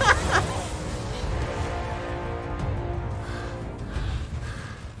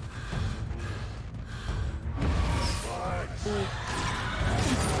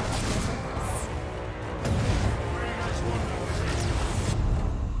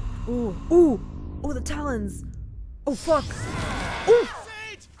 Ooh, ooh, oh, the talons. Oh, fuck. Ooh.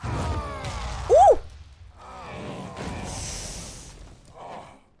 Ooh.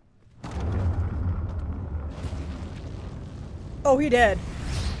 Oh, he did.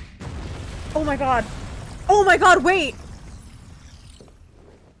 Oh my god. Oh my god, wait.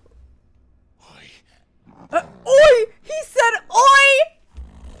 Oi! He said oi!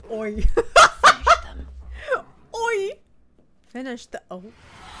 Oi. Finish them. Oi! Finish the. Oh.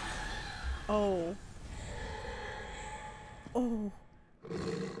 Oh. Oh.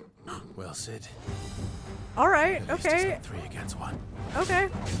 Well, Sid. Alright, At least okay. it's not 3 against 1. Okay.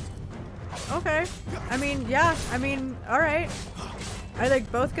 Okay. I mean, yeah. I mean, alright. Are they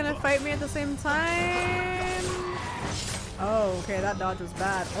both gonna fight me at the same time? Oh, okay, that dodge was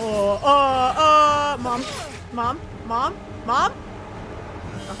bad. Oh, mom. Mom? Mom? Mom?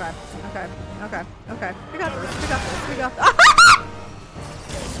 Okay, okay, okay, okay. We got this, we got this, we got this.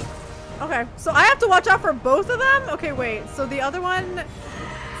 Okay, so I have to watch out for both of them? Okay, wait, so the other one,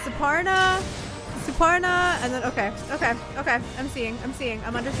 Suparna, and then, okay, okay, okay. I'm seeing,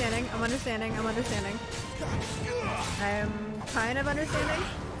 I'm understanding. I'm kind of understanding.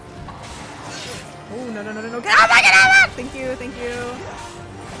 Oh, no. Get out! Thank you.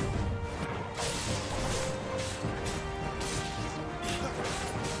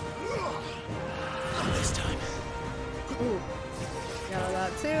 This time. Ooh. Got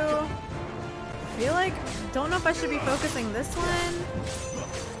that too. Feel like, don't know if I should be focusing this one.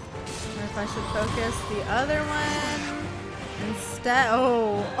 Or if I should focus the other one. Instead,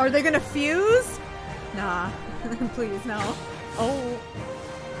 oh, are they gonna fuse? Nah, please, no.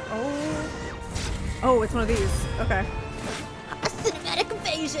 Oh, it's one of these. Okay. A cinematic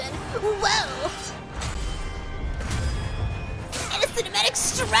invasion. Whoa. And a cinematic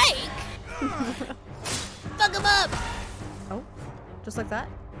strike. Fuck him up. Oh, just like that?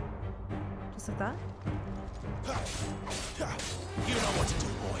 Just like that? You know what to do,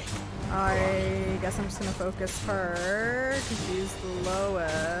 boy. I guess I'm just gonna focus her, because she's the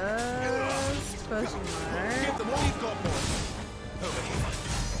lowest. Question mark. Get them all you've got, boy. Over here.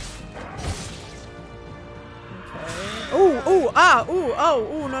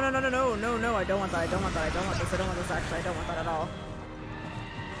 No, I don't want that, I don't want this, actually, I don't want that at all.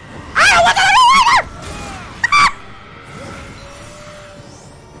 I don't want that at all either!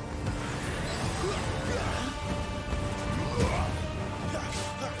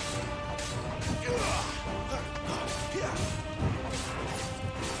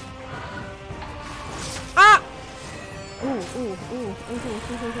 Ah!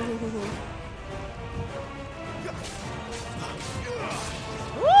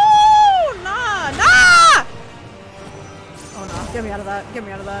 Nah! Oh no, get me out of that,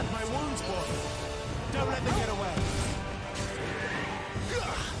 My wounds, boy. Don't let them get away.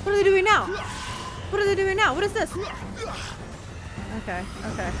 What are they doing now? What is this? Okay.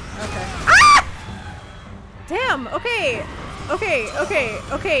 Ah! Damn, okay.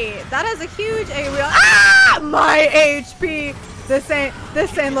 That has a huge AoE. Ah! My HP. This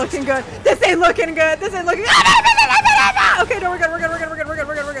ain't looking good. Okay, no, we're good. We're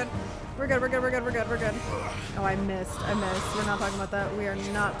good. Oh, I missed. We're not talking about that. We are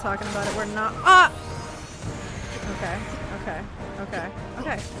not talking about it. We're not. Ah! Okay. I'm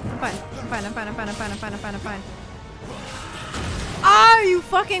fine. Ah, you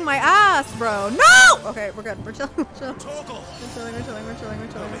fucking my ass, bro. No! Okay, we're good. We're chilling. We're chilling.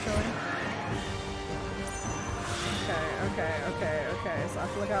 Okay. So I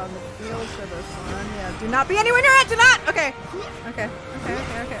have to look out in the field for this one. Yeah, do not be anywhere near it. Do not. Okay.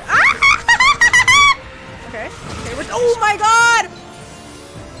 Ah! Okay. Oh my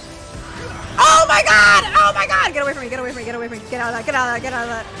god! Get away from me. Get out of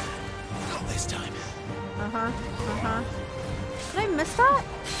that. Not this time. Did I miss that?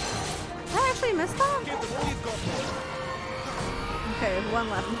 Did I actually miss that? Get them all you've got, boy. Okay, one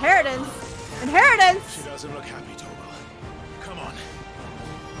left. Inheritance! She doesn't look happy, Torgal. Come on.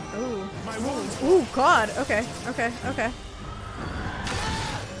 Ooh. My wounds. Ooh, God. Okay.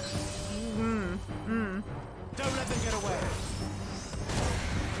 Don't let them get away.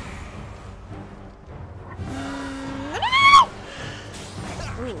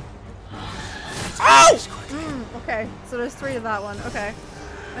 Ooh. Oh! Okay, so there's 3 of that one. Okay.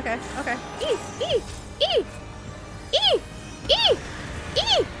 E!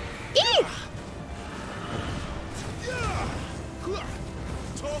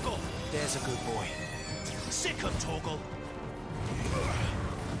 Torgal, there's a good boy. Sick of Torgal.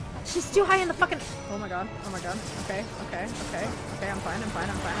 She's too high in the fucking. Oh my god. Oh my god. Okay. Okay. Okay. Okay. I'm fine. I'm fine.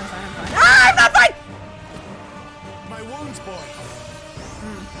 I'm fine. I'm fine. I'm fine. Ah! I'm not fine! My wounds, boy.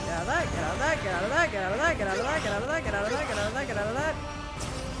 Get out of that. Get out of that. Get out of that. Get out of that. Get out of that. Get out of that. Get out of that. Get out of that. Get out of that.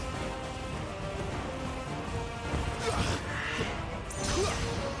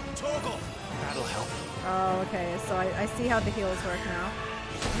 Toggle. That'll help. Oh, okay. So I see how the heals work now.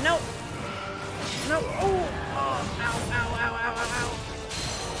 Nope. Nope. Oh. Oh. Ow. Ow. Ow. Ow. Ow. Ow.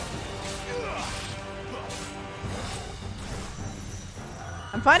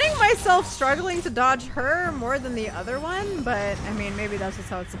 I'm finding myself struggling to dodge her more than the other one, but I mean, maybe that's just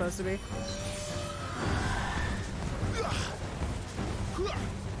how it's supposed to be.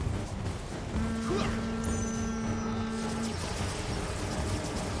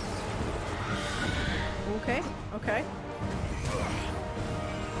 Okay, okay.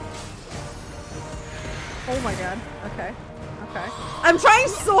 Oh my god. Okay, okay. I'm trying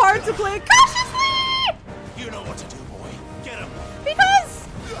so hard to play cautiously! You know what to do, boy. Get him. Because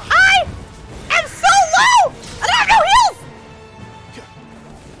I am so low! I don't have no heals!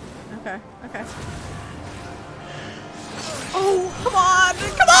 Okay, okay. Oh, come on!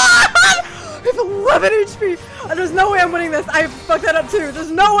 Come on! I have 11 HP! There's no way I'm winning this. I fucked that up too.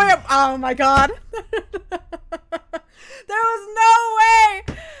 There's no way I'm. Oh my god. There was no way!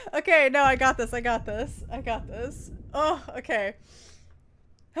 Okay, no, I got this. I got this. I got this. Oh, okay.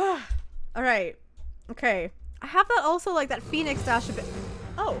 Alright. Okay. I have that also, like, that Phoenix dash a bit.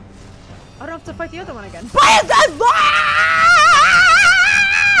 Oh. I don't have to fight the other one again. But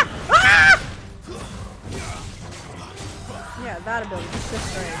yeah, that ability.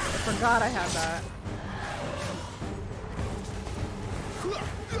 Just straight. I forgot I had that.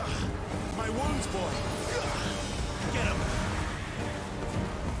 My wounds, boy. Get him.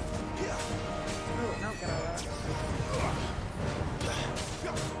 Oh, no, get out of that.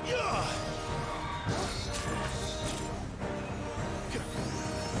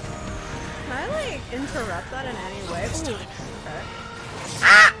 Can I, like, interrupt that in any way? Ooh, okay.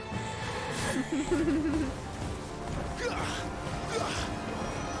 Ah!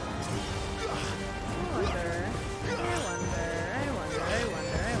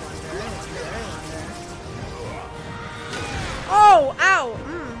 Oh, ow!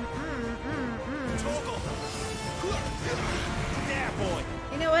 There, boy.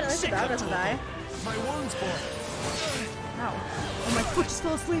 You know what? At least the dog doesn't die. My wounds, boy. Ow. Oh, my foot just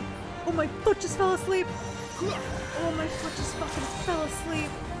fell asleep. Oh, my foot just fell asleep. Oh, my foot just fucking fell asleep.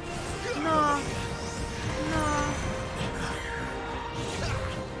 Nah. Nah.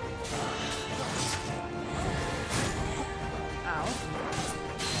 Ow.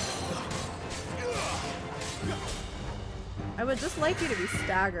 I would just like you to be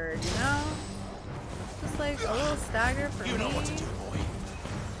staggered, you know? Just like a little stagger for me. You know what to do, boy.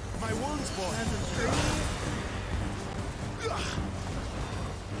 My wounds, boy. As a tree.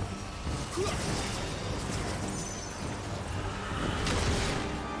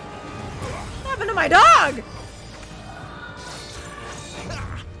 What happened to my dog?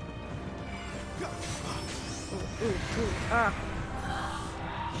 Ooh, ah.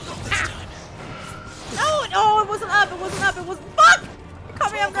 No, no, it wasn't up, it wasn't up, it wasn't. Fuck! It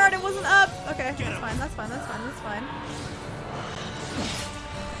caught me off guard, it wasn't up. Okay, that's fine, that's fine, that's fine, that's fine.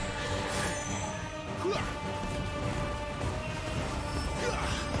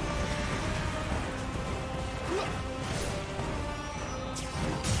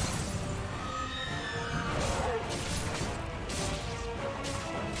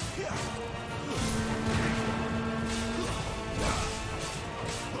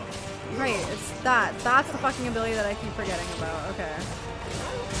 Right, it's that. That's the fucking ability that I keep forgetting about. Okay.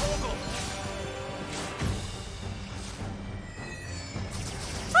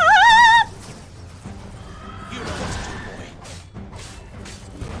 Ah! You know what to do, boy.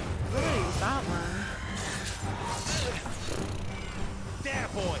 I'm gonna use that one. There,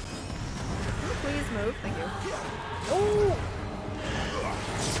 boy. Can you please move? Thank you. Oh!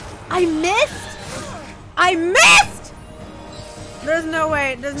 I missed! I missed! There's no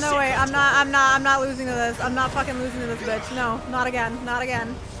way. There's no way. I'm not losing to this. I'm not fucking losing to this bitch. No, not again. Not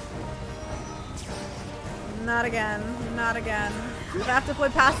again. Not again. Not again. If I have to play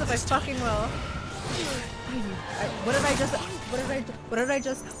passive, I fucking will. What did I just say? What did I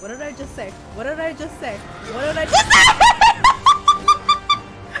just say? What did I just say? What did I just say?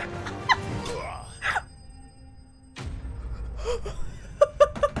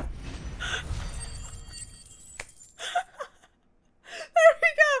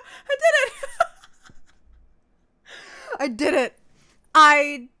 I did it!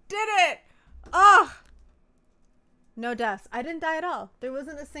 I did it! Ugh! No deaths. I didn't die at all. There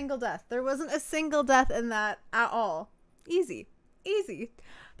wasn't a single death. There wasn't a single death in that at all. Easy. Easy.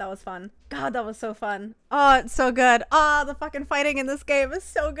 That was fun. God, that was so fun. Oh, it's so good. Oh, the fucking fighting in this game is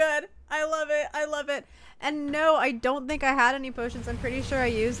so good. I love it. I love it. And no, I don't think I had any potions. I'm pretty sure I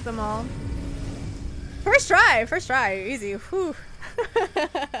used them all. First try. First try. Easy. Whew.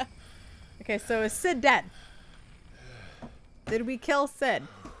 Okay, so is Sid dead? Did we kill Sid?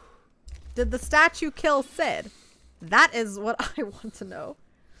 Did the statue kill Sid? That is what I want to know.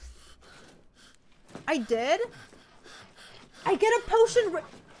 I did? I get a potion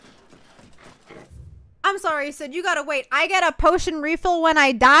I'm sorry, Sid, you gotta wait. I get a potion refill when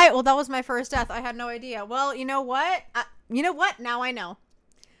I die? Well, that was my first death. I had no idea. Well, you know what? Now I know.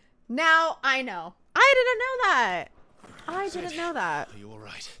 Now I know. I didn't know that. I didn't know that. Are you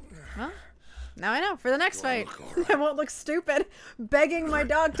alright? Huh? Now I know. For the next fight. I won't look stupid begging my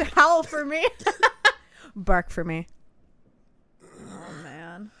dog to howl for me. Bark for me. Oh,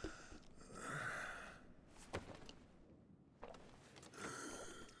 man.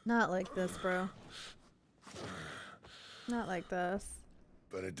 Not like this, bro. Not like this.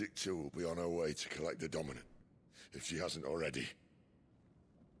 Benedicta will be on her way to collect the dominant, if she hasn't already.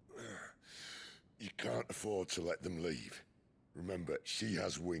 You can't afford to let them leave. Remember, she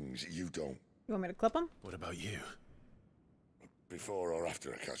has wings, you don't. You want me to clip them? What about you? Before or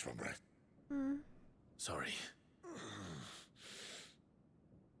after I catch my breath? Sorry.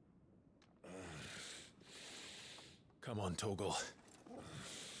 Come on, Torgal.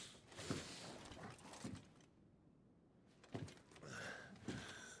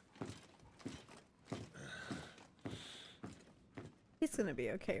 He's gonna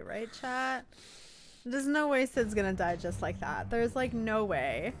be okay, right, chat? There's no way Sid's gonna die just like that. There's like no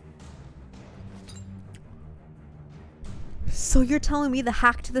way. So you're telling me the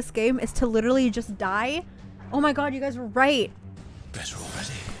hack to this game is to literally just die? Oh my god, you guys were right. Better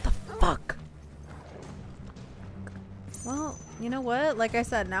already. What the fuck? Well, you know what? Like I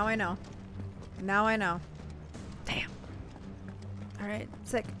said, now I know. Now I know. Damn. Alright,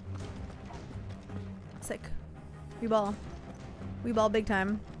 sick. Sick. We ball. We ball big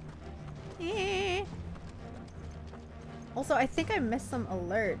time. Eh. Also, I think I missed some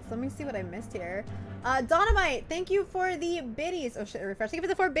alerts. Let me see what I missed here. Dynamite, thank you for the biddies. Oh shit, refresh. Thank you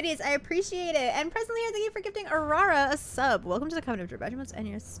for the 4 biddies. I appreciate it. And presently here, thank you for gifting Aurora a sub. Welcome to the Covenant of Your Regiments and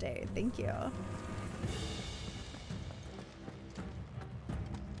your stay. Thank you.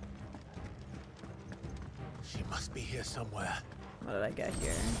 She must be here somewhere. What did I get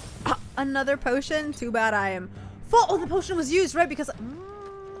here? Ah, another potion? Too bad I am full. Oh, the potion was used, right? Because...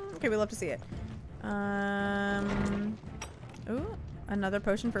 okay, we'd love to see it. Ooh, another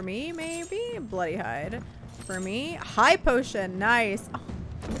potion for me, maybe? Bloody hide. For me? High potion. Nice. Oh,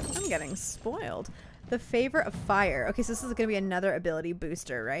 I'm getting spoiled. The Favor of Fire. Okay, so this is going to be another ability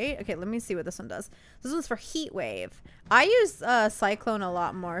booster, right? Okay, let me see what this one does. This one's for Heat Wave. I use Cyclone a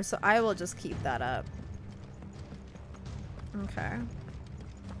lot more, so I will just keep that up. Okay.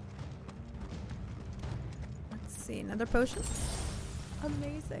 Let's see, another potion.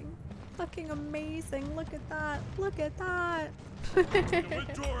 Amazing. Fucking amazing. Look at that. Look at that. The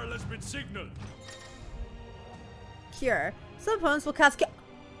withdrawal has been signaled. Cure. Some opponents will cast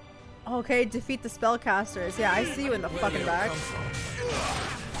okay, defeat the spellcasters. Yeah, I see you in the fucking back.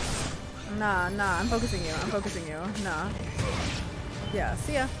 Nah, I'm focusing you. I'm focusing you. Nah. Yeah,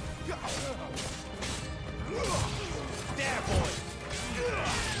 see ya.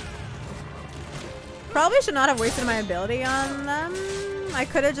 Probably should not have wasted my ability on them. I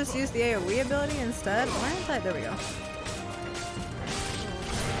could have just used the AoE ability instead. Why is that? There we go.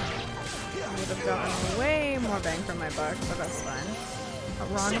 I would have gotten way more bang for my buck, but that's fine. A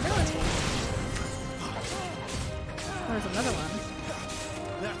wrong ability. Oh, there's another one.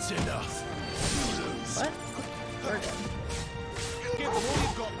 That's enough. What? We're good. Give all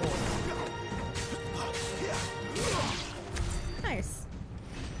you've got, boy. Nice.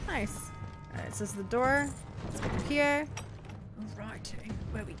 Nice. Alright, so this is the door. Let's go through here. Alrighty.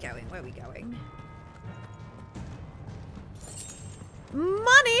 Where are we going? Where are we going?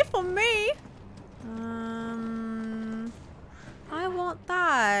 Money for me! I want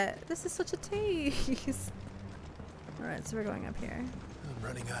that. This is such a tease. Alright, so we're going up here. I'm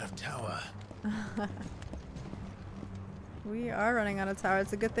running out of tower. We are running out of tower.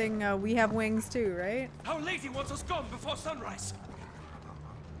 It's a good thing we have wings too, right? Our lady wants us gone before sunrise.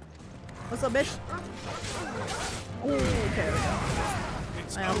 What's up, bitch? Ooh, okay, there we go.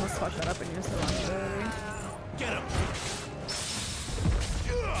 I almost fucked that up and used the wrong ability. Get him.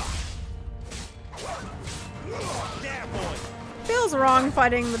 There, boy. Feels wrong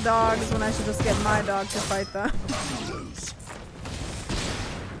fighting the dogs when I should just get my dog to fight them.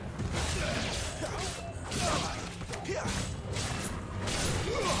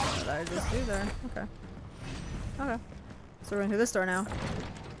 What did I just do there? Okay. Okay. So we're going through this door now.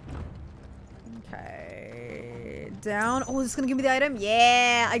 Okay. Down. Oh, is this gonna give me the item?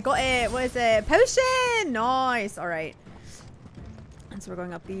 Yeah, I got it. What is it? Potion! Nice. Alright. And so we're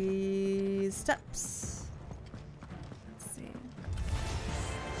going up these steps. Let's see.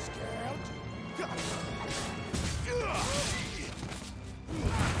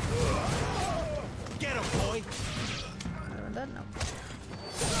 Get him, boy! Anyone dead? No.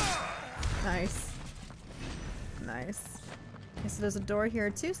 Nice. Nice. Okay, so there's a door here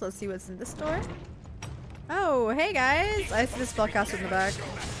too, so let's see what's in this door. Oh, hey guys! I see the spellcaster in the back.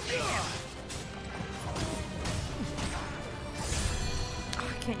 Oh,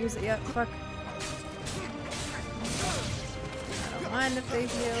 I can't use it yet. Fuck. I don't mind if they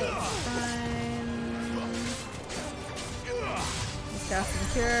heal. It's fine. Just casting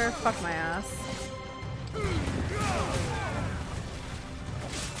cure. Fuck my ass.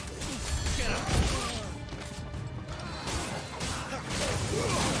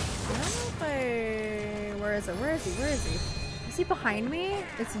 Where is it? Where is he? Where is he? Is he behind me?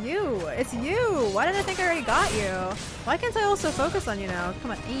 It's you. It's you. Why did I think I already got you? Why can't I also focus on you now?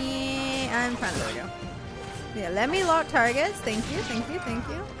 Come on. I'm trying to. There we go. Yeah, let me lock targets. Thank you. Thank you. Thank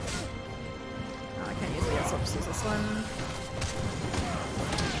you. Oh, I can't use it yet, so I'll just use this one.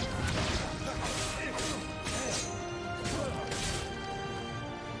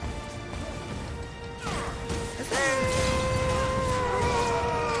 Is there?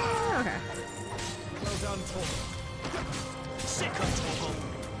 Okay. Well done, Torgal. Sick of Torgal.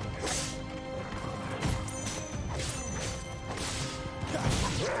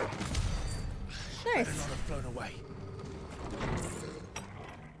 Nice. Better not have flown away.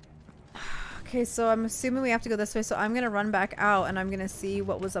 Okay, so I'm assuming we have to go this way, so I'm gonna run back out and I'm gonna see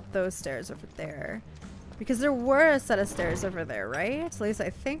what was up those stairs over there. Because there were a set of stairs over there, right? At least I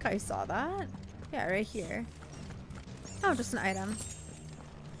think I saw that. Yeah, right here. Oh, just an item.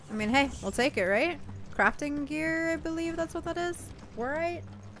 I mean, hey, we'll take it, right? Crafting gear, I believe that's what that is. We're right?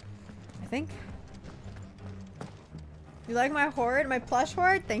 I think. You like my horde? My plush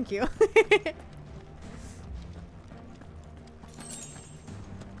horde? Thank you.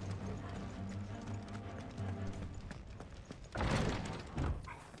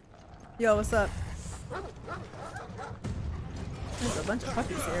 Yo, what's up? There's a bunch of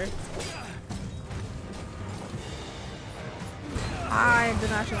puppies here. I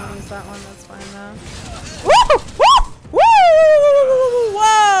didn't actually want to use that one. That's fine though. Woo! Woo! Woo!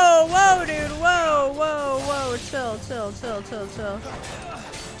 Whoa! Whoa, dude! Whoa! Whoa! Whoa! Chill! Chill! Chill! Chill! Chill!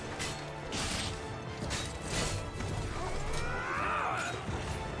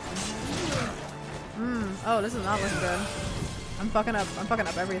 Oh, this is not looking good. I'm fucking up. I'm fucking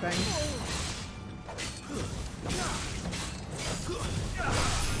up everything.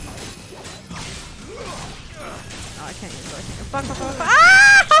 Oh, I can't use it. I can't. Fuck, fuck, fuck, fuck.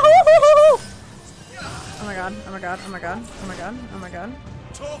 Ah! Oh my god. Oh my god. Oh my god. Oh my god. Oh my god.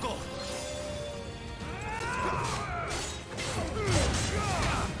 Torgal!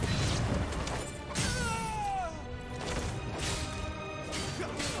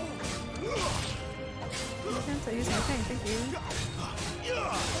 I can't use my thing. Thank you.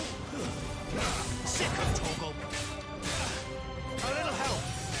 Sick of Torgal! A little help!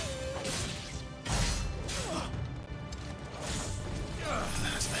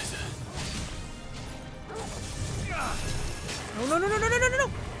 That's better. No, no, no, no, no, no, no, no, no!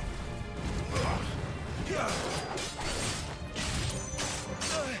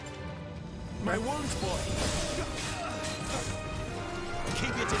 My wounds, boy!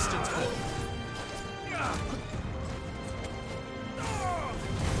 Keep your distance, boy!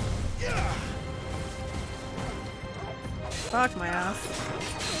 Fuck my ass.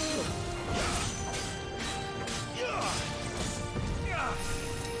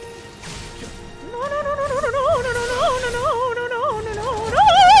 No, no, no, no, no, no, no, no, no, no, no, no, no, no, no!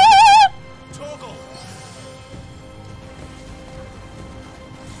 Torgal!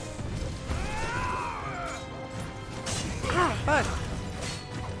 Ah, fuck.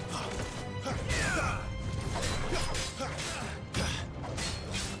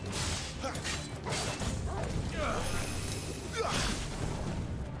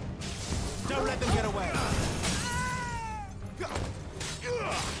 Don't let them get away!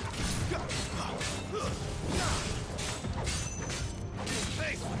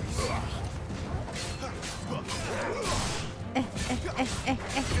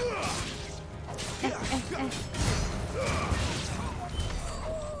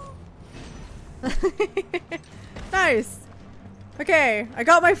 Nice. Okay, I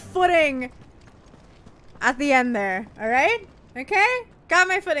got my footing. at the end there. All right? Okay? Got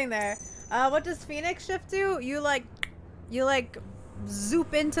my footing there. What does Phoenix Shift do? You like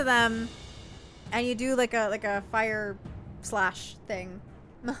zoop into them and you do like a fire slash thing.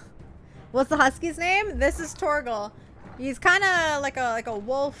 What's the husky's name? This is Torgal. He's kind of like a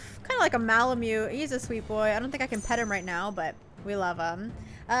wolf, kind of like a Malamute. He's a sweet boy. I don't think I can pet him right now, but we love him.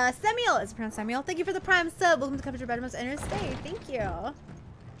 Samuel is pronounced Samuel. Thank you for the prime sub. Welcome to Coverage Bedrooms Interstate. Thank you.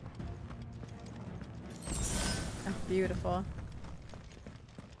 Oh, beautiful.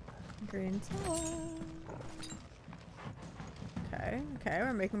 Green tower. Okay, okay,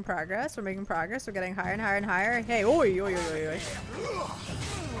 we're making progress. We're making progress. We're getting higher and higher and higher. Hey, oi, oi, oi, oi, oi.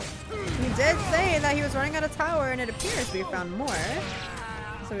 He did say that he was running out of tower, and it appears we found more.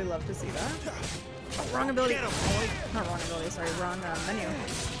 So we love to see that. Oh, wrong ability. Not wrong ability, sorry, wrong menu.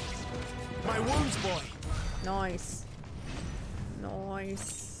 My wounds, boy. Nice.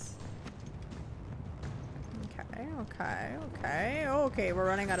 Nice. Okay, okay, okay. Okay, we're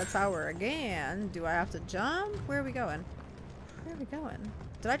running out of tower again. Do I have to jump? Where are we going? Where are we going?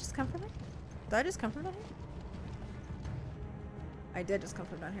 Did I just come from here? Did I just come from down here? I did just come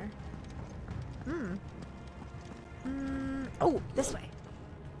from down here. Oh, this way.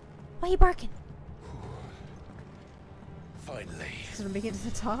 Why are you barking? Finally. Should I make it to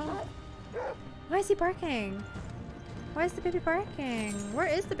the top? Why is he barking? Why is the baby barking? Where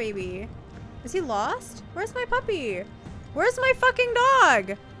is the baby? Is he lost? Where's my puppy? Where's my fucking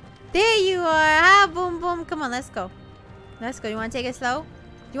dog? There you are. Ah, boom, boom. Come on, let's go. Let's go. You want to take it slow?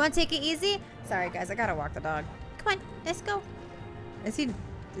 You want to take it easy? Sorry, guys. I gotta walk the dog. Come on, let's go. Is he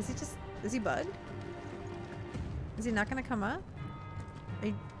bugged? Is he not gonna come up?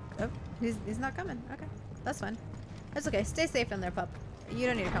 Oh, he's not coming. Okay, that's fine. That's okay. Stay safe in there, pup. You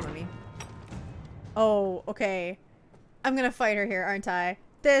don't need to come with me. Oh, okay. I'm gonna fight her here, aren't I?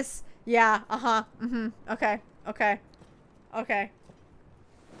 This, yeah, okay, okay, okay.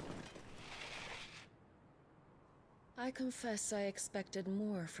 I confess I expected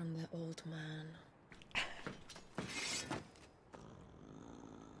more from the old man.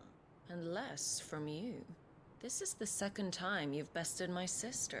 And less from you. This is the second time you've bested my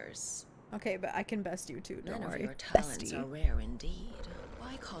sisters. Okay, but I can best you too, don't None worry. of your talents Bestie. are rare indeed.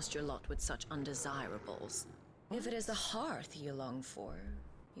 Why cast your lot with such undesirables? If it is the hearth you long for,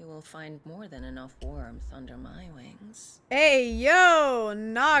 you will find more than enough warmth under my wings. Hey, yo,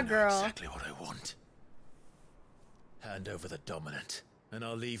 nah, girl. Exactly what I want. Hand over the dominant, and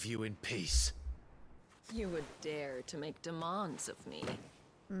I'll leave you in peace. You would dare to make demands of me.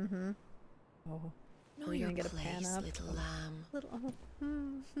 Oh. Know Are we your gonna get a pan place, up? little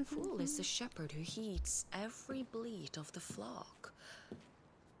lamb. Fool is the shepherd who heeds every bleat of the flock.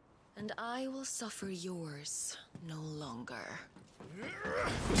 And I will suffer yours no longer.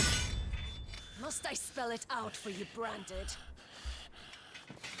 Must I spell it out for you, Branded?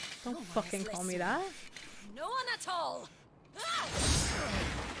 Don't fucking call me that. No one at all! Ah!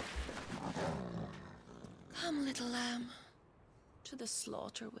 Come, little lamb, to the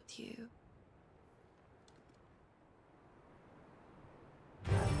slaughter with you.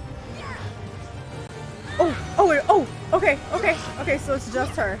 Oh, okay, so it's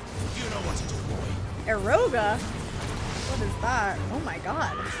just her. You know what to do, boy. Eroga? What is that? Oh my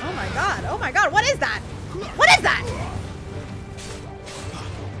god, what is that? What is that?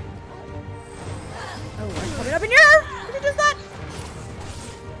 Oh, I'm coming up in here! Did you just that?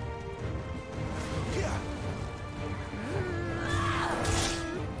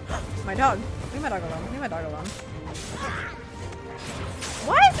 My dog. Leave my dog alone.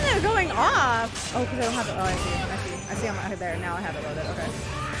 Why isn't it going off? Oh, because I don't have it. Oh, I see I'm out there. Now I have it loaded. Okay.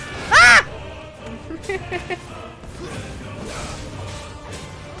 Ah!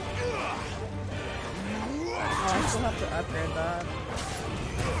 Oh, I still have to upgrade that.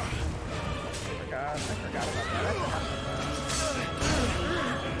 I forgot about that.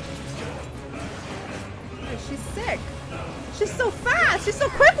 Oh, she's sick. She's so fast. She's so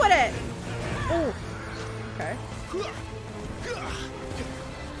quick with it. Oh. Okay.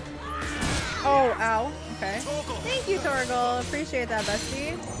 Oh, ow. Okay. Thank you, Torgal. Appreciate that,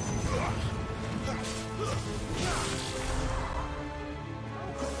 bestie.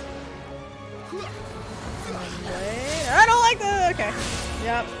 Wait. I don't like the. Okay.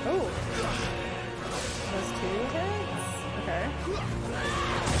 Yep. Oh. Those 2 hits? Okay.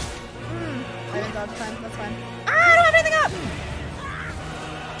 I didn't dodge time. That's fine. Ah, I don't have anything up!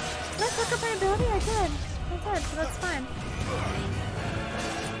 Did I fuck up my ability? I did. So that's fine.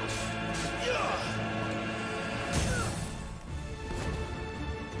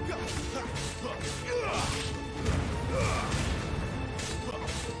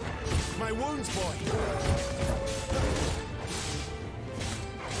 My my wounds, boy.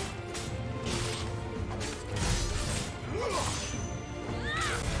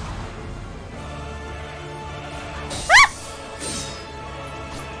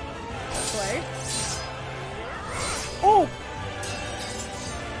 Play. Oh!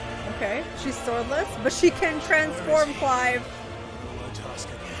 Okay, she's swordless, but she can transform, Clive.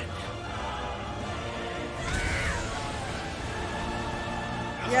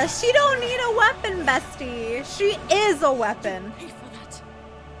 Yeah, she don't need a weapon, bestie. She is a weapon.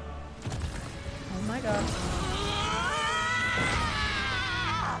 Oh my god.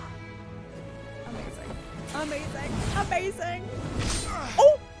 Amazing. Amazing. Amazing.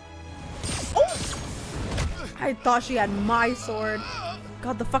 Oh! Oh! I thought she had my sword.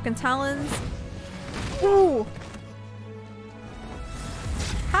 God, the fucking talons. Ooh.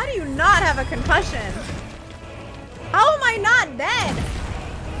 How do you not have a concussion? How am I not dead?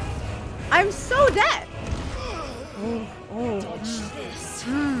 I'm so dead. Oh, oh.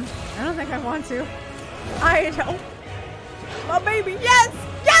 I don't think I want to. I don't. My baby, yes!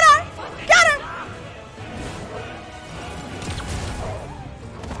 Get her! Get her!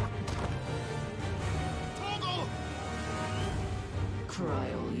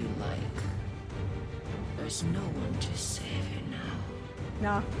 Cry all you like. There's no one to save you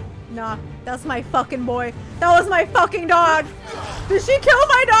now. Nah, that's my fucking boy. That was my fucking dog. Did she kill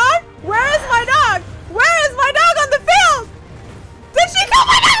my dog? Where is my dog? Where is my dog on the field? Did she kill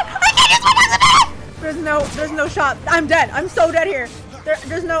my dog? I can't use my dog on the field. There's no shot. I'm dead. I'm so dead here.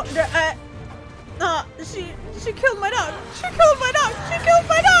 There's no. She killed my dog. She killed my dog. She killed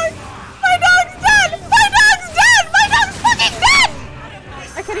my dog. My dog's dead. My dog's dead. My dog's fucking dead.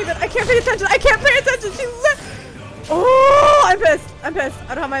 I can't pay attention. I can't pay attention. She's lit. Oh, I'm pissed. I'm pissed.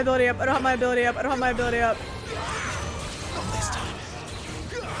 I don't have my ability up. I don't have my ability up. I don't have my ability up.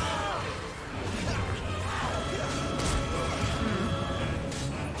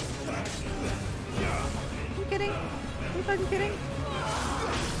 Are you kidding? Are you fucking kidding?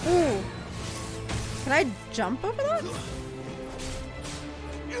 Ooh. Can I jump over that?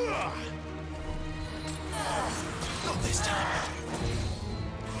 Not this time.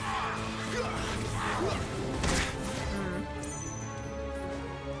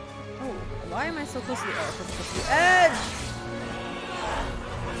 Oh, why am I so close to the edge? So close to the edge!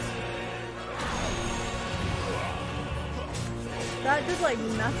 That did like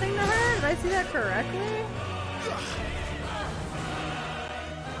nothing to her? Did I see that correctly?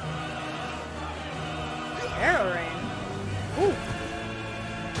 Arrow rain. Ooh.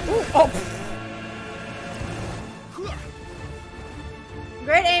 Ooh. Oh.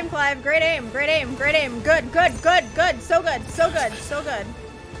 Great aim, Clive. Great aim. Great aim. Great aim. Good. Good. Good. Good. So good. So good. So good.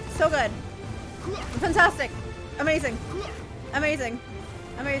 So good. Fantastic. Amazing. Amazing.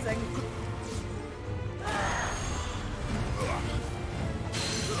 Amazing.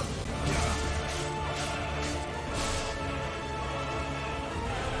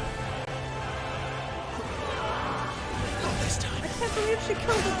 I can't believe she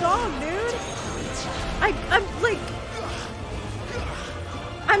killed a dog, dude. I'm like...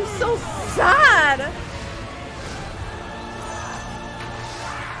 I'm so sad.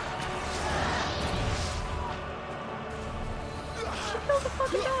 She killed the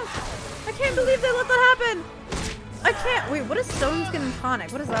fucking dog. I can't believe they let that happen. I can't. Wait, what is Stone Skin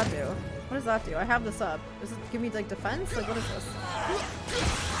Tonic? What does that do? What does that do? I have this up. Does it give me like defense? Like what is this?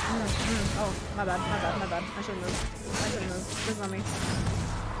 Oh, my bad, my bad, my bad. I shouldn't move. I shouldn't move. This is on me.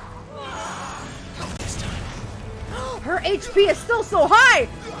 Her HP is still so high!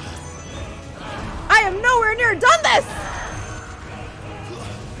 I am nowhere near done this!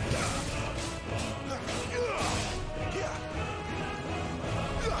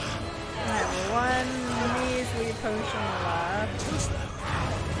 I have one measly potion left.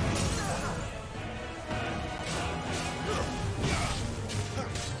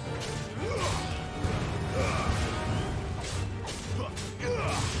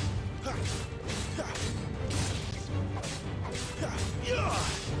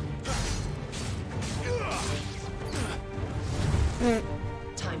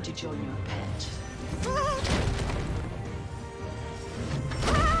 Time to join your pet.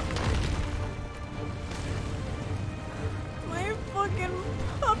 My fucking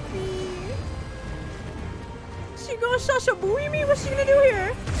puppy. She gonna shashabooey me? What's she gonna do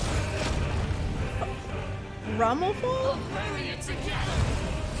here? Rummelful?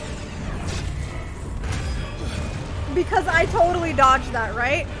 Because I totally dodged that,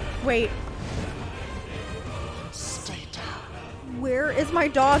 right? Wait. Stay down. Where is my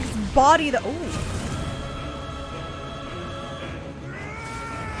dog's body? Oh.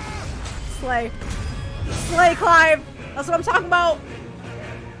 Slay. Slay, Clive. That's what I'm talking about.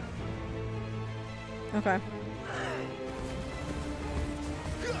 Okay.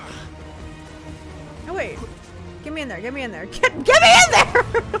 Oh, wait. Get me in there. Get me in there. Get me in there!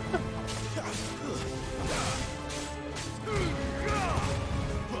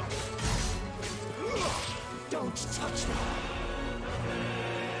 Don't touch me.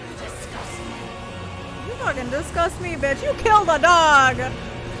 You fucking disgust me, bitch. You killed a dog.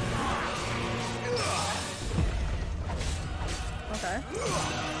 Okay.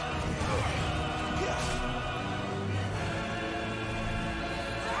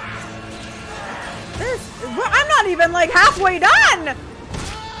 I'm not even like halfway done.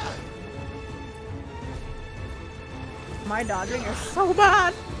 My dodging is so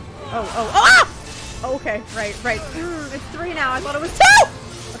bad. Oh, ah! Oh, okay, right. It's 3 now. I thought it was 2.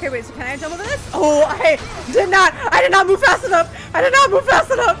 Okay, wait. So can I jump over this? Oh, I did not move fast enough. I did not move fast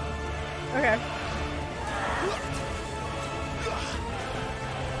enough. Okay.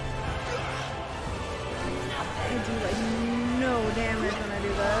 I do like no damage when I do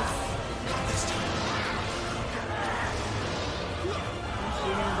this. Is she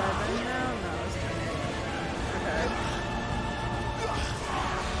gonna dive in now? No, it's gonna. Okay.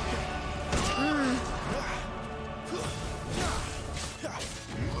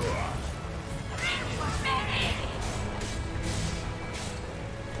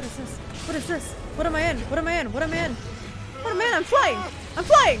 What is this? What is this? What am I in? What am I in? What am I in? What am I in? I'm flying! I'm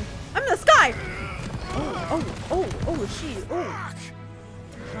flying! I'm in the sky! Oh, she. Oh.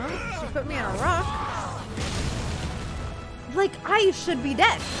 Huh? She put me on a rock. Like, I should be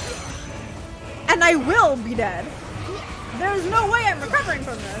dead. And I will be dead. There's no way I'm recovering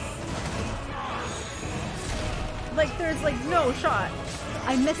from this. Like, there's like no shot.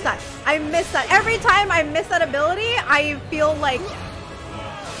 I miss that. I miss that. Every time I miss that ability, I feel like,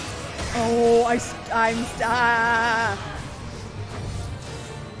 oh, I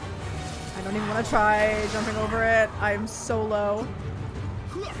don't even want to try jumping over it. I'm so low.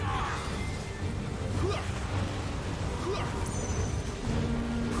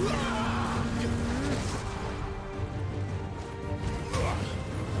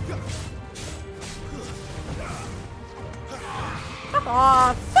 Fuck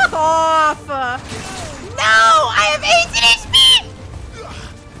off! Fuck off! No! I have 18 HP!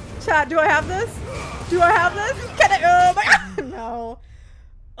 Chat, do I have this? Do I have this? Can I? Oh my god! No.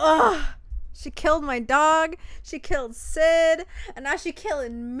 Ugh. She killed my dog. She killed Sid. And now she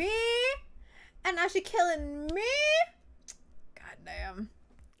killing me. And now she killing me. God damn.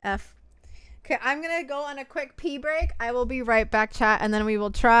 F. Okay, I'm gonna go on a quick pee break. I will be right back, chat. And then we will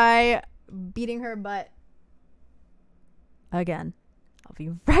try beating her butt again. I'll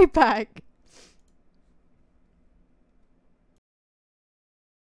be right back.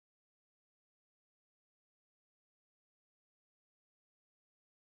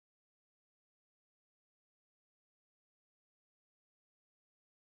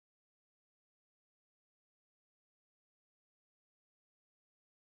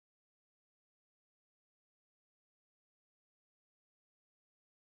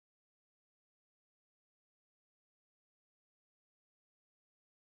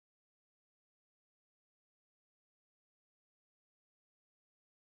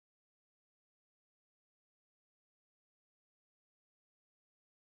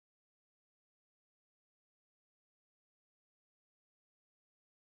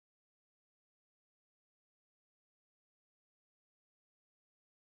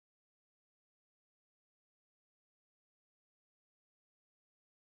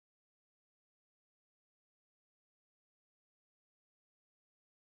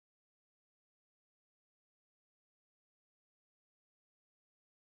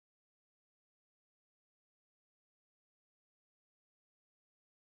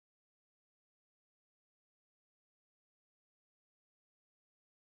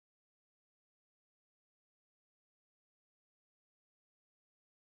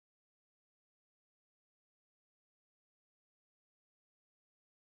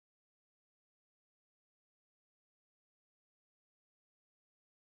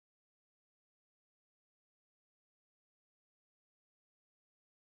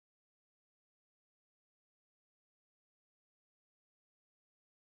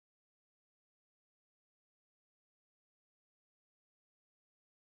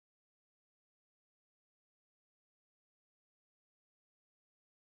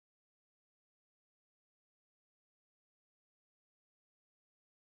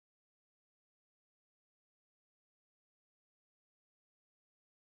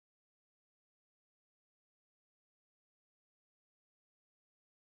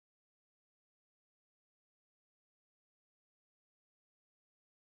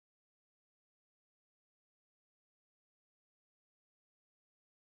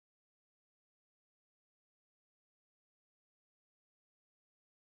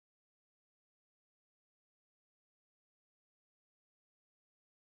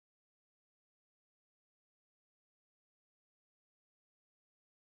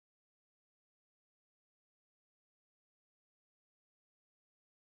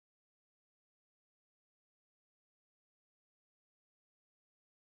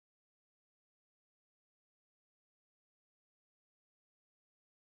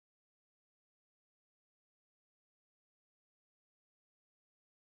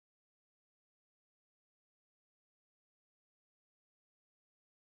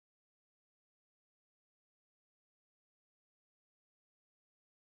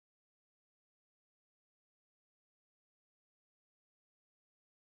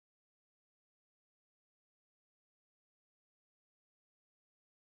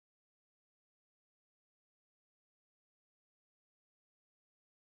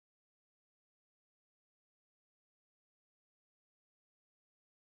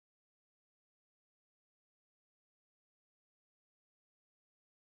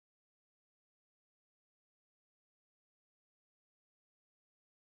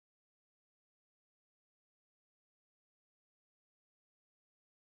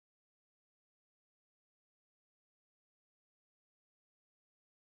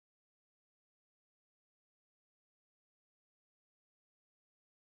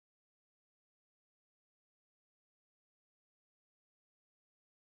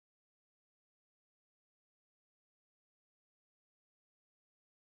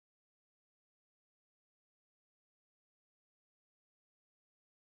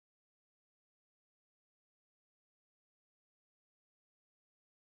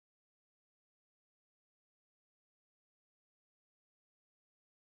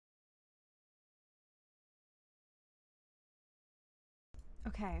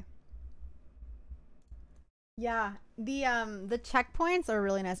 Okay. Yeah, the checkpoints are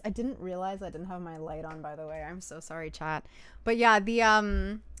really nice. I didn't realize I didn't have my light on, by the way. I'm so sorry, chat. But yeah,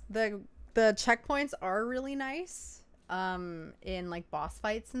 the checkpoints are really nice in like boss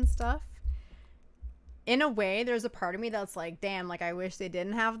fights and stuff. In a way, there's a part of me that's like, damn, like I wish they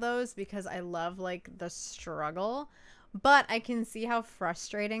didn't have those because I love like the struggle. But I can see how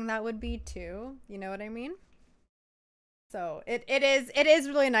frustrating that would be too. You know what I mean? So it is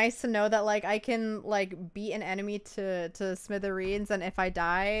really nice to know that like I can like beat an enemy to smithereens, and if I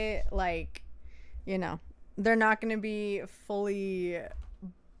die, like, you know, they're not gonna be fully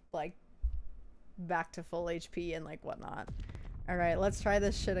like back to full HP and like whatnot. All right, let's try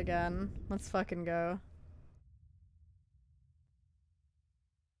this shit again. Let's fucking go.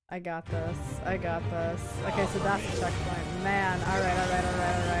 I got this. I got this. Okay, so that's the checkpoint. Man, alright, alright,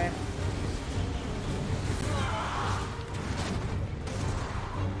 alright, alright.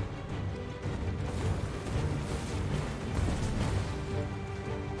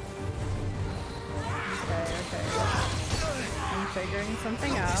 Okay. I'm figuring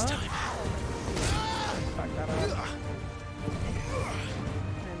something out. Fuck that up.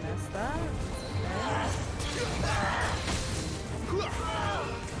 I missed that. Okay.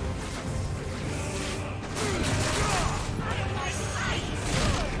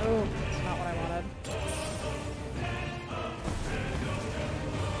 Oh, that's not what I wanted.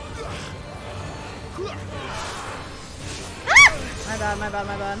 My bad, my bad,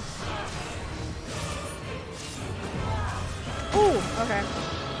 my bad. Ooh, okay.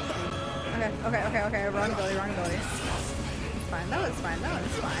 Okay. Wrong ability, wrong ability. It's fine though, it's fine though,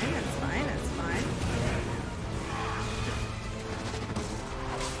 it's fine, it's fine, it's fine.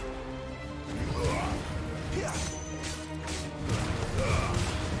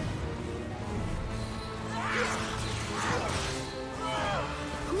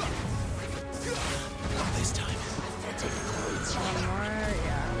 This time. One more,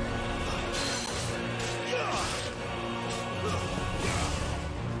 yeah.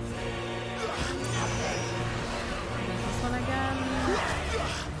 This one again.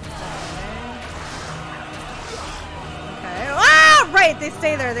 Okay. Ah! Right! They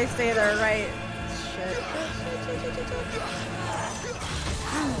stay there, right. Shit.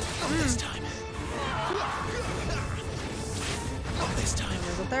 This time. This time.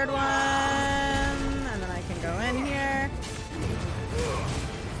 There's a third one. And then I can go in here.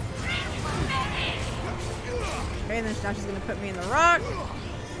 Okay, and then now she's gonna put me in the rock.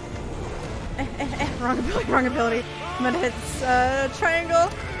 Wrong ability, wrong ability. I'm gonna hit triangle.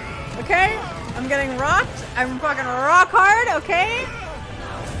 Okay, I'm getting rocked. I'm fucking rock hard, okay?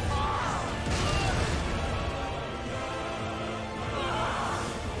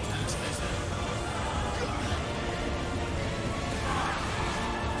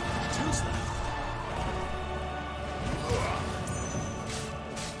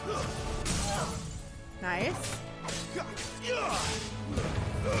 Nice.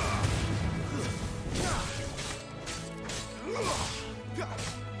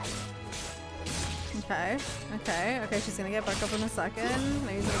 Okay, she's gonna get back up in a second.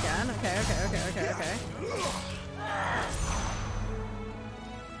 I'll use it again. Okay.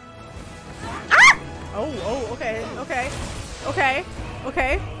 Ah! Oh,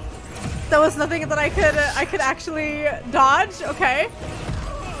 okay. That was nothing that I could actually dodge. Okay.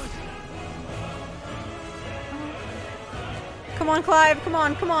 Come on, Clive. Come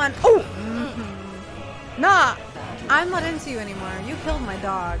on. Oh! Nah! I'm not into you anymore. You killed my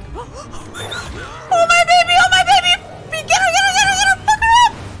dog. Oh my baby! Get her! Fuck her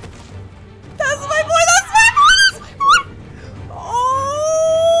up! That's my boy! Oh!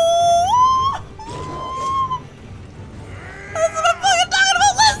 That's what I'm fucking talking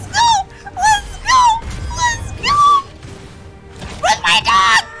about! Let's go! Where's my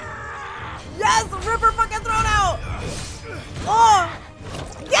dog? Yes! Rip her fucking throat out! Oh!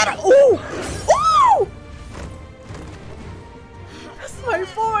 Get her! Ooh! That's my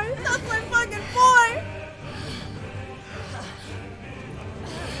boy! That's my fucking boy!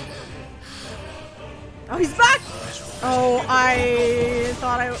 Oh, he's back! Oh, I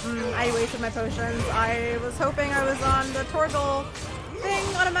thought I wasted my potions. I was hoping I was on the Torgal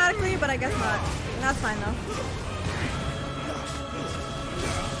thing automatically, but I guess not. That's fine though.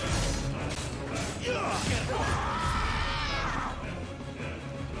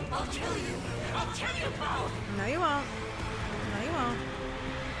 I'll kill you, Bo! No, you won't.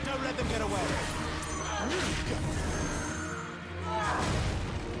 Don't let them get away.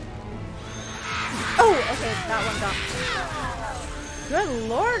 Oh, okay, that one got. Good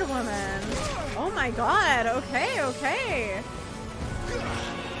lord, woman. Oh my god. Okay.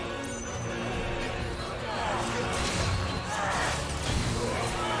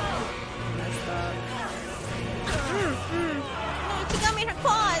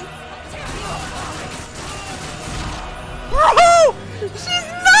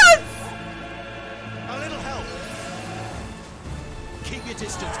 your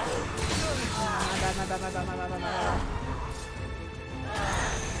distance, boy. My bad, my bad, my bad, my bad, my bad.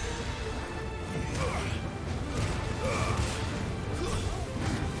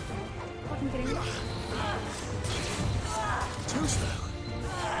 Fucking kidding me? Too slow.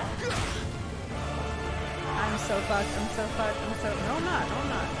 I'm so fucked. I'm so fucked. I'm so. No, I'm not. No, I'm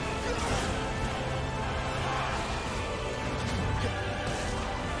not.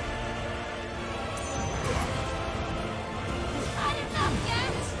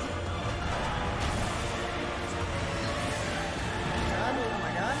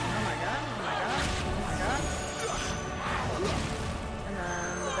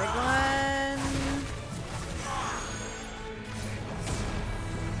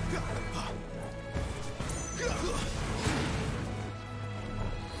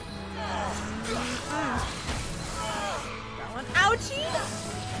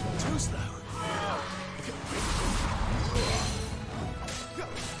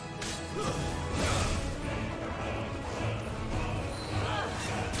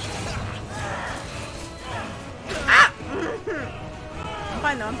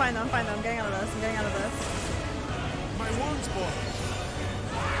 I'm fine though, I'm getting out of this, I'm getting out of this. My wounds, boy.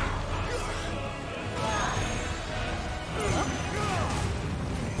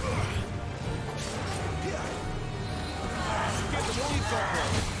 Get the teeth off, boy.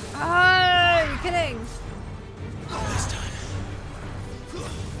 Ah, you're kidding. Not this time.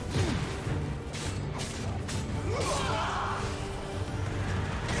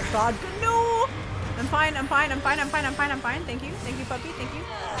 God, no! I'm fine, I'm fine, I'm fine, I'm fine, I'm fine, I'm fine. Thank you, puppy, thank you.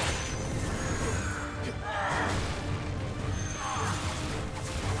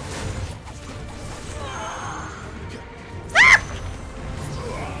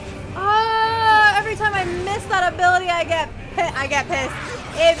 Every time I miss that ability, I get pissed.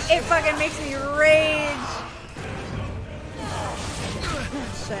 It fucking makes me rage.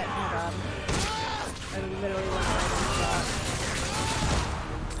 Shit, oh my god. I literally went right into that.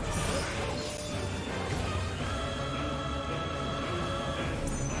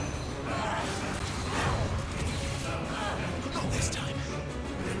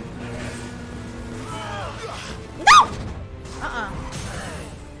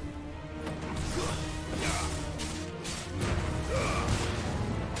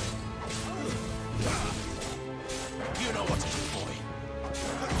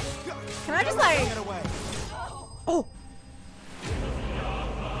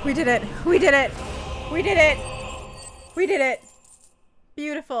 We did it. We did it. We did it. We did it.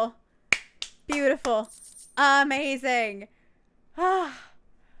 Beautiful. Beautiful. Amazing. That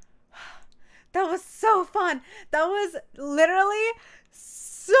was so fun. That was literally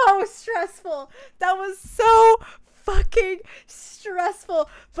so stressful. That was so fucking stressful.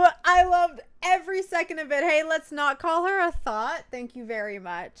 But I loved every second of it. Hey, let's not call her a thought. Thank you very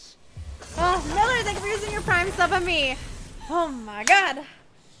much. Oh, Miller, thank you for using your Prime sub on me. Oh my god.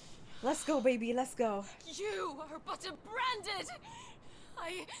 Let's go, baby. Let's go. You are but a branded.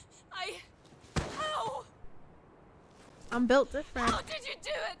 How? I'm built different. How did you do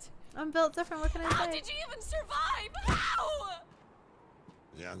it? I'm built different. What can I say? How did you even survive? How?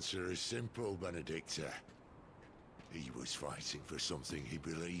 The answer is simple, Benedicta. He was fighting for something he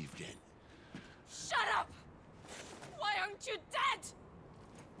believed in. Shut up! Why aren't you dead?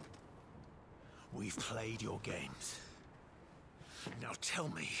 We've played your games. Now tell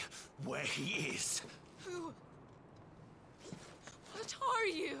me where he is. Who? What are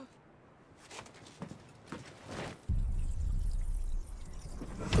you?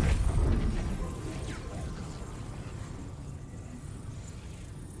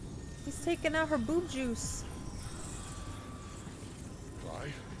 He's taking out her boob juice.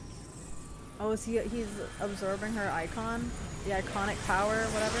 Why? Oh, is he's absorbing her icon? The iconic power or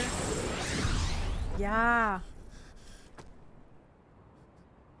whatever? Yeah.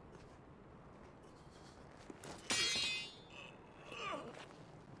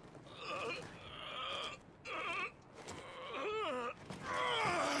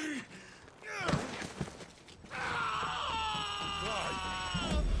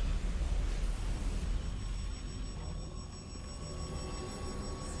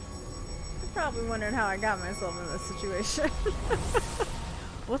 Probably wondering how I got myself in this situation.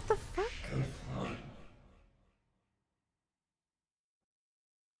 What the fuck?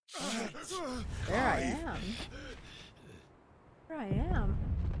 There I am. There I am.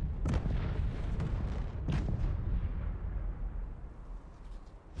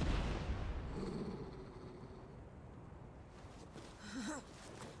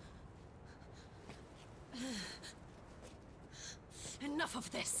 Enough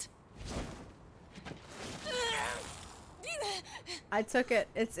of this. I took it.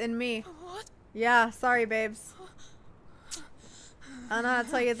 It's in me. What? Yeah, sorry, babes. I don't know how to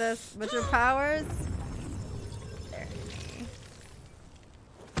tell you this, but your powers... They're in me.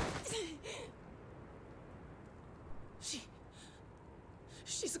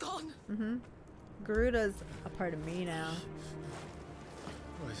 She's gone. Mm-hmm. Garuda's a part of me now.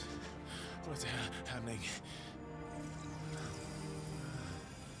 What's happening?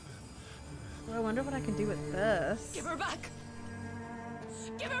 Well, I wonder what I can do with this. Give her back!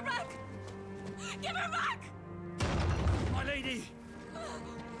 Give her back! Give her back! My lady!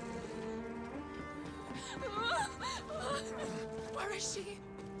 Where is she?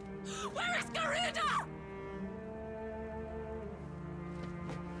 Where is Garuda?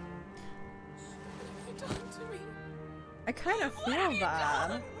 What have you done to me? I kind of feel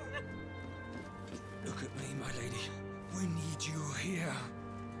bad. Look at me, my lady. We need you here.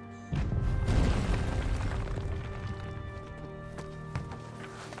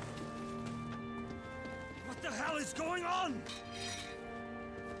 What the hell is going on?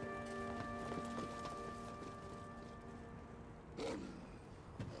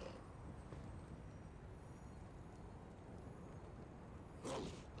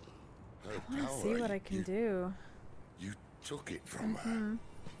 I want to see what I can do. You took it from her.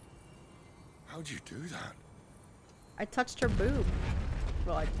 How'd you do that? I touched her boob.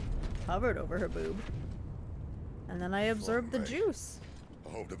 Well, I hovered over her boob. And then I absorbed the juice.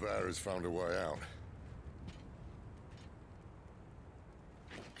 I hope the bear has found a way out.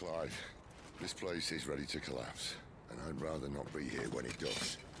 Clive, this place is ready to collapse, and I'd rather not be here when it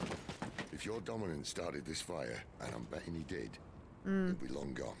does. If your dominant started this fire, and I'm betting he did, he'll be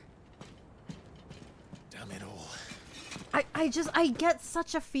long gone. Damn it all. I get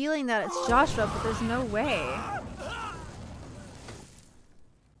such a feeling that it's Joshua, but there's no way.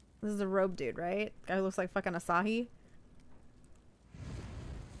 This is the robe dude, right? Guy who looks like fucking Asahi.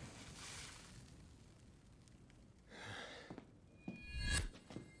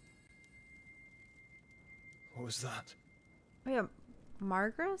 What was that? Oh yeah,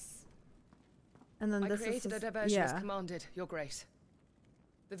 Margaret? And then I this created is a diversion as yeah. commanded, Your Grace.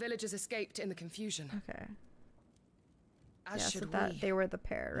 The villagers escaped in the confusion. Okay. As Yeah, should so that we. they were the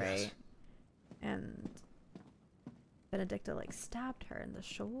pair, right? Yes. And Benedicta like stabbed her in the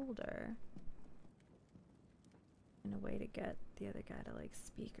shoulder in a way to get the other guy to like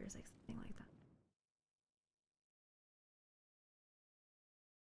speak or like something like that.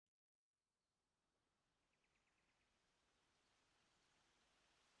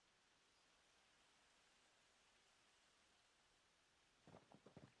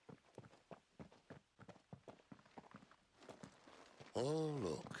 Oh,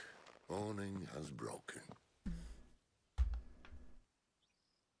 look. Morning has broken.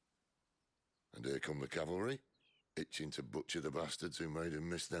 And here come the cavalry, itching to butcher the bastards who made them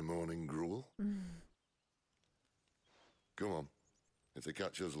miss their morning gruel. Go on. If they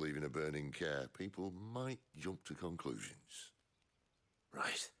catch us leaving a burning care, people might jump to conclusions.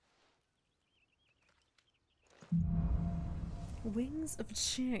 Right. Wings of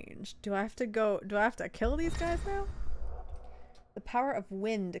Change. Do I have to kill these guys now? The power of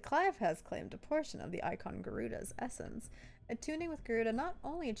wind. Clive has claimed a portion of the icon Garuda's essence. Attuning with Garuda not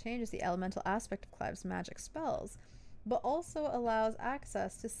only changes the elemental aspect of Clive's magic spells, but also allows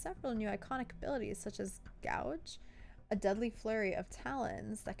access to several new iconic abilities such as Gouge, a deadly flurry of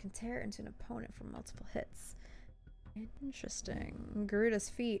talons that can tear into an opponent for multiple hits. Interesting. Garuda's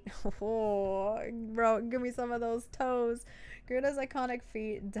feet. Oh, bro, give me some of those toes. Garuda's iconic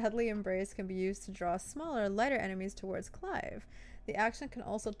feat, Deadly Embrace, can be used to draw smaller, lighter enemies towards Clive. The action can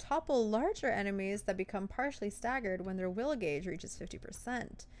also topple larger enemies that become partially staggered when their will gauge reaches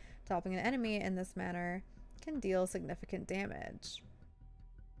 50%. Toppling an enemy in this manner can deal significant damage.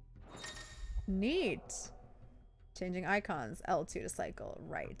 Neat. Changing icons. L2 to cycle.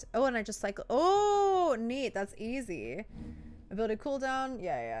 Right. Oh, and I just cycle. Oh, neat. That's easy. Ability cooldown.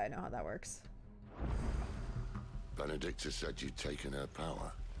 Yeah, I know how that works. Benedicta said you'd taken her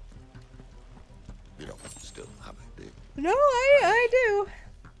power. You don't still have it, do you? No, I do.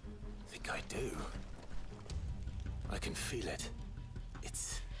 I think I do. I can feel it.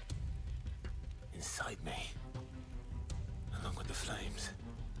 It's inside me, along with the flames.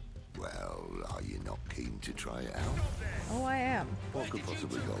 Well, are you not keen to try it out? Oh, I am. What could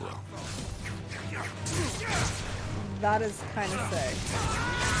possibly go wrong? That is kind of sick.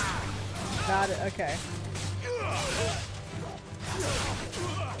 That is, okay.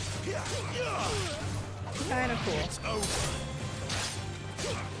 Kind of cool.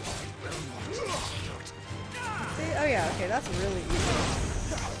 See? Oh yeah, okay, that's really easy.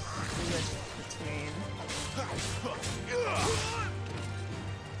 Switch between.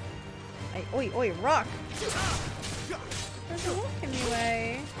 Hey, oi, oi, rock! There's a rock in the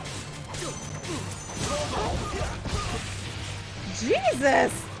way.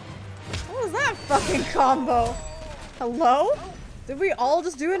 Jesus! What was that fucking combo? Hello? Did we all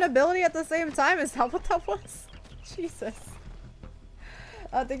just do an ability at the same time? Is that what that was? Jesus.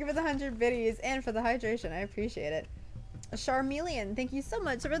 Thank you for the 100 biddies and for the hydration. I appreciate it. Charmeleon, thank you so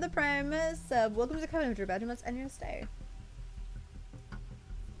much for the prime sub. Welcome to the Covenant, Drew Badger. Let's end your stay.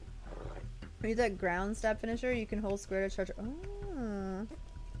 When you do that ground stab finisher, you can hold square to charge. Oh.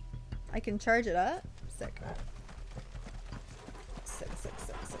 I can charge it up? Sick. Sick, sick,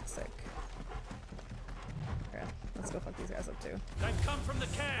 sick, sick, sick. Okay, let's go fuck these guys up too. They've come from the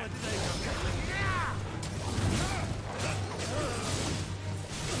can.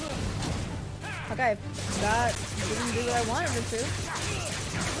 Okay, that didn't do what I wanted it to.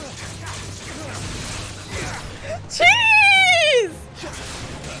 Jeez!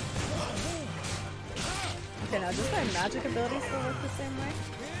 Okay, now does my magic ability still work the same way?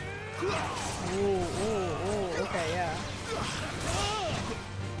 Ooh, ooh, ooh, okay, yeah.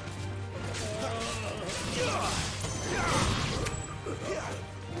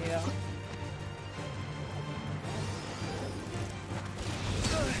 Yeah.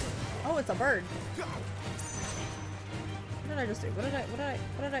 Oh, it's a bird. What did I just do? What did I?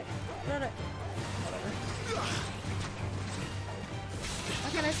 Whatever. How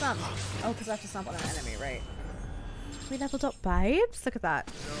can I stomp? Oh, because I have to stomp on an enemy, right? We leveled up vibes? Look at that.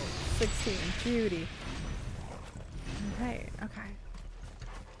 16. Beauty. Okay, okay.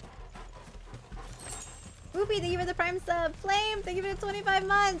 Whoopie, thank you for the prime sub. Flame, thank you for the 25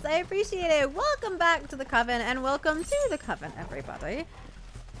 months. I appreciate it. Welcome back to the Coven and welcome to the Coven, everybody.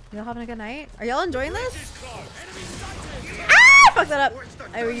 Y'all having a good night? Are y'all enjoying this? Ah! Fuck that up.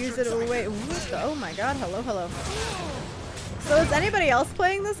 I will use it. Oh, wait. Oh my god. Hello, hello. So is anybody else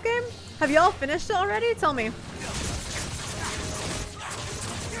playing this game? Have y'all finished it already? Tell me.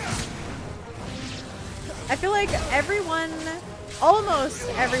 I feel like everyone, almost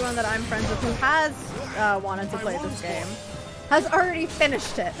everyone that I'm friends with who has wanted to play this game has already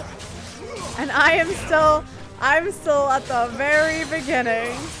finished it. And I'm still at the very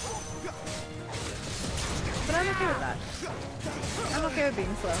beginning. But I'm okay with that. I'm okay with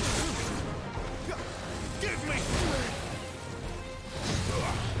being slow. Give me.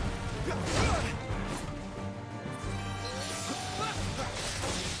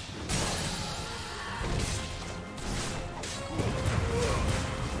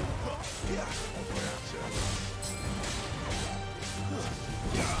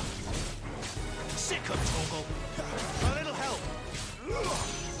 Sick of Toggle. A little help.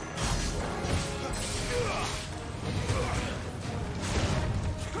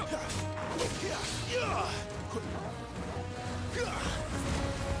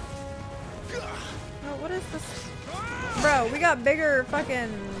 Oh, what is this? Bro, we got bigger fucking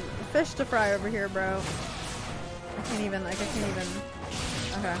fish to fry over here, bro. I can't even, like, I can't even.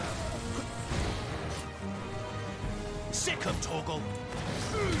 Okay. Sick of Toggle.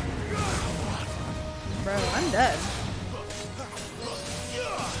 Bro, I'm dead.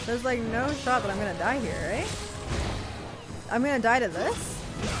 There's like no shot that I'm gonna die here, right? I'm gonna die to this?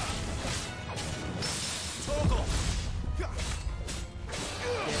 Toggle.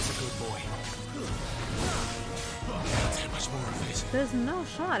 That's a good boy. Not that much more of it. There's no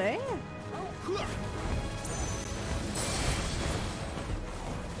shot, eh?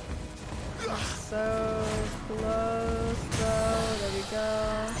 So close, bro. There we go.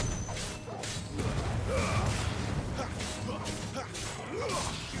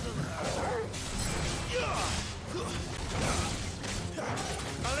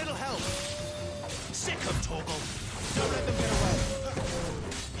 A little help. Sick of Toggle. Don't let them get away.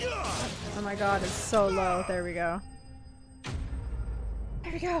 Oh my god, it's so low. There we go.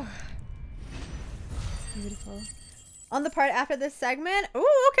 There we go. Beautiful. On the part after this segment.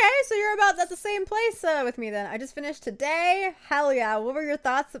 Ooh, okay. So you're about at the same place with me then. I just finished today. Hell yeah. What were your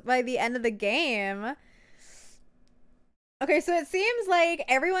thoughts by the end of the game? Okay, so it seems like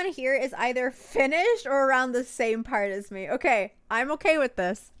everyone here is either finished or around the same part as me. Okay, I'm okay with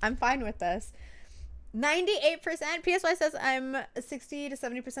this. I'm fine with this. 98%. PSY says I'm 60 to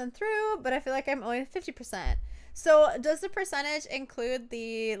 70% through, but I feel like I'm only 50%. So does the percentage include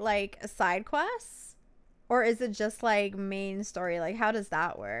the, like, side quests? Or is it just, like, main story? Like, how does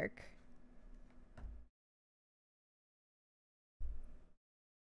that work?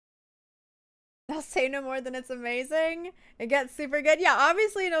 I'll say no more than it's amazing. It gets super good. Yeah,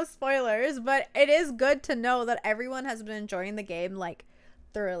 obviously no spoilers, but it is good to know that everyone has been enjoying the game, like,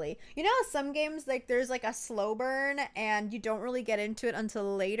 thoroughly. You know how some games, like, there's like a slow burn and you don't really get into it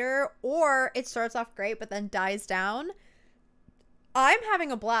until later, or it starts off great but then dies down? I'm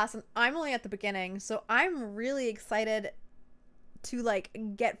having a blast and I'm only at the beginning, so I'm really excited to like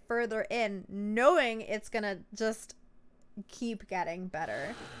get further in, knowing it's gonna just keep getting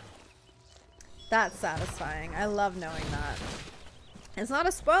better. That's satisfying. I love knowing that. It's not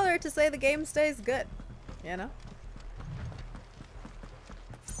a spoiler to say the game stays good, you know?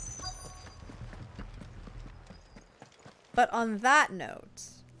 But on that note,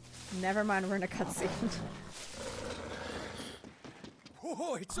 never mind, we're in a cutscene.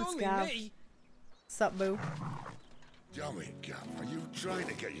 Oh, it's Let's only Gav. me. Sup, boo? Damn it, Gav. Are you trying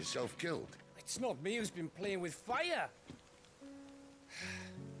to get yourself killed? It's not me who's been playing with fire.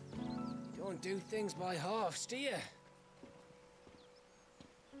 Don't do things by halves, do you?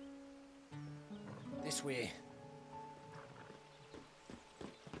 This way.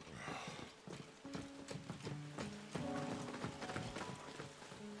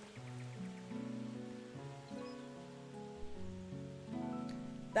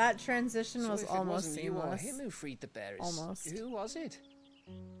 That transition was if it almost wasn't you or seamless. him who freed the bearers, Almost. who was it?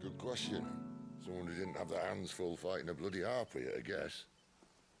 Good question. Someone who didn't have their hands full fighting a bloody harpy, I guess.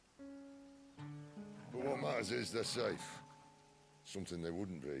 But what matters is they're safe. Something they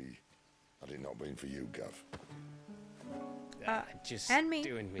wouldn't be had it not been for you, Gav. Just and me.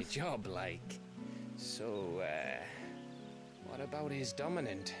 doing my job, like. So, what about his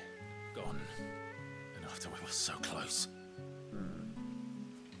dominant? Gone. And after we were so close.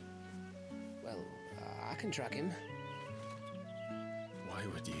 Well, I can track him. Why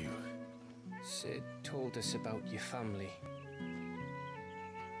would you? Sid told us about your family.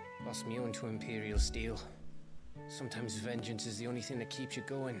 Lost me own to Imperial Steel. Sometimes vengeance is the only thing that keeps you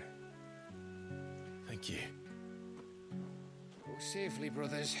going. Thank you. Go safely,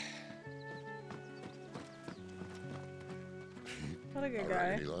 brothers. What a good I guy.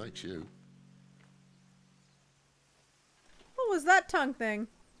 reckon he likes you. What was that tongue thing?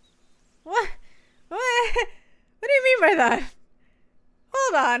 What? What? What do you mean by that?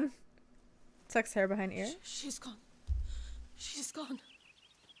 Hold on. Tucks hair behind ear. She's gone. She's gone.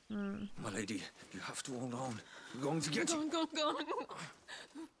 My lady, you have to hold on. We're going to get you. Gone.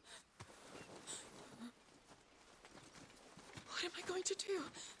 What am I going to do?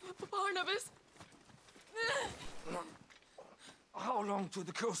 Barnabas? How long to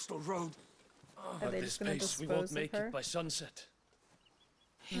the coastal road? Are they just gonna dispose of her? by sunset.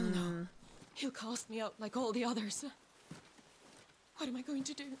 He'll know. He'll cast me out like all the others. What am I going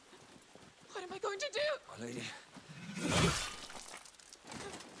to do? What am I going to do? My lady.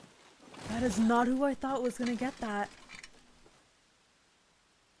 That is not who I thought was gonna get that.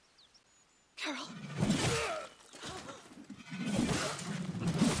 Carol.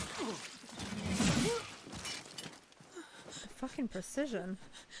 Fucking precision.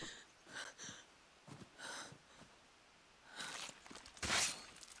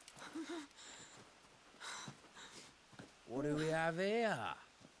 What do we have here?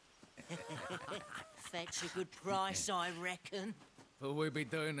 Fetch a good price, I reckon. But we'd be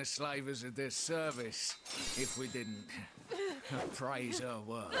doing the slavers a disservice if we didn't praise her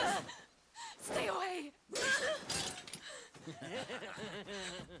work. Stay away.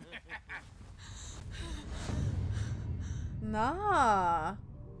 Nah.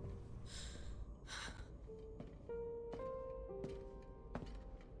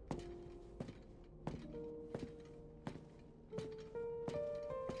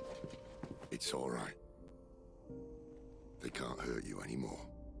 It's all right. They can't hurt you anymore.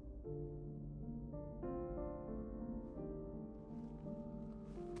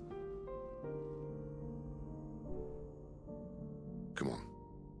 Come on.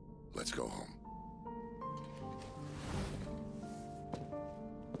 Let's go home.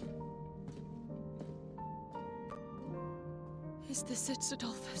 Is this it,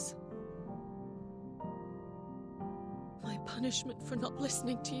 Adolphus? My punishment for not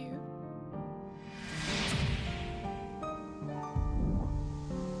listening to you?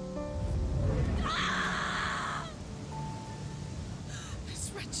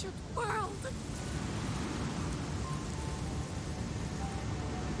 This wretched world!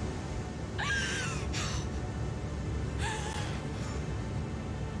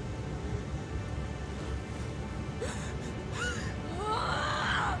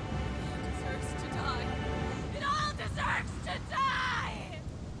 Deserves to die. It all deserves to die!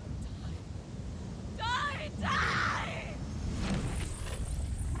 Die!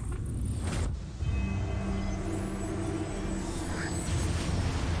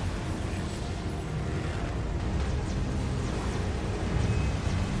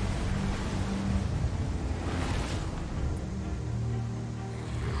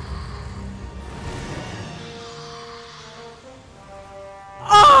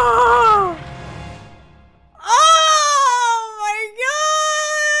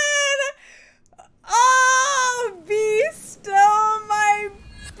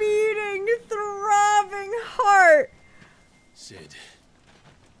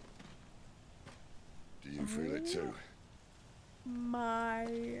 too. My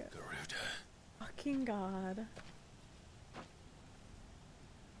Garuda. fucking god.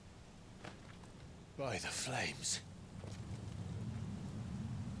 By the flames.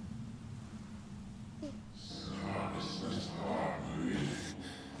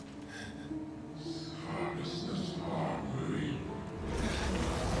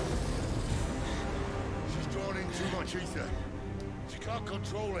 She's drawn in too much ether. She can't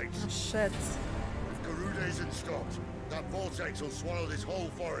control it. Oh, shit. If Garuda isn't stopped, that vortex will swallow this whole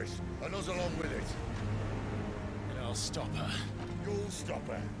forest, and us along with it. And I'll stop her. You'll stop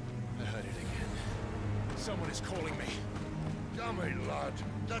her. I heard it again. Someone is calling me. Damn it, lad.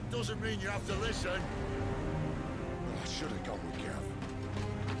 That doesn't mean you have to listen. I should have gone with Gav.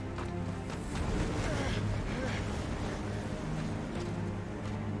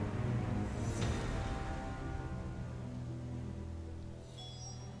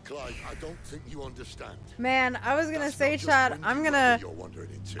 Clive, I don't think you understand. Man, I was gonna say, Chad, I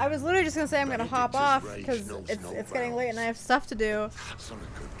was literally just gonna say I'm gonna hop off because it's getting late and I have stuff to do. That's on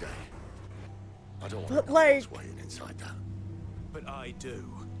a good day. I don't But want to like, weighing inside that. But I do.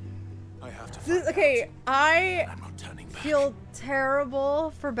 I have to this, okay, I I'm not turning back. feel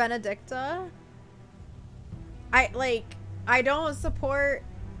terrible for Benedicta. I don't support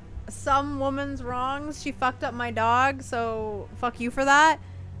some woman's wrongs. She fucked up my dog, so fuck you for that.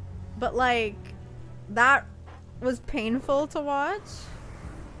 But like, that was painful to watch.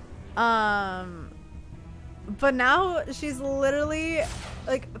 But now she's literally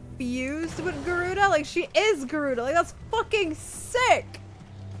like fused with Garuda. Like, she is Garuda. Like, that's fucking sick.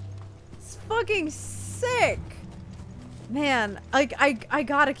 It's fucking sick. Man, like, I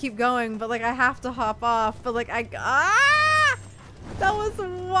gotta keep going, but like I have to hop off. But like that was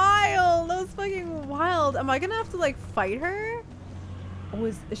wild. That was fucking wild. Am I gonna have to like fight her? Oh,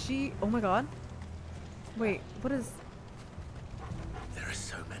 is she? Oh my god. Wait, what is? There are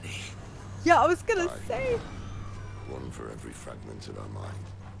so many. Yeah, I was gonna say. One for every fragment of our mind.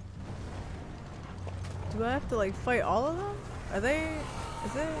 Do I have to like fight all of them? Are they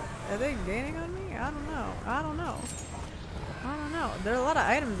gaining on me? I don't know. I don't know. I don't know. There are a lot of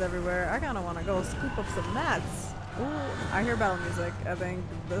items everywhere. I kind of want to go scoop up some mats. Ooh, I hear battle music. I think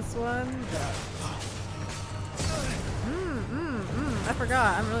this one. Yeah. I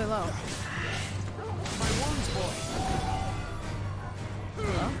forgot. I'm really low. My wounds, boy.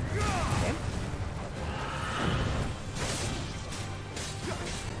 Hello? Okay.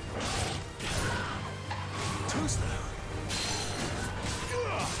 Too slow.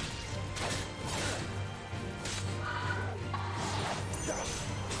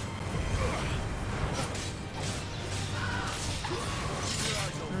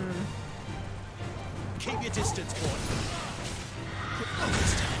 Keep your distance, boy.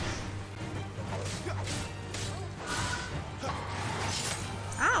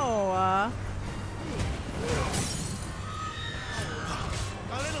 Ow!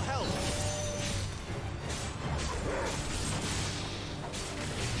 A little help.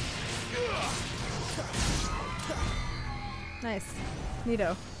 Nice.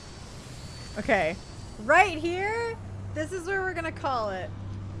 Neato. Okay. Right here, this is where we're gonna call it.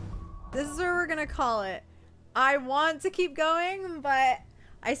 This is where we're gonna call it. I want to keep going, but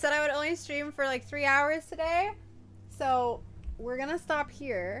I said I would only stream for like 3 hours today. So we're gonna stop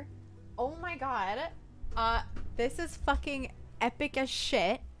here. Oh my god. This is fucking epic as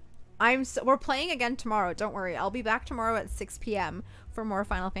shit. We're playing again tomorrow. Don't worry. I'll be back tomorrow at 6 p.m. for more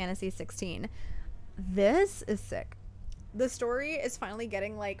Final Fantasy 16. This is sick. The story is finally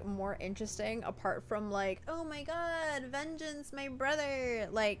getting like more interesting, apart from like, oh my god, vengeance, my brother.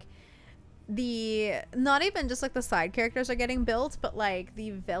 Like, not even just like the side characters are getting built, but like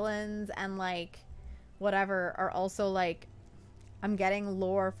the villains and like whatever are also like, I'm getting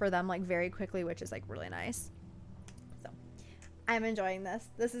lore for them like very quickly, which is like really nice. So I'm enjoying this.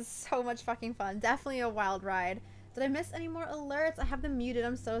 This is so much fucking fun. Definitely a wild ride. Did I miss any more alerts? I have them muted.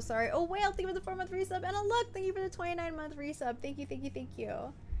 I'm so sorry. Oh, Whale, thank you for the 4-month resub. And a look, thank you for the 29-month resub. Thank you, thank you, thank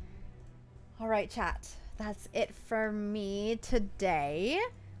you. All right, chat. That's it for me today.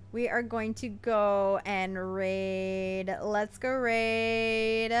 We are going to go and raid. Let's go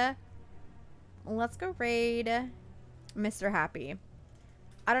raid. Let's go raid Mr. Happy.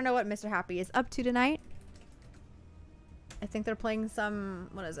 I don't know what Mr. Happy is up to tonight. I think they're playing some,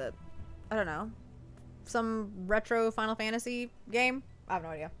 what is it? I don't know. Some retro Final Fantasy game. I have no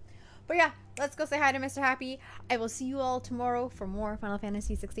idea. But yeah, let's go say hi to Mr. Happy. I will see you all tomorrow for more Final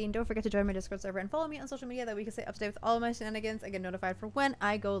Fantasy 16. Don't forget to join my Discord server and follow me on social media that we can stay up to date with all of my shenanigans and get notified for when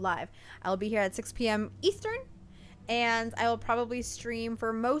I go live. I'll be here at 6 p.m. Eastern. And I will probably stream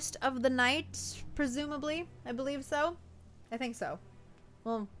for most of the night, presumably. I believe so. I think so.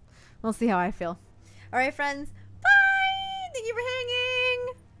 Well, we'll see how I feel. All right, friends. Bye! Thank you for hanging.